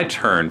on my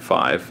turn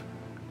 5,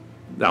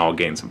 now I'll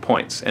gain some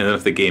points, and then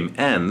if the game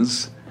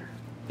ends,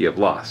 you have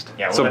lost.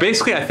 Yeah, well, so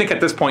basically, I think at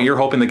this point you're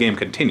hoping the game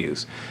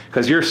continues,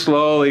 because you're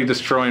slowly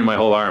destroying my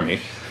whole army.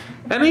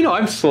 And you know,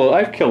 I've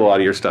killed a lot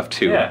of your stuff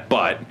too,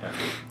 but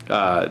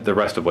the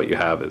rest of what you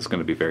have is going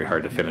to be very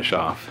hard to finish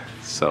off.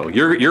 So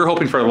you're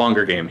hoping for a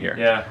longer game here.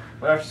 Yeah,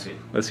 we'll have to see.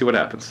 Let's see what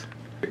happens.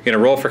 You're gonna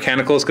roll for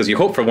Mechanicals because you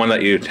hope for one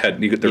that you get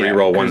the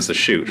reroll ones to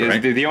shoot, right?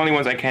 The only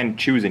ones I can't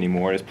choose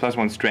anymore is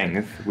 +1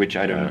 strength, which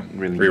I don't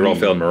really reroll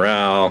need. failed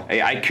morale.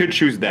 I could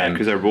choose that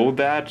because I rolled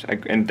that,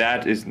 and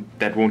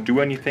that won't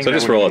do anything. So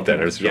just roll it then.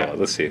 Let's roll it.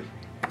 Let's see.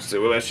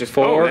 So let's just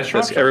 4.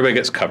 Everybody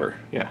gets cover.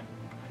 Yeah.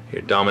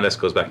 Your Dominus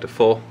goes back to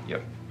full.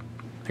 Yep.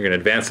 You're gonna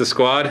advance the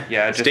squad.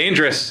 Yeah, it's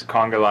dangerous.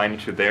 Conga line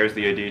to there's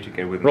the idea to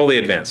get with. Roll the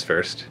advance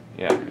first.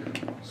 Yeah.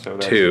 So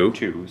that's 2.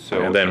 2.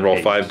 So and then roll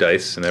 8. 5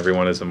 dice, and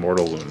everyone is a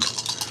mortal wound.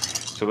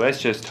 So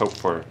let's just hope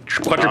for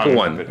quadruple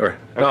 1. Or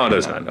no,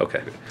 there's none. none.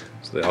 Okay.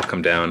 So they all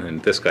come down,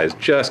 and this guy's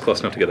just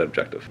close enough to get that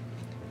objective.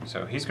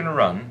 So he's gonna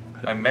run.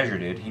 I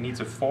measured it. He needs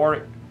a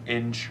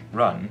 4-inch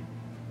run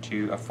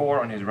to a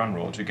 4 on his run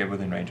roll to get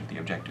within range of the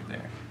objective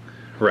there.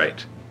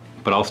 Right.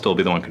 But I'll still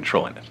be the one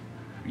controlling it.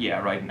 Yeah,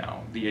 right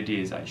now. The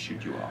idea is I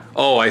shoot you off.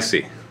 Oh, I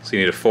see. So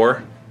you need a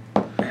 4,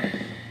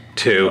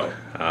 2.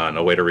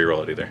 No way to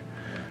reroll it either.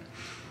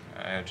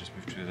 I just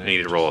moved to the. You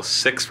need to roll a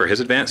 6 for his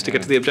advance to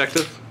get to the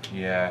objective.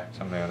 Yeah,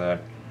 something like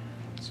that.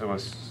 So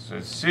let's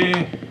see.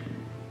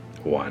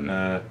 1.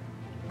 No,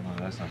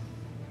 that's not.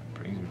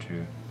 Brings him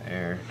to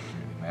there. Doesn't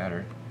really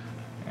matter.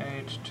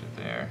 8 to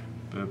there.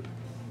 Boop.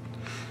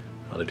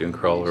 Oh, they're doing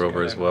crawler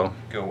over as well.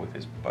 Go with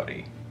his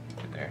buddy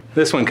to there.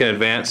 This one can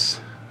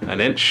advance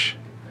an inch.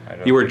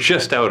 You were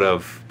just out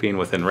of being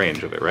within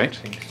range of it, right? I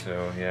think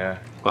so, yeah.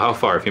 Well, how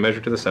far? If you measure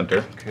to the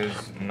center.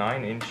 Because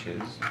 9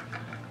 inches.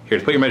 Here,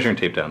 just put your measuring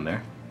tape down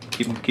there.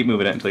 Keep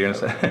moving it until you're in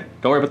a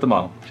Don't worry about the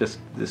model. Just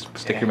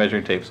stick your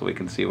measuring tape so we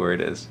can see where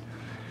it is.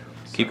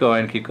 Keep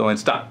going, keep going.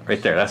 Stop.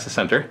 Right there. That's the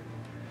center.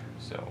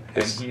 So,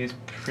 and he is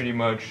pretty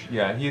much,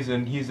 yeah, he's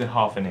a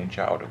half an inch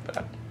out of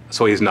that.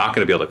 So he's not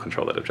going to be able to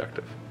control that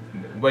objective.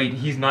 Wait,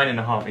 he's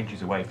 9.5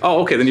 inches away.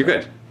 Oh, okay, then you're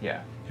good.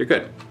 Yeah. You're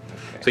good.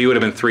 Okay. So you would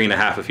have been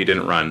 3.5 if you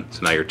didn't run,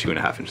 so now you're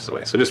 2.5 inches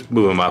away. So just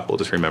move him up, we'll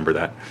just remember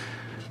that.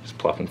 Just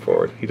plop him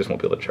forward. He just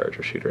won't be able to charge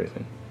or shoot or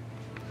anything.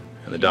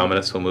 And the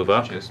Dominus will move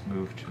up. Just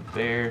move to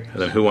there.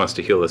 And then who wants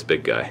to heal this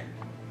big guy?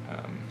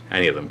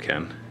 Any of them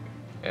can.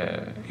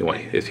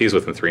 If he's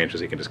within 3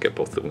 inches, he can just get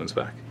both the wounds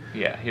back.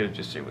 Yeah, he'll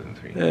just stay within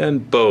 3.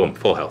 And boom,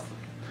 full health.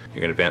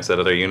 You're going to advance that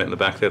other unit in the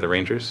back there, the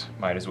Rangers.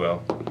 Might as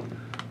well.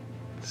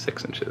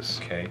 6 inches.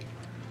 Okay.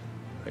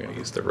 They're going to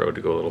use the road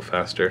to go a little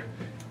faster.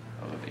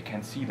 Oh, they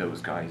can't see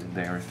those guys in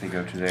there if they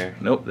go to there.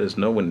 Nope, there's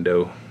no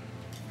window.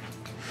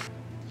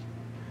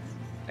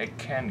 I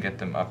can get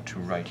them up to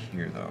right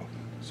here, though.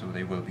 So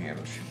they will be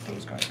able to shoot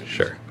those guys.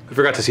 Sure. I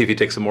forgot to see if he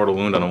takes a mortal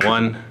wound on a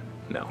 1.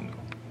 No.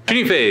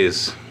 Shooting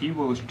phase. He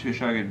will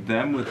target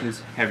them with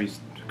his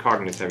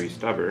Cognitus heavy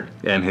stubber.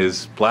 And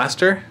his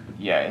blaster?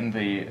 Yeah, in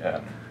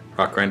the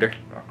Rock Grinder.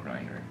 Rock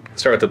Grinder.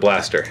 Start with the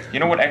blaster. You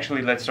know what?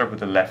 Actually, let's start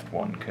with the left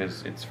one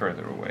because it's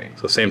further away.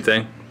 So same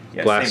thing.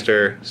 Yeah,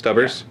 blaster,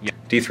 stubbers. Yeah.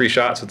 D3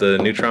 shots with the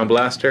neutron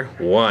blaster.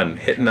 1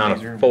 hitting on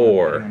a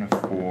 4. On a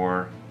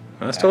 4.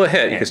 That's still a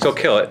hit. You can still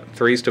kill it.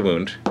 3's to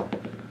wound.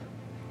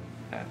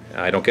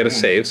 I don't get a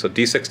save, so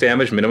D6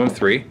 damage, minimum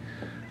 3.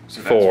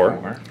 So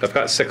 4. I've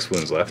got 6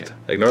 wounds left.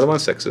 Yeah. Ignore them on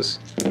 6s.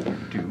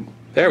 2.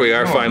 There we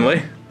are,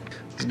 finally.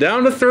 It's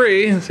down to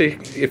 3. See,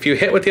 if you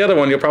hit with the other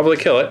one, you'll probably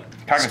kill it.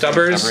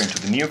 Stubbers.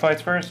 Into the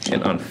neophytes first.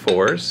 And on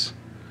 4s.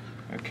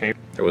 Okay.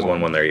 There was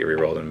one there you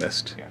rerolled and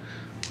missed. Yeah.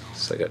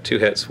 So I got 2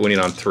 hits, wounding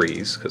on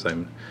 3s because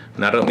I'm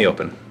not out in the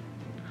open.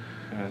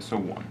 So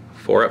 1.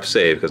 4 up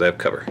save because I have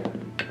cover.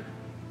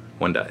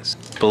 1 dies.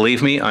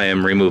 Believe me, I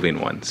am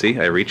removing 1. See,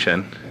 I reach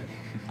in.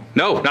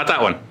 No, not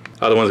that one.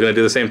 Other one's gonna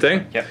do the same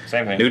thing? Yep,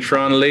 same thing.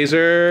 Neutron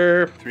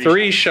laser,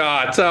 3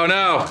 shots. Oh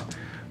no!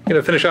 I'm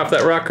gonna finish off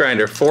that rock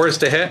grinder. 4s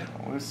to hit.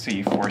 Let's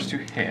see, 4s to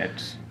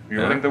hit.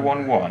 Rolling the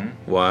 1/1.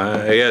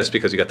 Why? Yes,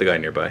 because you got the guy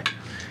nearby.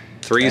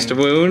 3s to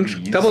wound.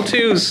 threes. Double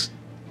 2s.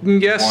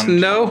 Yes, 1,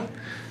 no.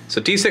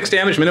 So D6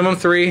 damage, minimum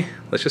 3.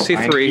 Let's just see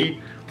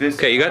 3.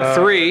 Okay, you got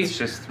 3. It's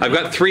just 3. I've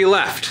got 3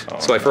 left. Oh,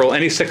 so if I roll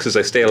any 6s,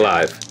 I stay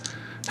alive.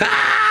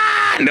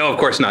 Ah! No, of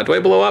course not. Do I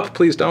blow up?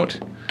 Please don't.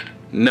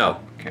 No.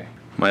 Okay.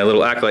 My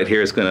little acolyte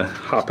here is gonna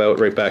hop out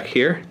right back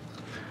here.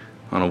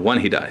 On a 1,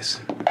 he dies.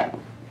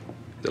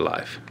 He's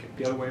alive.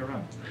 The other way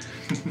around.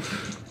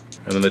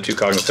 And then the 2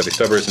 Cognos Heavy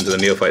Stubbers into the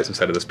Neophytes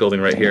inside of this building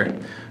right here.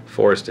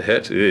 4s to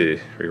hit. Ugh.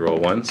 Reroll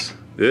 1s.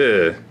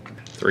 Ugh.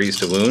 3s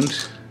to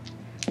wound.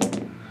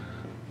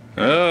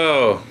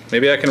 Oh,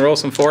 maybe I can roll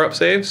some 4-up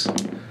saves?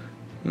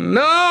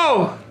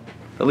 No!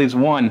 That leaves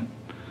 1,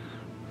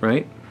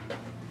 right?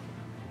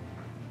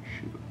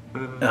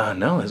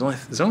 No, there's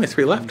only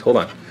 3 left. Hold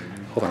on,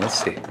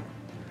 let's see.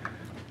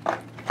 I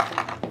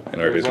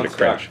know everybody's gonna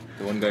crash.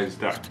 The one guy's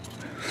stuck.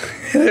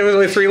 There was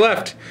only 3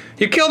 left.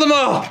 You killed them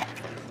all!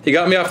 You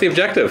got me off the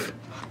objective.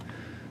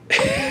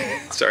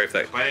 Sorry if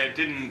that... But I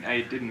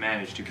didn't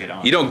manage to get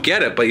on. You don't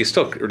get it, but you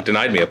still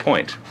denied me a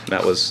point.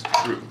 That was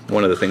True.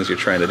 one of the things you're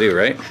trying to do,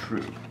 right?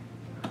 True.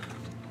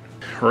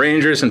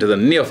 Rangers into the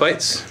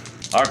Neophytes.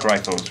 Arc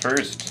rifles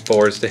first.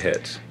 4s to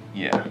hit.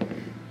 Yeah.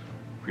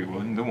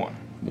 Rerolling the 1.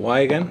 Why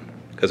again?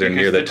 Because they're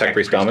Because near the the Tech Tech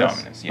Priest Priest dominance?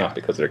 dominance, yeah. Not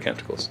because of their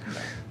canticles.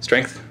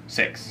 Strength?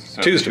 6.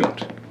 So 2s to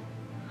wound.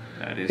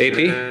 That is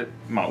AP?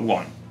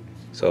 1.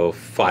 So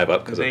 5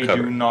 up because of They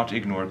cover. do not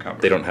ignore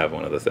cover. They don't have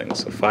one of the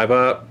things. So 5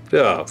 up.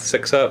 Oh,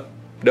 6 up.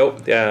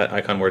 Nope. Yeah,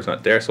 icon word's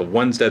not there. So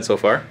 1's dead so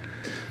far.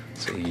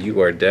 So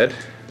you are dead.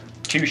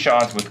 2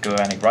 shots with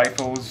galvanic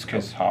rifles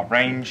because half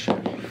range.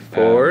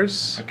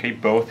 4s. Okay,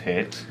 both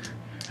hit.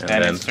 And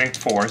Then then it's strength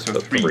 4, so the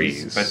 3s.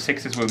 3s. But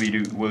 6s will be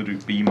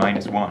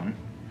 -1.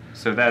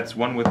 So that's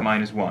 1 with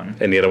 -1.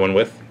 And the other one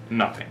with?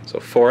 Nothing.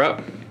 So 4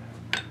 up.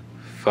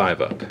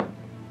 5 up.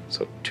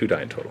 So 2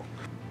 die in total.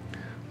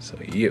 So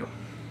you.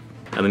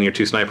 And then your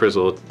 2 snipers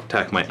will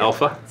attack my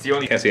alpha. It's the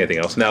only. Can't see anything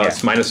else. Now Yeah.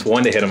 it's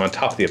 -1 to hit him on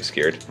top of the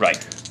obscured. Right.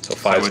 So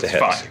 5s to it's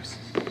hit. 5s.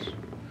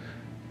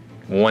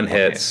 1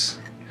 hits.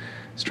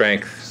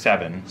 Strength.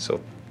 7. So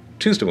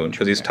 2s to wound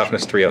because he's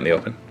toughness 3 out in the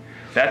open.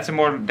 That's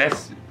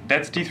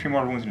D3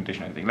 mortal wounds in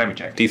addition, I think. Let me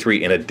check.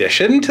 D3 in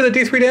addition to the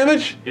D3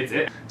 damage? It's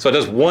it. So it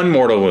does 1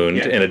 mortal wound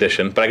Yeah. in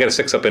addition, but I get a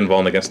 6 up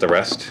invuln against the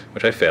rest,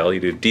 which I fail.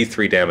 You do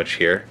D3 damage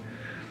here.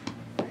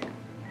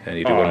 And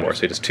you do 1 more,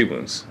 so he does 2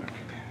 wounds.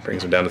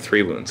 Brings him down to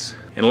 3 wounds.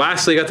 And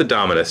lastly, you got the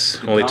Dominus.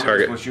 Only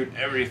target. Will shoot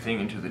everything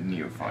into the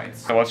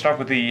neophytes. So I'll start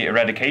with the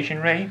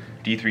eradication ray.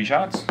 D3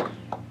 shots.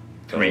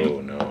 3.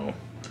 Oh no.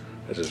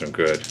 This isn't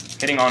good.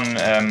 Hitting on.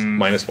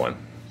 -1.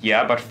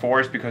 Yeah, but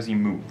 4s because he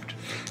moved.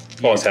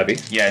 Oh, it's heavy.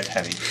 Yeah, it's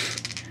heavy.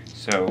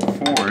 So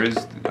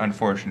 4s,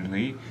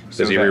 unfortunately.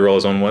 Does he reroll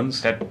his own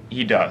ones? That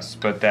he does,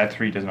 but that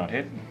 3 does not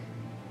hit.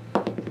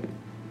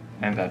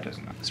 And that does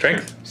not.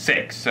 Strength?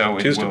 6, so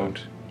it 2s to will. wound.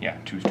 Yeah,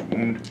 2s to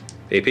wound.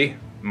 AP?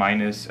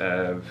 Minus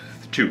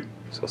 2.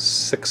 So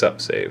 6 up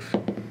save.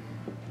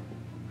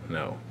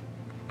 No.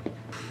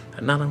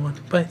 Another one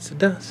bites the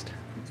dust.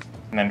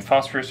 And then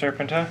Phosphorus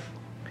Serpenta.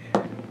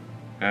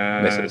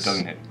 Misses.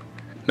 Doesn't hit.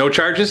 No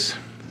charges.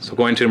 So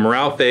going to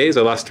morale phase,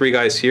 I lost 3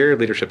 guys here,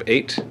 leadership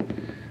 8.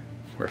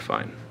 We're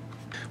fine.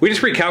 We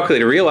just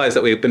recalculated, realized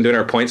that we've been doing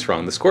our points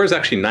wrong. The score is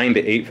actually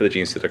 9-8 for the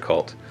Genestealer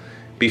Cult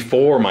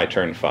before my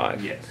turn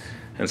 5. Yes.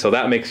 And so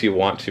that makes you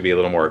want to be a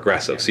little more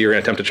aggressive. So you're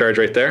going to attempt to charge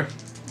right there?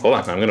 Hold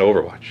on, I'm going to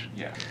overwatch.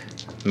 Yeah.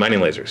 Mining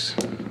lasers.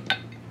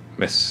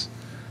 Miss.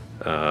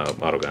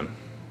 Autogun.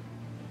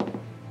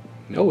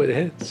 No, it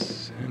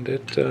hits. And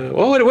it,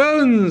 oh, it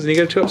wins! And you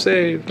get a 2-up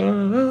save.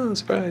 Oh,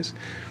 surprise.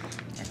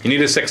 You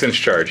need a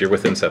 6-inch charge. You're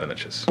within 7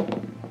 inches.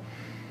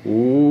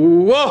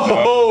 Ooh,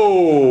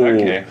 whoa!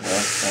 Okay.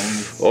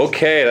 Well,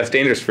 Okay, that's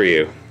dangerous for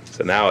you.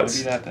 So now then it's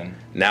be that then.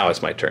 now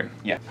it's my turn.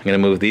 Yeah. I'm going to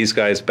move these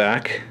guys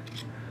back,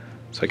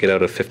 so I get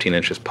out of 15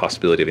 inches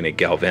possibility of any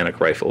galvanic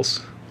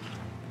rifles.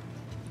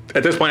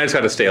 At this point, I just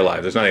got to stay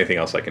alive. There's not anything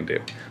else I can do.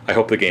 I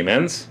hope the game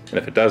ends, and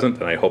if it doesn't,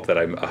 then I hope that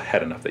I'm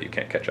ahead enough that you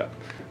can't catch up.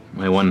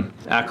 My one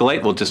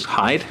acolyte will just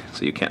hide,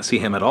 so you can't see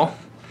him at all.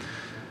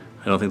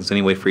 I don't think there's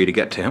any way for you to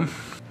get to him.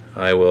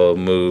 I will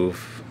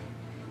move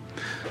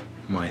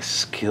my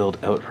skilled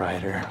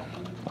outrider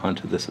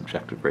onto this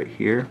objective right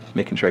here,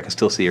 making sure I can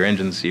still see your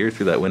engines here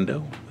through that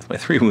window with my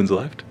 3 wounds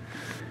left.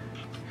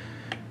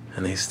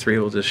 And these 3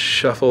 will just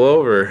shuffle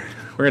over.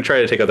 We're going to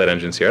try to take out that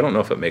engine seer. I don't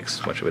know if it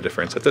makes much of a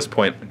difference. At this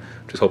point, I'm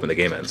just hoping the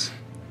game ends.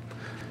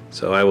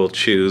 So I will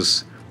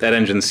choose that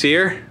engine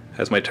seer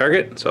as my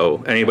target.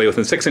 So anybody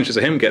within 6 inches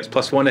of him gets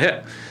 +1 to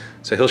hit.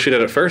 So he'll shoot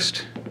at it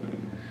first.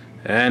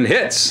 And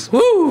hits!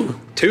 Woo!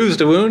 2s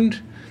to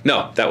wound.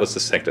 No, that was the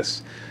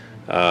Sanctus.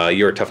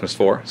 Your toughness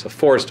 4, so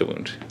 4s to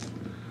wound.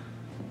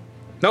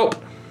 Nope.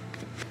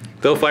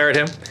 They'll fire at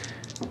him.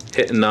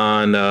 Hitting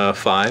on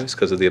 5s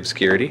because of the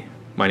obscurity.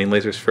 Mining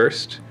lasers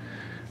first.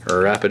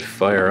 Rapid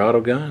fire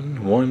autogun.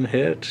 1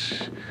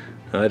 hit.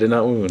 I did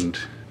not wound.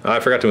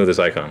 I forgot to move this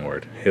icon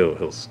ward. He'll I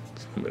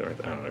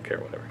don't care,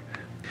 whatever.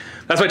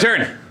 That's my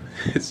turn.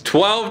 It's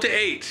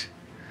 12-8.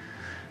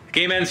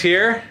 Game ends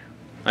here.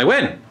 I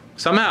win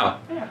somehow.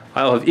 Yeah.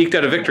 I'll have eked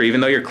out a victory, even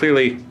though you're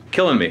clearly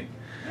killing me.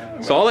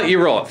 Yeah, so I'll let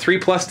you roll it.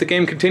 3+, the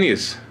game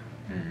continues.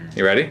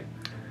 You ready?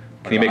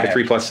 Can you make a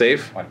 3+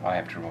 save? What do I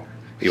have to roll?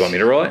 You want me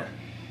to roll it?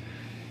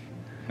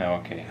 No,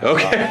 okay.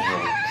 Okay.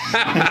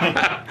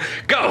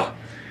 Go!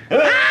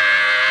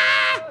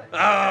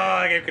 Oh,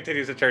 the game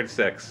continues to turn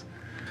 6.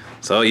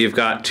 So you've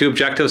got 2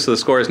 objectives, so the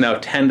score is now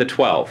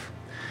 10-12.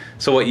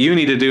 So what you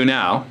need to do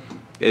now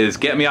is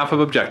get me off of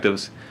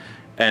objectives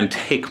and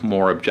take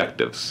more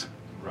objectives.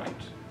 Right.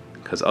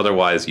 Because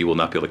otherwise you will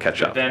not be able to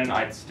catch up. Then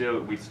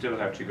we'd still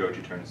have to go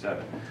to turn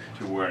 7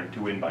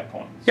 to win by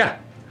points. Yeah.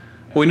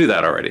 We knew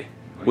that already.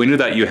 We knew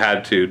that you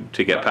had to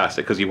get past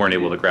it because you weren't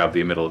able to grab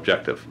the middle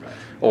objective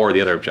or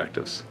the other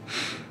objectives.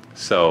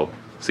 So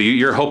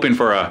you're hoping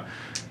for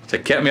to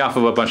get me off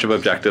of a bunch of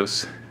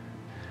objectives,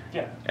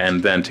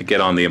 and then to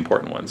get on the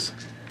important ones.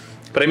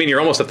 But I mean, you're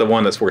almost at the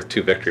one that's worth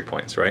 2 victory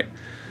points, right?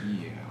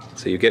 Yeah.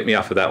 So you get me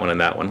off of that one and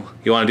that one.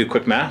 You want to do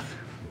quick math?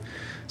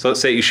 So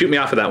let's say you shoot me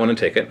off of that one and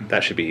take it.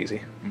 That should be easy.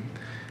 Mm-hmm.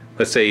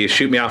 Let's say you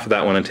shoot me off of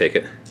that one and take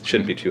it.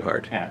 Shouldn't be too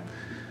hard. Yeah.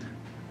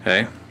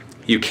 Okay.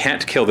 You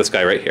can't kill this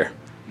guy right here.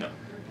 No.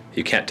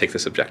 You can't take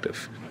this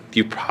objective.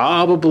 You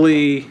might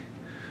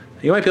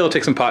be able to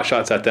take some pot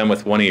shots at them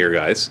with one of your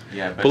guys.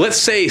 Yeah. But let's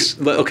say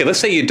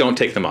you don't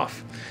take them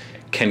off.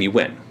 Can you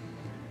win?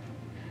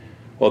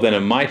 Well, then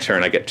in my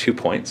turn, I get 2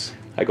 points.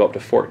 I go up to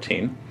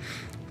 14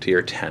 to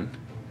your 10.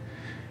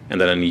 And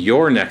then on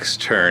your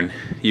next turn,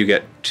 you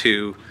get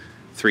 2,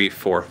 3,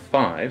 4,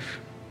 5.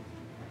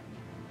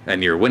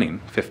 And you're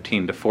winning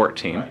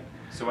 15-14. Right.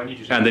 So when you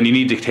just and then you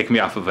need to take me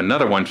off of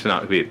another one to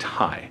not be a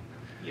tie.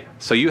 Yeah.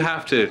 So you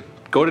have to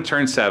go to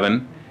turn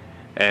 7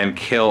 and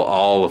kill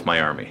all of my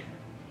army.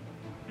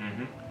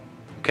 Mm-hmm.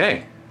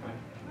 Okay.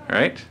 All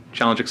right.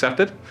 Challenge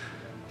accepted?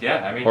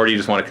 Yeah, I mean... Or do you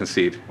just want to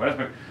concede? What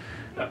else?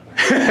 I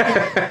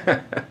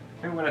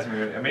mean,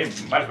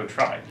 might as well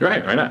try.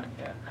 Right, why not?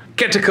 Yeah.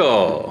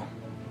 Getical!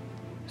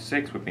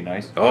 6 would be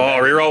nice. Oh,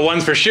 reroll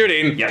 1s for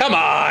shooting. Yep. Come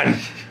on!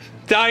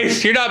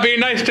 Dice, you're not being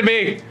nice to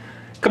me.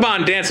 Come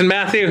on, Dancing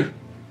Matthew.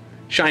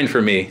 Shine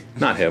for me,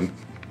 not him.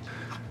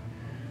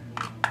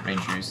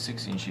 Ranger is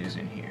 6 inches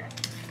in here.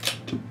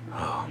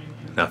 Oh.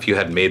 Now, if you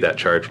had made that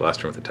charge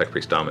last turn with the Tech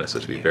Priest Dominus,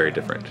 this would be very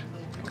different.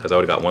 Because I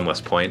would have got 1 less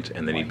point,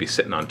 and then you'd be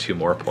sitting on 2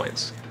 more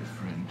points.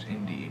 Different,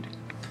 indeed.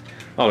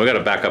 Oh, we got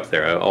to back up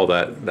there, all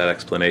that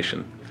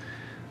explanation.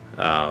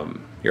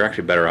 You're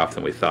actually better off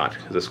than we thought,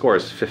 because the score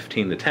is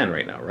 15-10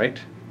 right now, right?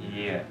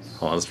 Yes.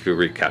 Hold on, let's do a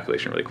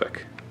recalculation really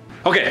quick.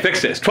 Okay,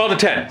 fix this.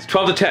 12-10. It's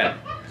 12-10.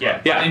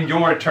 Yeah. Yeah. In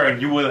your turn,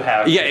 you will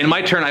have. Yeah, in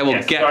my turn, I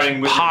will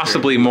get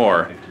possibly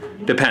more.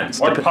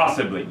 Depends. Or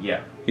possibly,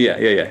 yeah.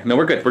 Yeah. No,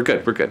 we're good.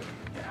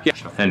 Yeah.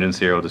 Engine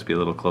Seer will just be a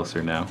little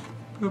closer now.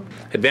 Oop.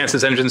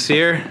 Advances Engine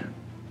Seer.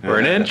 We're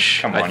an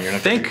inch. Come on, you're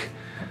not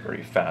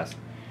very fast.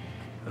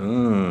 I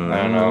don't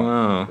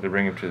know. To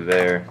bring him to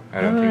there.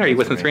 I don't think. Are you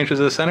within 3 inches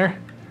of the center?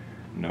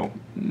 No.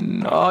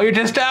 No, you're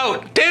just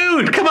out.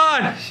 Dude, come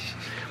on.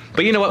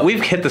 But you know what?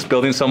 We've hit this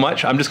building so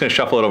much, I'm just going to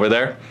shuffle it over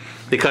there.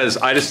 Because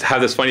I just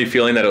have this funny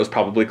feeling that it was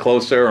probably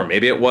closer, or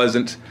maybe it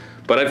wasn't.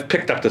 But I've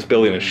picked up this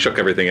building and shook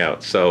everything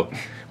out. So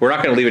we're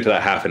not going to leave it to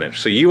that ½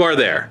 inch. So you are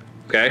there,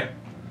 okay?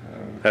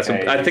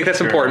 I think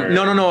that's important.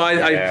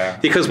 No.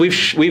 Because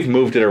we've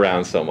moved it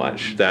around so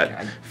much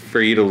that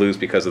for you to lose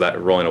because of that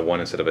rolling a 1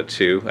 instead of a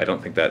 2, I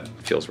don't think that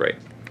feels right.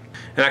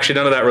 And actually,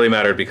 none of that really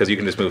mattered because you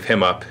can just move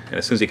him up, and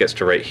as soon as he gets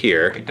to right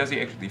here... Wait, does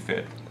he actually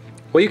fit?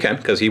 Well, you can,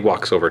 because he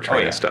walks over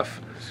terrain and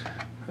stuff.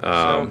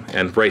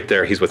 And right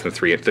there, he's within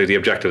 3 inches. The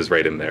objective is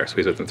right in there, so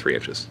he's within 3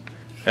 inches.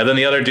 And then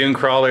the other Dune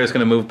Crawler is going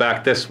to move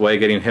back this way,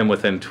 getting him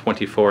within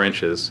 24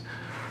 inches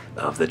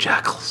of the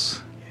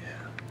Jackals.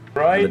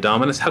 Right. And the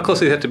Dominus. How close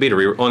do you have to be to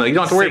reroll? Oh, no, you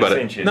don't have to worry about it.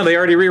 6 inches. No, they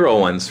already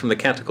reroll ones from the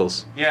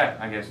Canticles. Yeah,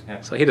 I guess,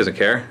 yeah. So he doesn't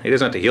care. He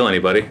doesn't have to heal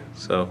anybody,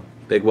 so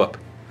big whoop.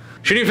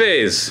 Shooting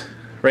phase.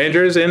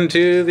 Rangers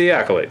into the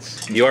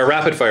Acolytes. You are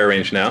rapid fire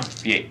range now.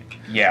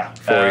 Yeah.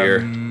 For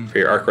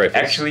your arc rifles.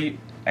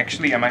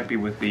 Actually, I might be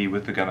with the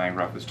galvanic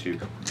rifles too.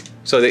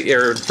 So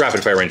your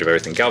rapid fire range of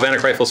everything.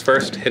 Galvanic rifles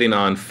first, hitting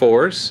on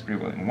 4s.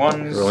 Rerolling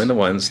 1s. Rolling the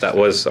 1s. That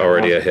was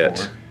already a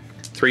hit.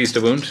 3s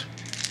to wound.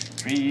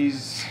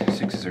 3s.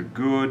 6s are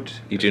good.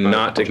 You do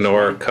not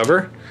ignore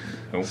cover.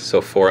 Nope.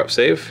 So 4 up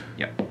save.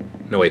 Yep.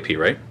 No AP,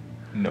 right?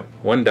 No.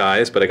 1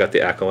 dies, but I got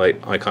the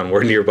Acolyte icon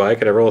ward nearby.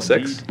 Could I roll a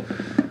 6?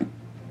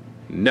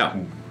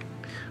 No.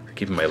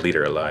 Keeping my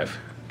leader alive.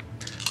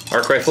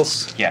 Arc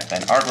rifles? Yeah,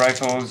 then arc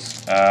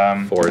rifles.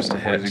 4s to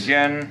hit. 4s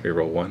again.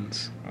 Reroll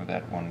 1s. Oh,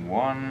 that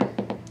 1.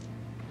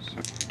 So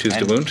 2s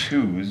to wound.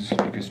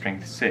 2s because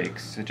strength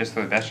 6. So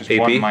that's just AP?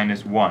 1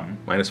 minus 1.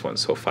 Minus 1,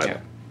 so 5.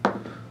 Yeah.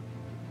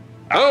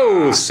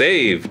 Oh,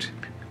 saved.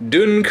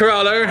 Dune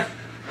Crawler.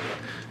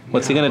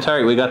 What's he going to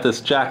target? We got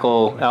this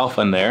Jackal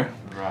Alpha in there.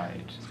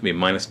 Right. gonna be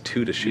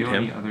 -2 to shoot The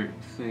only him. other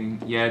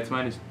thing, yeah, it's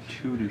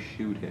 -2 to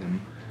shoot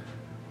him.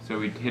 So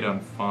we'd hit on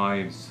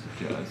 5s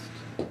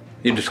just.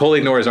 You just totally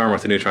ignore his armor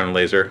with the neutron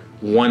laser.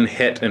 1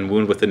 hit and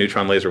wound with the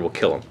neutron laser will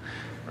kill him.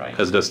 Right.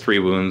 Because it does 3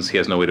 wounds, he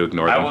has no way to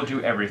ignore I them. will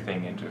do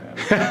everything into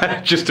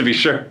him. Just to be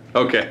sure.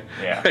 Okay.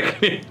 Yeah.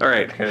 All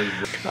right. 'Cause-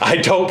 I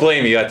don't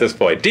blame you at this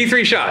point.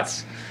 D3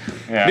 shots.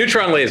 yeah.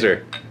 Neutron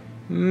laser.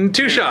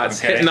 2 shots.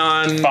 Okay. Hitting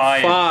on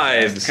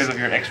 5s. Because of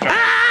your extra.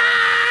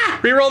 Ah!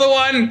 Reroll the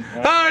 1.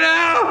 Oh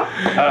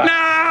no!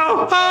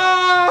 No!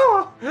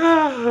 Oh!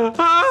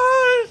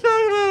 Oh, so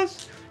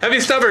close. Heavy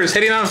stubbers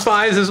hitting on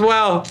 5s as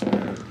well.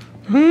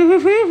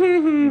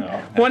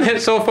 No. 1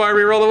 hit so far.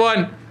 Reroll the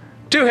 1.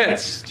 2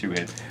 hits. 2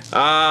 hits.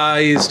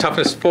 He's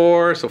toughness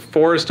 4, so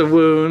 4 is to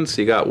wound.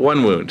 So you got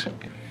 1 wound.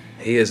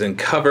 He is in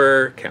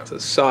cover. Counts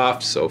as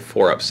soft, so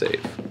 4 up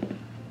save.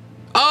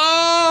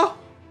 Oh!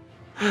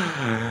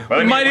 Well, I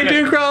mean, Mighty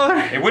Doom Crawler.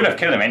 It would have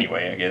killed him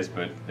anyway, I guess,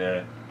 but.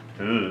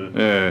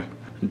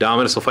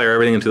 Dominus will fire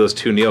everything into those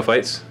 2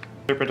 neophytes.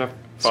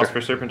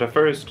 Phosphor Serpent at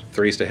first.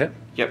 3s to hit.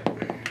 Yep.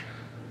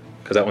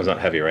 Because that one's not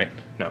heavy, right?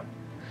 No.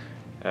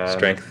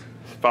 Strength.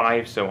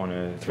 5, so on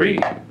a 3.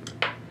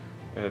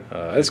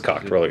 It's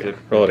cocked. Roll again.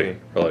 Roll it again.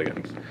 Roll it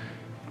again.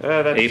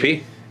 That's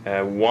AP.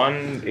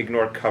 1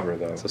 ignore cover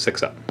though. So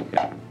 6 up.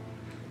 Yeah.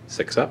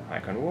 6 up.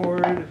 Icon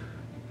ward.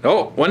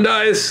 Oh, 1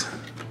 dies.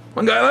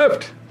 1 guy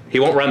left. He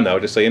won't run though,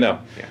 just so you know.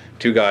 Yeah.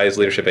 2 guys,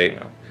 leadership 8.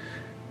 know.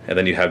 And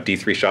then you have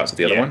D3 shots with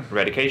the other one.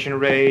 Eradication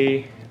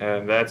ray.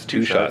 That's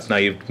 2 shots. Now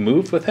you've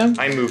moved with him?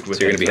 I moved with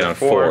so you're him, going to be hit on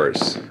so 4.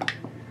 4s.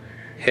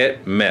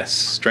 Hit, miss.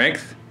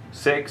 Strength.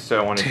 6,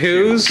 so on a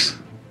 2s.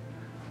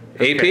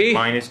 Okay, AP.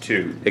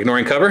 -2.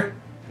 Ignoring cover?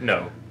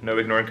 No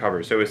ignoring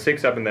cover. So a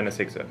 6 up and then a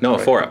 6 up. No,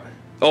 Right. 4 up.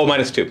 Oh,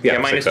 -2. Yeah,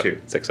 Yeah, 6 up. -2.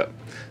 6 up.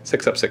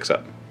 6 up, 6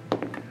 up.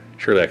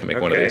 Surely I can make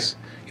one of Okay. these.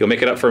 You'll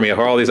make it up for me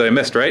for all these I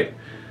missed, right?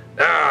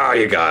 Ah,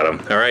 you got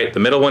them. All right, the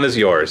middle one is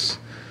yours.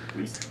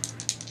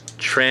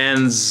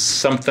 Trans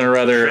something or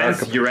other.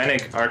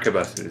 Transuranic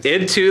arquebuses.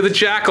 Into the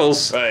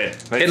jackals. Right.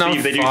 Let's Hitting see on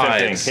if they do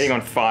something. 5s. Hitting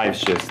on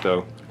 5s just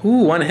though.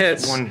 Ooh, 1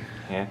 hits. 1.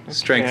 Yeah.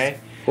 Strength Okay.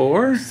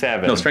 4?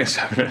 7. No, strength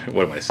 7.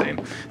 What am I saying?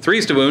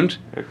 3s to wound.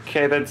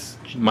 Okay, that's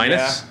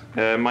Minus?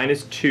 Yeah,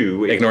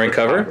 -2. Ignoring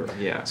cover?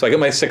 Yeah. So I get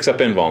my 6 up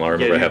invul. I'll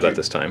remember Yeah, I have you that do.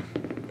 this time.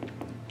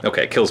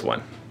 Okay, kills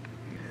 1.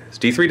 It's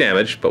D3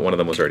 damage, but one of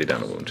them was already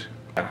down a wound.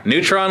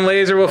 Neutron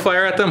laser will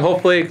fire at them,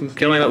 hopefully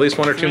killing at least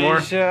 1 or 2 more.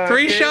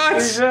 3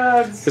 shots!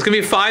 It's gonna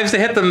be 5s to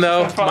hit them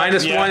though. Five,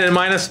 yeah. -1 and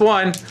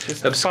 -1.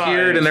 Just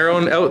Obscured 5s. in their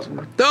own out.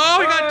 Oh,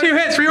 we got 2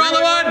 hits! Reroll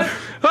the 1!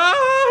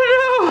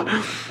 Oh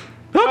no!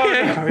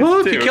 Okay, Oh, no, well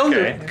it's if you two, killed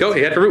okay. it, go.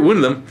 You had to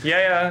wound them.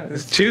 Yeah.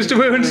 2s to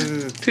wound.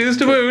 2s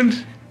to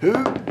wound.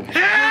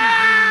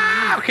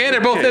 Ah! Okay,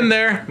 they're both in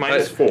there.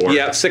 -4.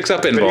 Yeah, 6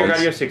 up But you got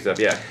involved. your 6 up,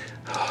 yeah.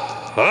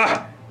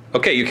 Ah!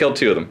 Okay, you killed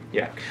 2 of them.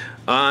 Yeah.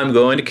 I'm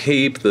going to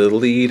keep the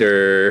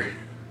leader.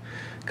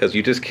 Because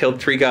you just killed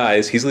 3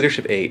 guys. He's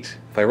leadership 8.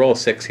 If I roll a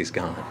 6, he's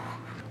gone.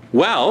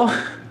 Well,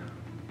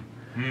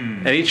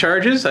 any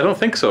charges? I don't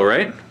think so,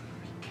 right?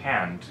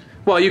 Can't.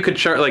 Well, you could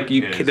charge, like,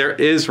 Yes. there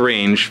is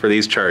range for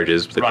these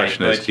charges. The Right,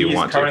 question is, but do you he's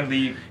want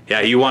currently. to?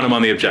 Yeah, you want him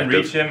on the Can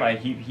reach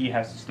objective. him. He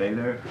has to stay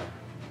there.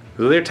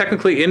 So they're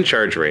technically in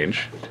charge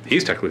range.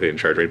 He's technically in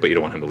charge range, but you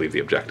don't want him to leave the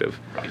objective.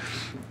 Right.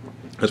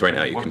 Because right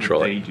now you What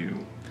control would they it. do?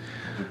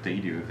 What would they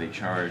do if they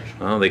charge?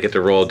 Well, they get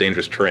to roll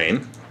dangerous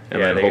terrain,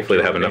 and then hopefully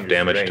they have enough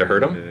damage to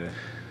hurt him.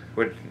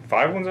 What,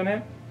 5 wounds on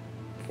him?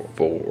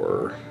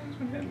 4.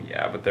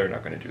 Yeah, but they're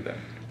not going to do that.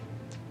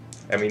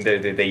 I mean,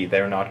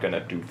 they're not going to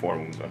do 4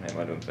 wounds on him,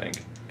 I don't think.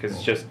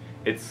 Because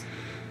it's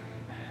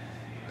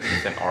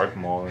an art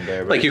maul in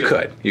there. But Like it's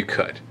you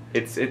could.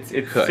 It's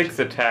could. 6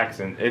 attacks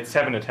and it's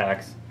 7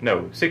 attacks.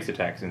 No, 6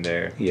 attacks in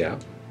there. Yeah.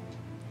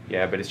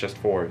 Yeah, but it's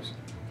just 4s.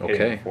 Hitting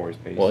Okay. 4s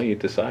base. Well, you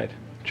decide.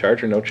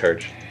 Charge or no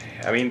charge?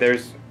 I mean,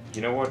 there's,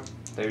 you know what?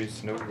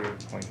 There's no real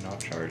point not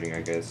charging,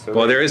 I guess. So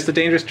Well, there is the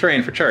dangerous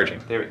terrain for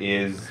charging. There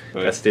is,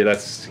 but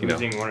That's you know.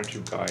 losing 1 or 2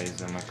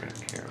 guys, I'm not going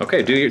to care.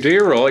 Okay, do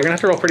your roll. You're gonna have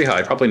to roll pretty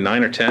high, probably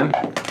 9 or 10.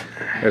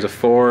 There's a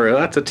 4.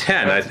 That's a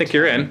 10. I think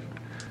you're in.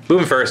 Move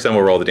them first, then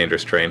we'll roll the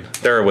dangerous terrain.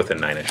 They're within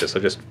 9 inches, so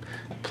just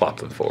plop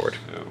them forward.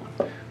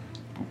 So,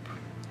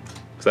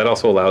 So that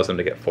also allows them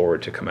to get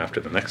forward to come after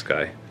the next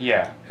guy,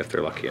 yeah. if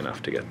they're lucky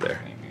enough to get there.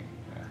 Maybe.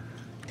 Yeah.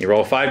 You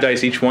roll 5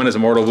 dice. Each one is a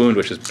mortal wound,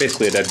 which is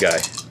basically a dead guy.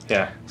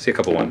 Yeah. See a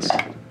couple ones.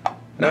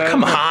 No,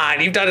 come on!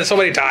 You've done it so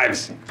many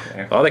times.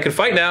 Well, they can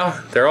fight now.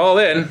 They're all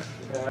in.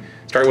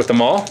 Start with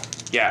them all.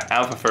 Yeah,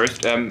 Alpha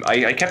first.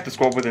 I kept the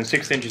squad within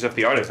 6 inches of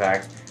the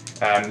artifact.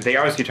 They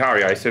are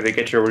Skitarii, so they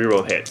get your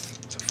reroll hits.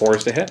 So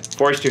 4s to hit.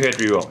 4s to hit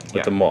reroll.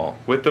 With the maul.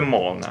 With the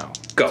maul now.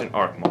 Go. It's an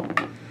arc maul.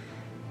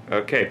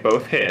 Okay,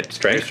 both hit.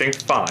 Strength?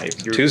 Strength 5.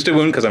 You're 2s to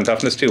wound because I'm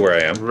toughness 2 where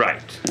I am.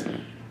 right.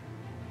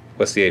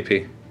 What's the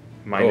AP?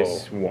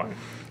 -1.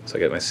 So I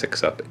get my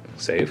 6 up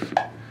save.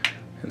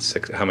 And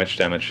 6. How much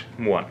damage?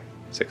 1.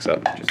 6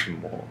 up. Just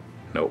maul.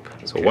 Nope.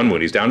 So Okay. 1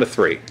 wound. He's down to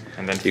 3.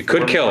 And then You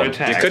could 4 kill more him. You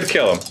attacks. could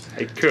kill him.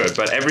 I could,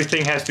 but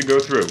everything has to go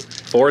through.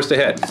 4s to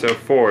hit. So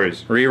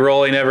 4s.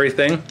 Re-rolling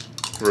everything.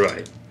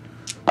 Right.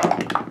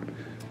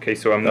 Okay,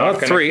 so I'm No, not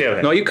going to 3. kill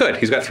him. No, you could.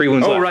 He's got 3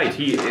 wounds Oh, left. right.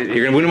 You're going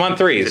to wound him on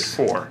 3s. He's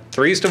at 4.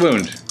 3s to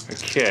wound.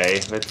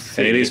 Okay, let's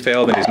see. Any of these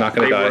fail, then he's not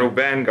going to die. They were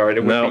Vanguard.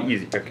 It would No. be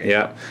easy. Okay.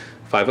 Yeah.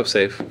 5 up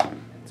save.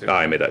 Oh,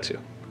 I made that too.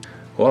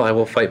 Well, I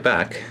will fight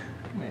back.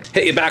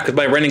 Hit you back with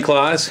my rending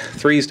claws.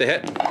 3s to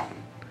hit.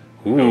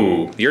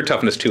 Ooh, your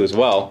toughness 2 as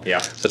well. Yeah.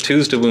 So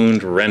 2s to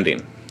wound,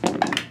 rending.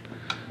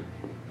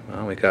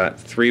 Well, we got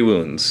 3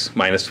 wounds,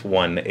 minus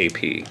 1 AP.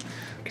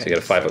 So you get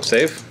a 5 up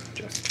save.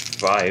 Just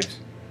 5s.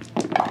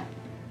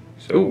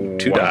 So Ooh,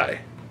 2 die.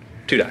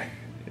 2 die.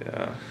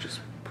 Yeah, just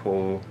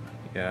pull.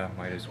 Yeah,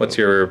 might as well. What's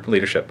your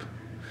leadership?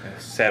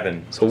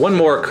 7. So 1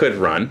 more could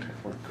run.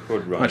 Or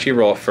could run. Why don't you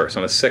roll first?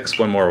 On a 6,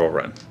 1 more will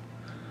run.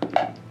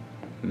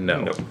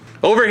 No. Nope.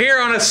 Over here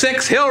on a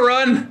 6, he'll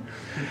run.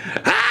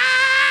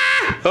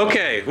 Ah!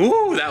 Okay.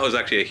 Ooh, that was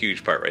actually a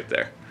huge part right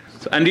there.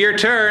 So end of your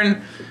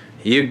turn.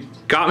 You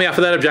got me off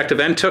of that objective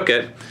and took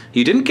it.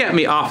 You didn't get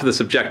me off of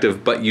this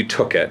objective, but you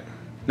took it.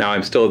 Now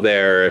I'm still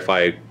there. If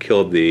I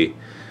killed the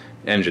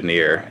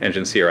engineer,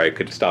 I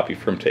could stop you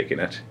from taking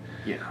it.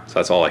 Yeah. So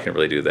that's all I can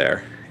really do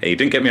there. And you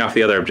didn't get me off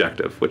the other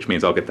objective, which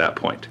means I'll get that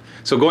point.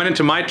 So going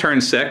into my turn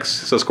 6,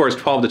 so score is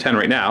 12 to 10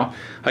 right now,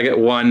 I get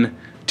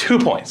 2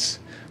 points.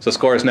 So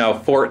score is now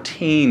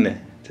 14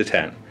 to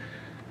 10.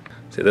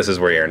 See, this is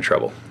where you're in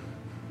trouble.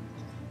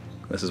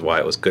 This is why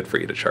it was good for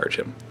you to charge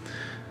him.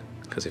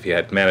 Because if you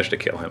had managed to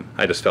kill him,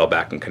 I just fell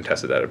back and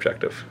contested that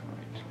objective.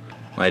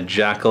 My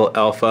Jackal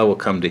Alpha will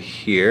come to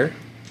here.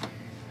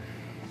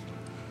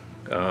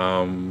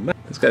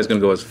 This guy's going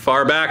to go as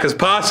far back as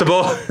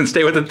possible and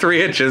stay within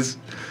 3 inches.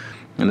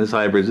 And this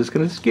hybrid's just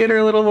going to skitter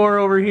a little more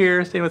over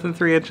here, stay within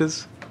 3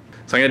 inches.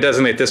 So I'm going to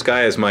designate this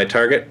guy as my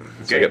target.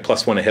 So I get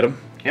 +1 to hit him.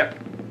 Yep.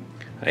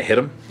 I hit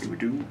him. You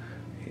do.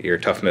 Your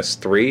toughness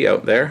 3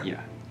 out there. Yeah.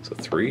 So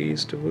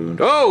 3s to wound.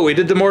 Oh, we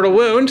did the mortal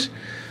wound.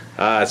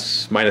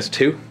 It's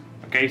 -2.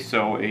 Okay,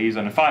 so he's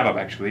on a 5 up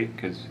actually,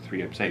 because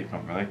 3 up safe,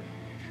 not really.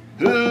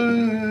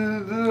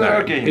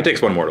 Right. Okay. He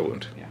takes 1 mortal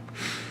wound. Yeah.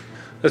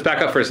 Let's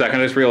back up for a second.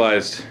 I just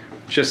realized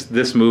just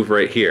this move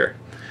right here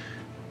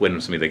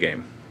wins me the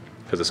game.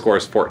 Because the score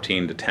is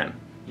 14 to 10.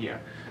 Yeah.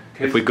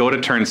 If we go to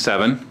turn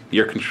 7,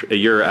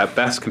 you're at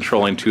best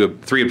controlling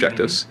 3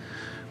 objectives,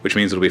 which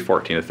means it'll be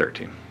 14 to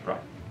 13. Right.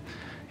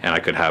 And I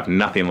could have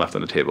nothing left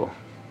on the table.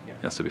 Yeah.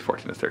 It has to be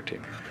 14 to 13.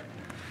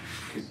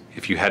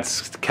 If you had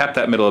kept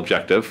that middle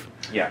objective,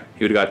 Yeah.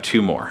 you would have got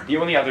 2 more. The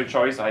only other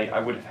choice I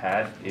would have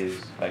had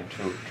is like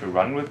to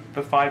run with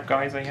the 5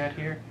 guys I had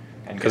here.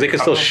 Because they could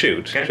still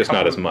shoot, just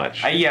not as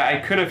much. Yeah, I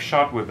could have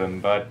shot with them,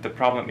 but the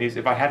problem is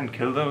if I hadn't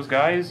killed those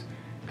guys,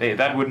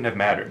 that wouldn't have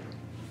mattered,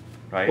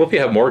 right? Well, if you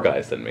have more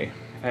guys than me.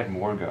 I had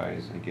more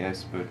guys, I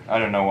guess, but I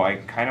don't know. I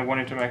kind of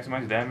wanted to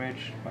maximize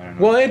damage. I don't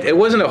know. Well, it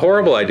wasn't a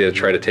horrible idea to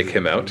try to take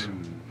him out.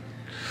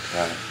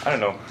 Yeah, I don't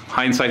know.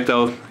 Hindsight,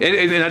 though,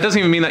 and that doesn't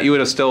even mean that you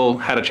would have still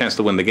had a chance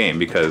to win the game,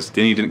 because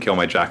then you didn't kill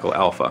my Jackal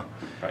Alpha.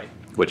 Right.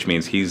 Which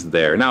means he's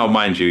there. Now,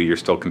 mind you, you're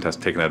still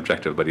taking that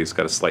objective, but he's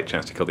got a slight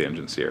chance to kill the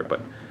Engineer, but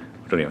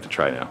we don't even have to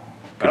try now.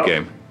 Good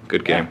game.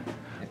 Good game.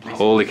 Yeah.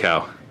 Holy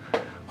cow.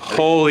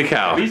 Holy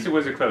cow. At least it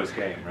was a close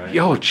game, right?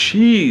 Yo,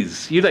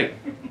 jeez. You, like,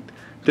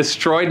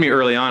 destroyed me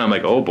early on. I'm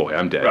like, oh boy,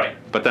 I'm dead. Right.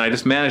 But then I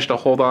just managed to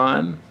hold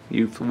on.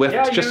 You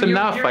whiffed just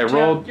enough. I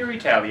rolled. You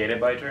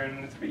retaliated by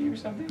turn 3 or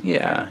something?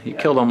 Yeah, you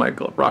killed all my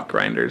rock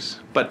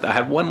grinders. But I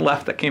had 1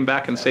 left that came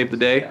back and saved the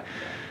day. Yeah.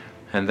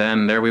 And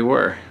then there we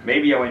were.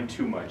 Maybe I went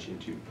too much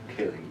into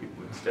killing you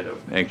instead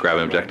of... And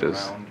grabbing running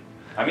objectives. around.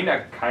 I mean, I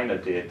kind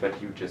of did,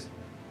 but you just...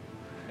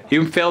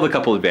 You failed a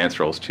couple advance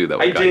rolls too that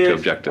would got you to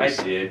objectives.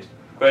 I did.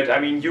 But,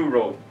 I mean, you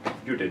rolled.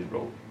 You didn't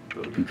roll.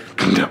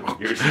 No.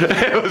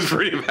 It was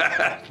pretty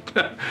bad.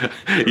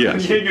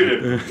 Yes. You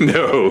didn't.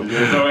 No.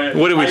 So,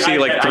 What did we see,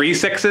 like 3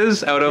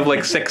 6s out of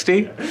like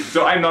 60?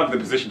 So I'm not in the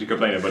position to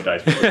complain about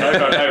that.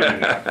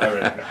 I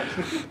really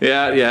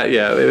not.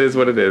 Yeah. It is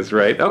what it is,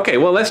 right? Okay,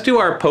 well, let's do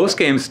our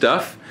post-game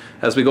stuff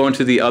as we go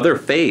into the other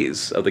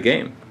phase of the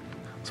game.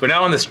 So we're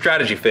now in the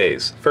strategy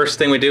phase. First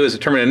thing we do is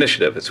determine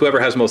initiative. It's whoever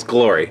has most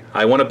glory.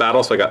 I won a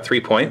battle, so I got 3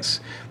 points.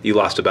 You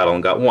lost a battle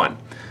and got 1.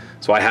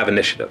 So I have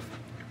initiative.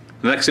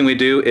 The next thing we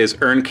do is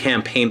earn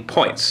campaign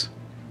points.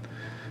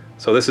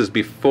 So this is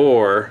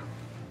before,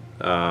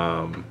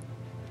 where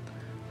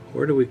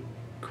do we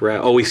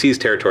grab? Oh, we seize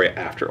territory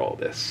after all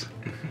this.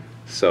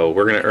 So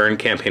we're going to earn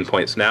campaign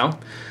points now.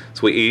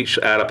 So we each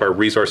add up our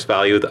resource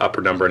value, the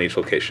upper number in each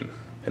location.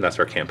 And that's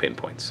our campaign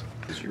points.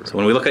 So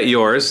when we look at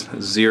yours,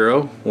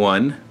 0,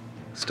 1,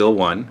 still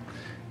 1,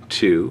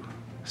 2,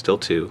 still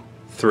 2,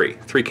 3.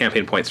 3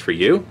 campaign points for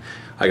you.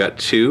 I got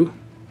 2,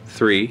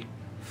 3,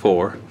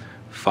 4,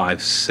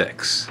 5,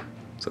 6.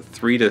 So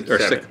 3 to, or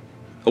 6.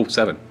 Oh,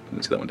 7.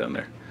 Didn't see that one down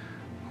there.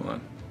 Hold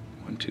on.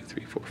 1, 2,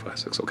 3, 4, 5,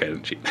 6. Okay, I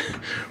didn't cheat.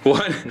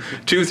 1,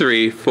 2,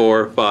 3,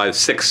 4, 5,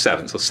 6,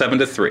 7. So 7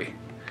 to 3.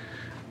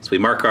 So we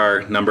mark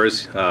our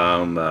numbers.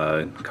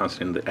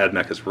 Constantin, the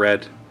Admech is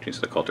red.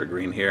 Genestealer Cult are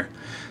green here.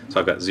 So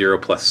I've got 0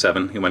 plus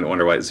 7. You might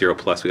wonder why it's 0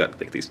 plus. We got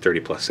like these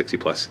 30 plus, 60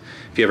 plus.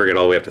 If you ever get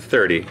all the way up to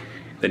 30,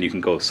 then you can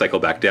go cycle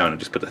back down and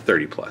just put the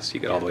 30 plus. You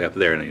get all the way up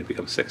there and then you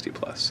become 60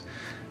 plus.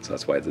 So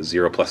that's why it's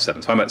 0 plus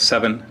 7. So I'm at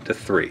 7 to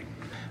 3.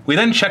 We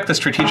then check the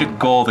strategic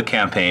goal of the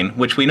campaign,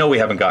 which we know we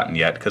haven't gotten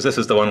yet, because this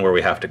is the one where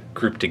we have to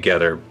group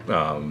together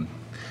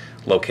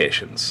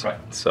locations. Right.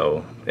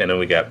 So, and then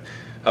we get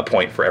a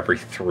point for every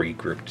 3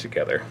 grouped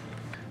together.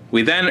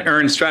 We then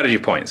earn strategy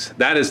points.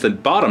 That is the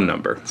bottom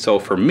number. So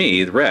for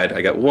me, the red,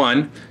 I got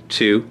 1,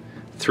 2,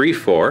 3,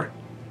 4,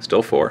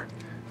 still 4,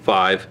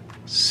 5,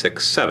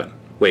 6, 7.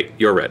 Wait,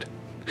 you're red.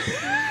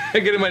 I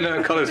get in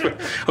my colors. I'm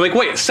like,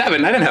 wait,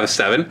 7? I didn't have a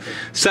 7.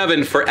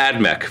 7 for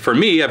AdMech. For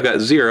me, I've got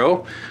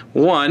 0,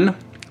 1,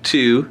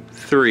 2,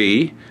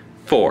 3,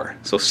 4.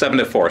 So 7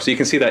 to 4. So you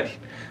can see that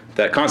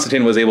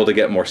Constantin was able to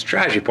get more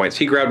strategy points.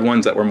 He grabbed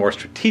ones that were more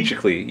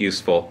strategically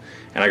useful,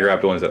 and I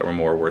grabbed ones that were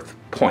more worth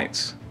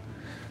points.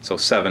 So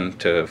 7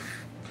 to,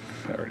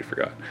 I already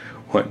forgot.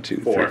 1, 2,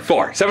 3,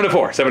 4. 7 to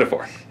 4. 7 to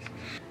 4.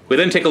 We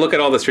then take a look at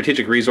all the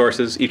strategic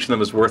resources. Each of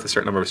them is worth a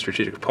certain number of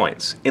strategic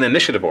points. In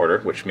initiative order,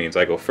 which means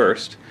I go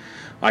first,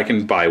 I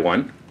can buy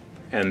one,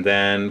 and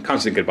then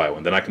Constantin can buy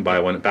one. Then I can buy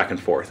one, back and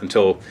forth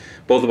until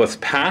both of us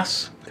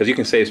pass, because you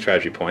can save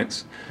strategy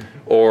points,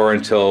 or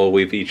until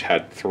we've each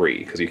had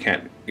 3, because you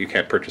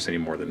can't purchase any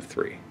more than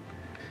 3.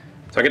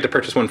 So I get to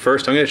purchase one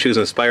first. I'm going to choose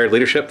Inspired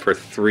Leadership for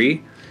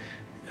 3.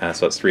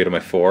 So that's 3 out of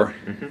my 4.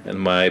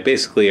 And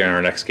basically in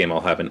our next game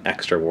I'll have an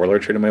extra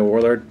Warlord trait in my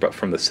Warlord, but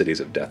from the Cities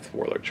of Death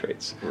Warlord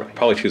traits. Right.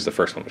 Probably choose the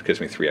first one, which gives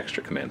me 3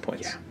 extra command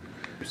points.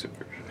 Yeah.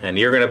 And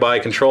you're going to buy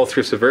Control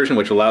through Subversion,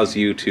 which allows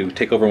you to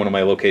take over one of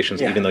my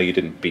locations even though you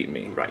didn't beat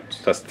me. Right.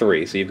 So that's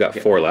 3, so you've got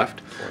 4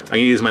 left. I'm going to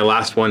use my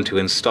last one to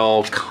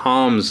install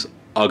Comms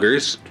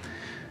Augurs.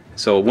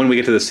 So when we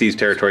get to the Siege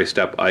Territory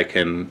step, I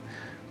can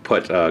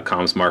put a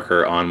comms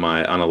marker on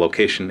a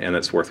location, and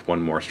it's worth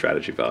 1 more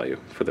strategy value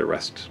for the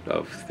rest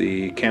of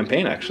the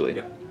campaign, actually.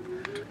 Yep.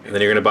 And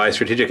then you're going to buy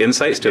Strategic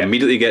Insights to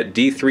immediately get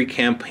D3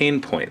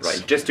 campaign points.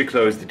 Right, just to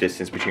close the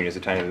distance between us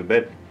a tiny little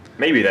bit.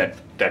 Maybe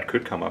that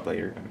could come up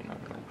later. I mean, I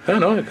don't know. I don't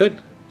know, it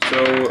could.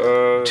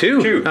 So,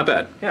 2? Not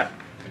bad. Yeah.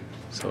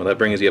 So that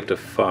brings you up to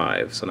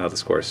 5. So now the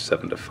score is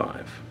 7 to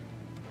 5.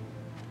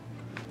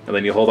 And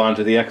then you hold on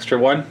to the extra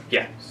 1?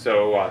 Yeah,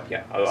 so,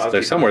 yeah. So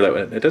there's somewhere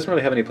that it doesn't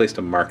really have any place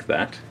to mark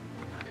that.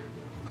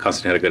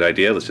 Constantin had a good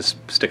idea. Let's just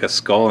stick a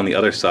skull on the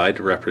other side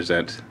to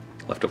represent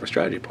leftover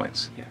strategy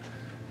points. Yeah.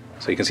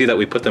 So you can see that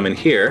we put them in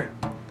here,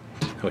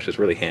 which is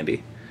really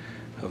handy,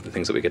 of the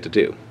things that we get to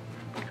do.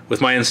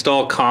 With my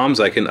install comms,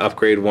 I can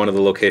upgrade one of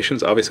the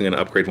locations. Obviously, I'm going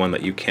to upgrade one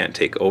that you can't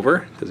take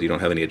over because you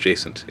don't have any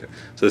adjacent.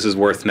 So this is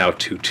worth now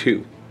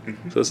 2-2. So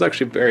this is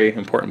actually a very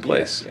important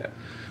place. Yeah.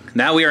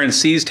 Now we are in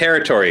Seize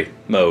Territory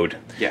mode.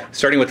 Yeah.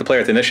 Starting with the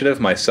player with initiative,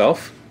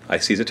 myself, I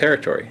seize a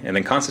territory, and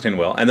then Constantin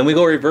will, and then we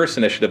go reverse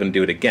initiative and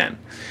do it again.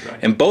 Right.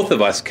 And both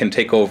of us can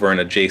take over an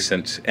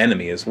adjacent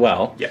enemy as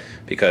well,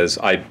 because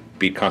I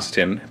beat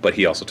Constantin, but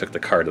he also took the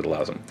card that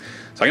allows him.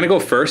 So I'm going to go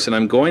first, and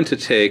I'm going to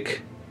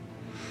take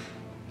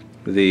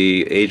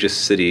the Aegis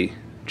City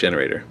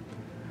generator.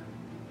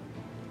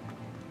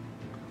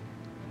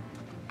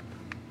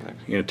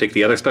 You're going to take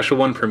the other special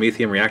one,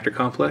 Prometheum Reactor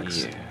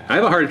Complex? Yeah. I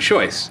have a hard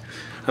choice.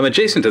 I'm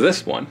adjacent to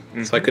this one,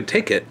 so I could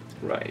take it.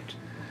 Right.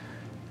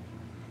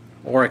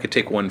 Or I could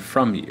take one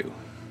from you.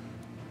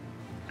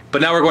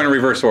 But now we're going in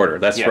reverse order.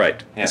 That's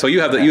right. Yeah. So you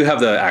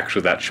have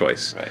actually that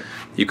choice. Right.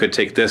 You could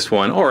take this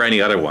one or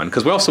any other one,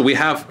 because we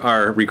have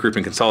our regroup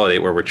and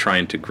consolidate where we're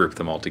trying to group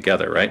them all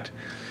together, right?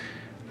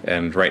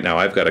 And right now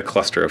I've got a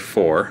cluster of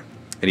 4,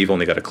 and you've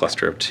only got a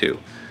cluster of 2.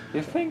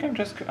 I think I'm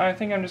just going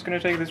to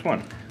take this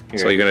one. Here.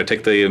 So you're going to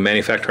take the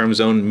Manufactorum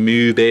Zone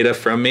Mu Beta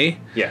from me?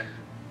 Yeah.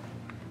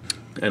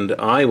 And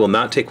I will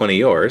not take one of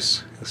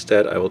yours.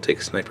 Instead, I will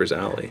take Sniper's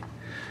Alley.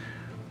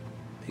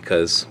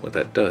 Because what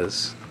that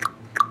does,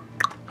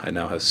 I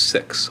now have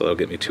 6, so that'll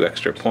get me 2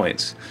 extra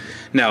points.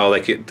 Now,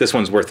 this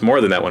one's worth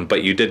more than that one,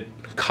 but you did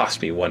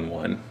cost me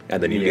 1-1,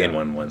 and then you gain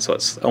 1-1, so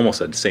it's almost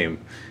the same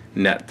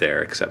net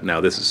there, except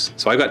now this is...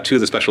 So I've got 2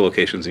 of the special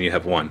locations, and you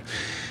have 1.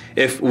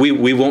 If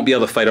we won't be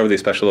able to fight over these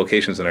special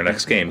locations in our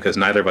next game, because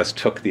neither of us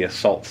took the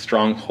Assault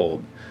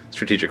Stronghold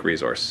strategic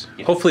resource.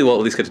 Yeah. Hopefully we'll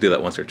at least get to do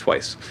that once or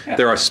twice. Yeah.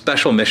 There are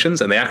special missions,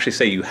 and they actually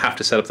say you have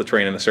to set up the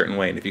terrain in a certain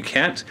way, and if you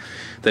can't,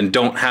 then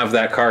don't have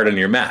that card on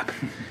your map,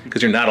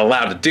 because you're not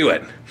allowed to do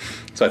it.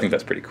 So I think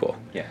that's pretty cool.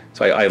 Yeah.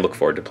 So I look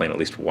forward to playing at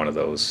least one of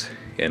those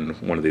in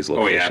one of these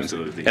locations. Oh,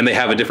 yeah, absolutely. And they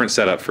have a different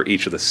setup for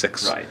each of the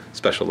 6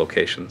 special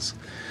locations.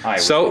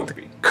 So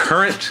the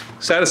current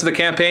status of the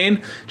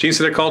campaign,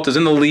 Genestealer Cult is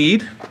in the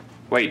lead.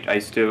 Wait,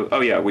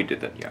 oh yeah, we did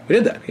that, yeah. We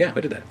did that, yeah,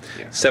 we did that.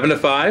 Yeah. 7 to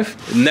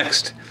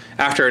 5.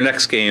 After our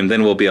next game,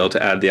 then we'll be able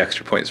to add the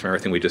extra points from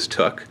everything we just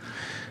took.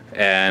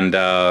 And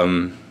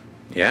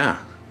yeah,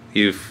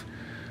 you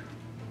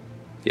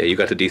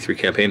got the D3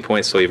 campaign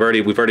points, so we've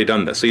already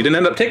done this. So you didn't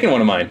end up taking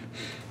one of mine.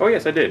 Oh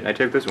yes, I did. I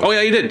took this one. Oh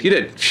yeah, you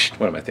did. Shh,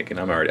 what am I thinking?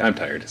 I'm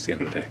tired. It's the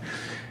end of the day.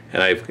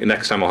 And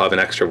next time I'll have an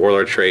extra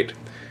Warlord trait,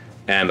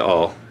 and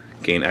I'll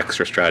gain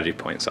extra strategy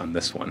points on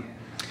this one.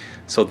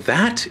 So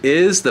that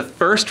is the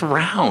first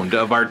round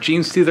of our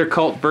Genestealer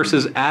Cult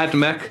versus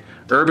AdMech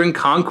Urban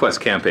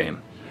Conquest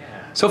campaign.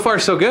 Yeah. So far,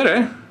 so good,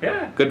 eh?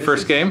 Yeah. Good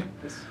first game.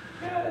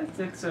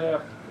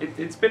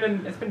 it's been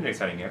an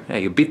exciting year. Yeah,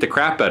 you beat the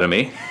crap out of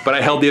me, but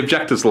I held the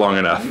objectives long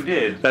enough. You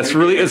did. It's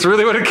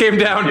really what it came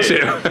down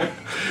to.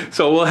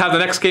 So we'll have the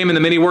next game in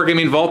the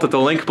MiniWarGaming Vault at the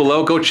link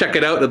below. Go check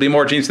it out. It'll be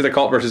more Genestealer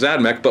Cult versus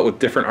Admech, but with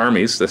different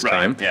armies this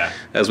time. Yeah.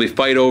 As we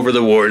fight over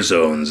the war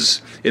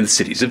zones in the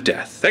cities of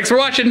death. Thanks for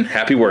watching.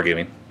 Happy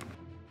wargaming.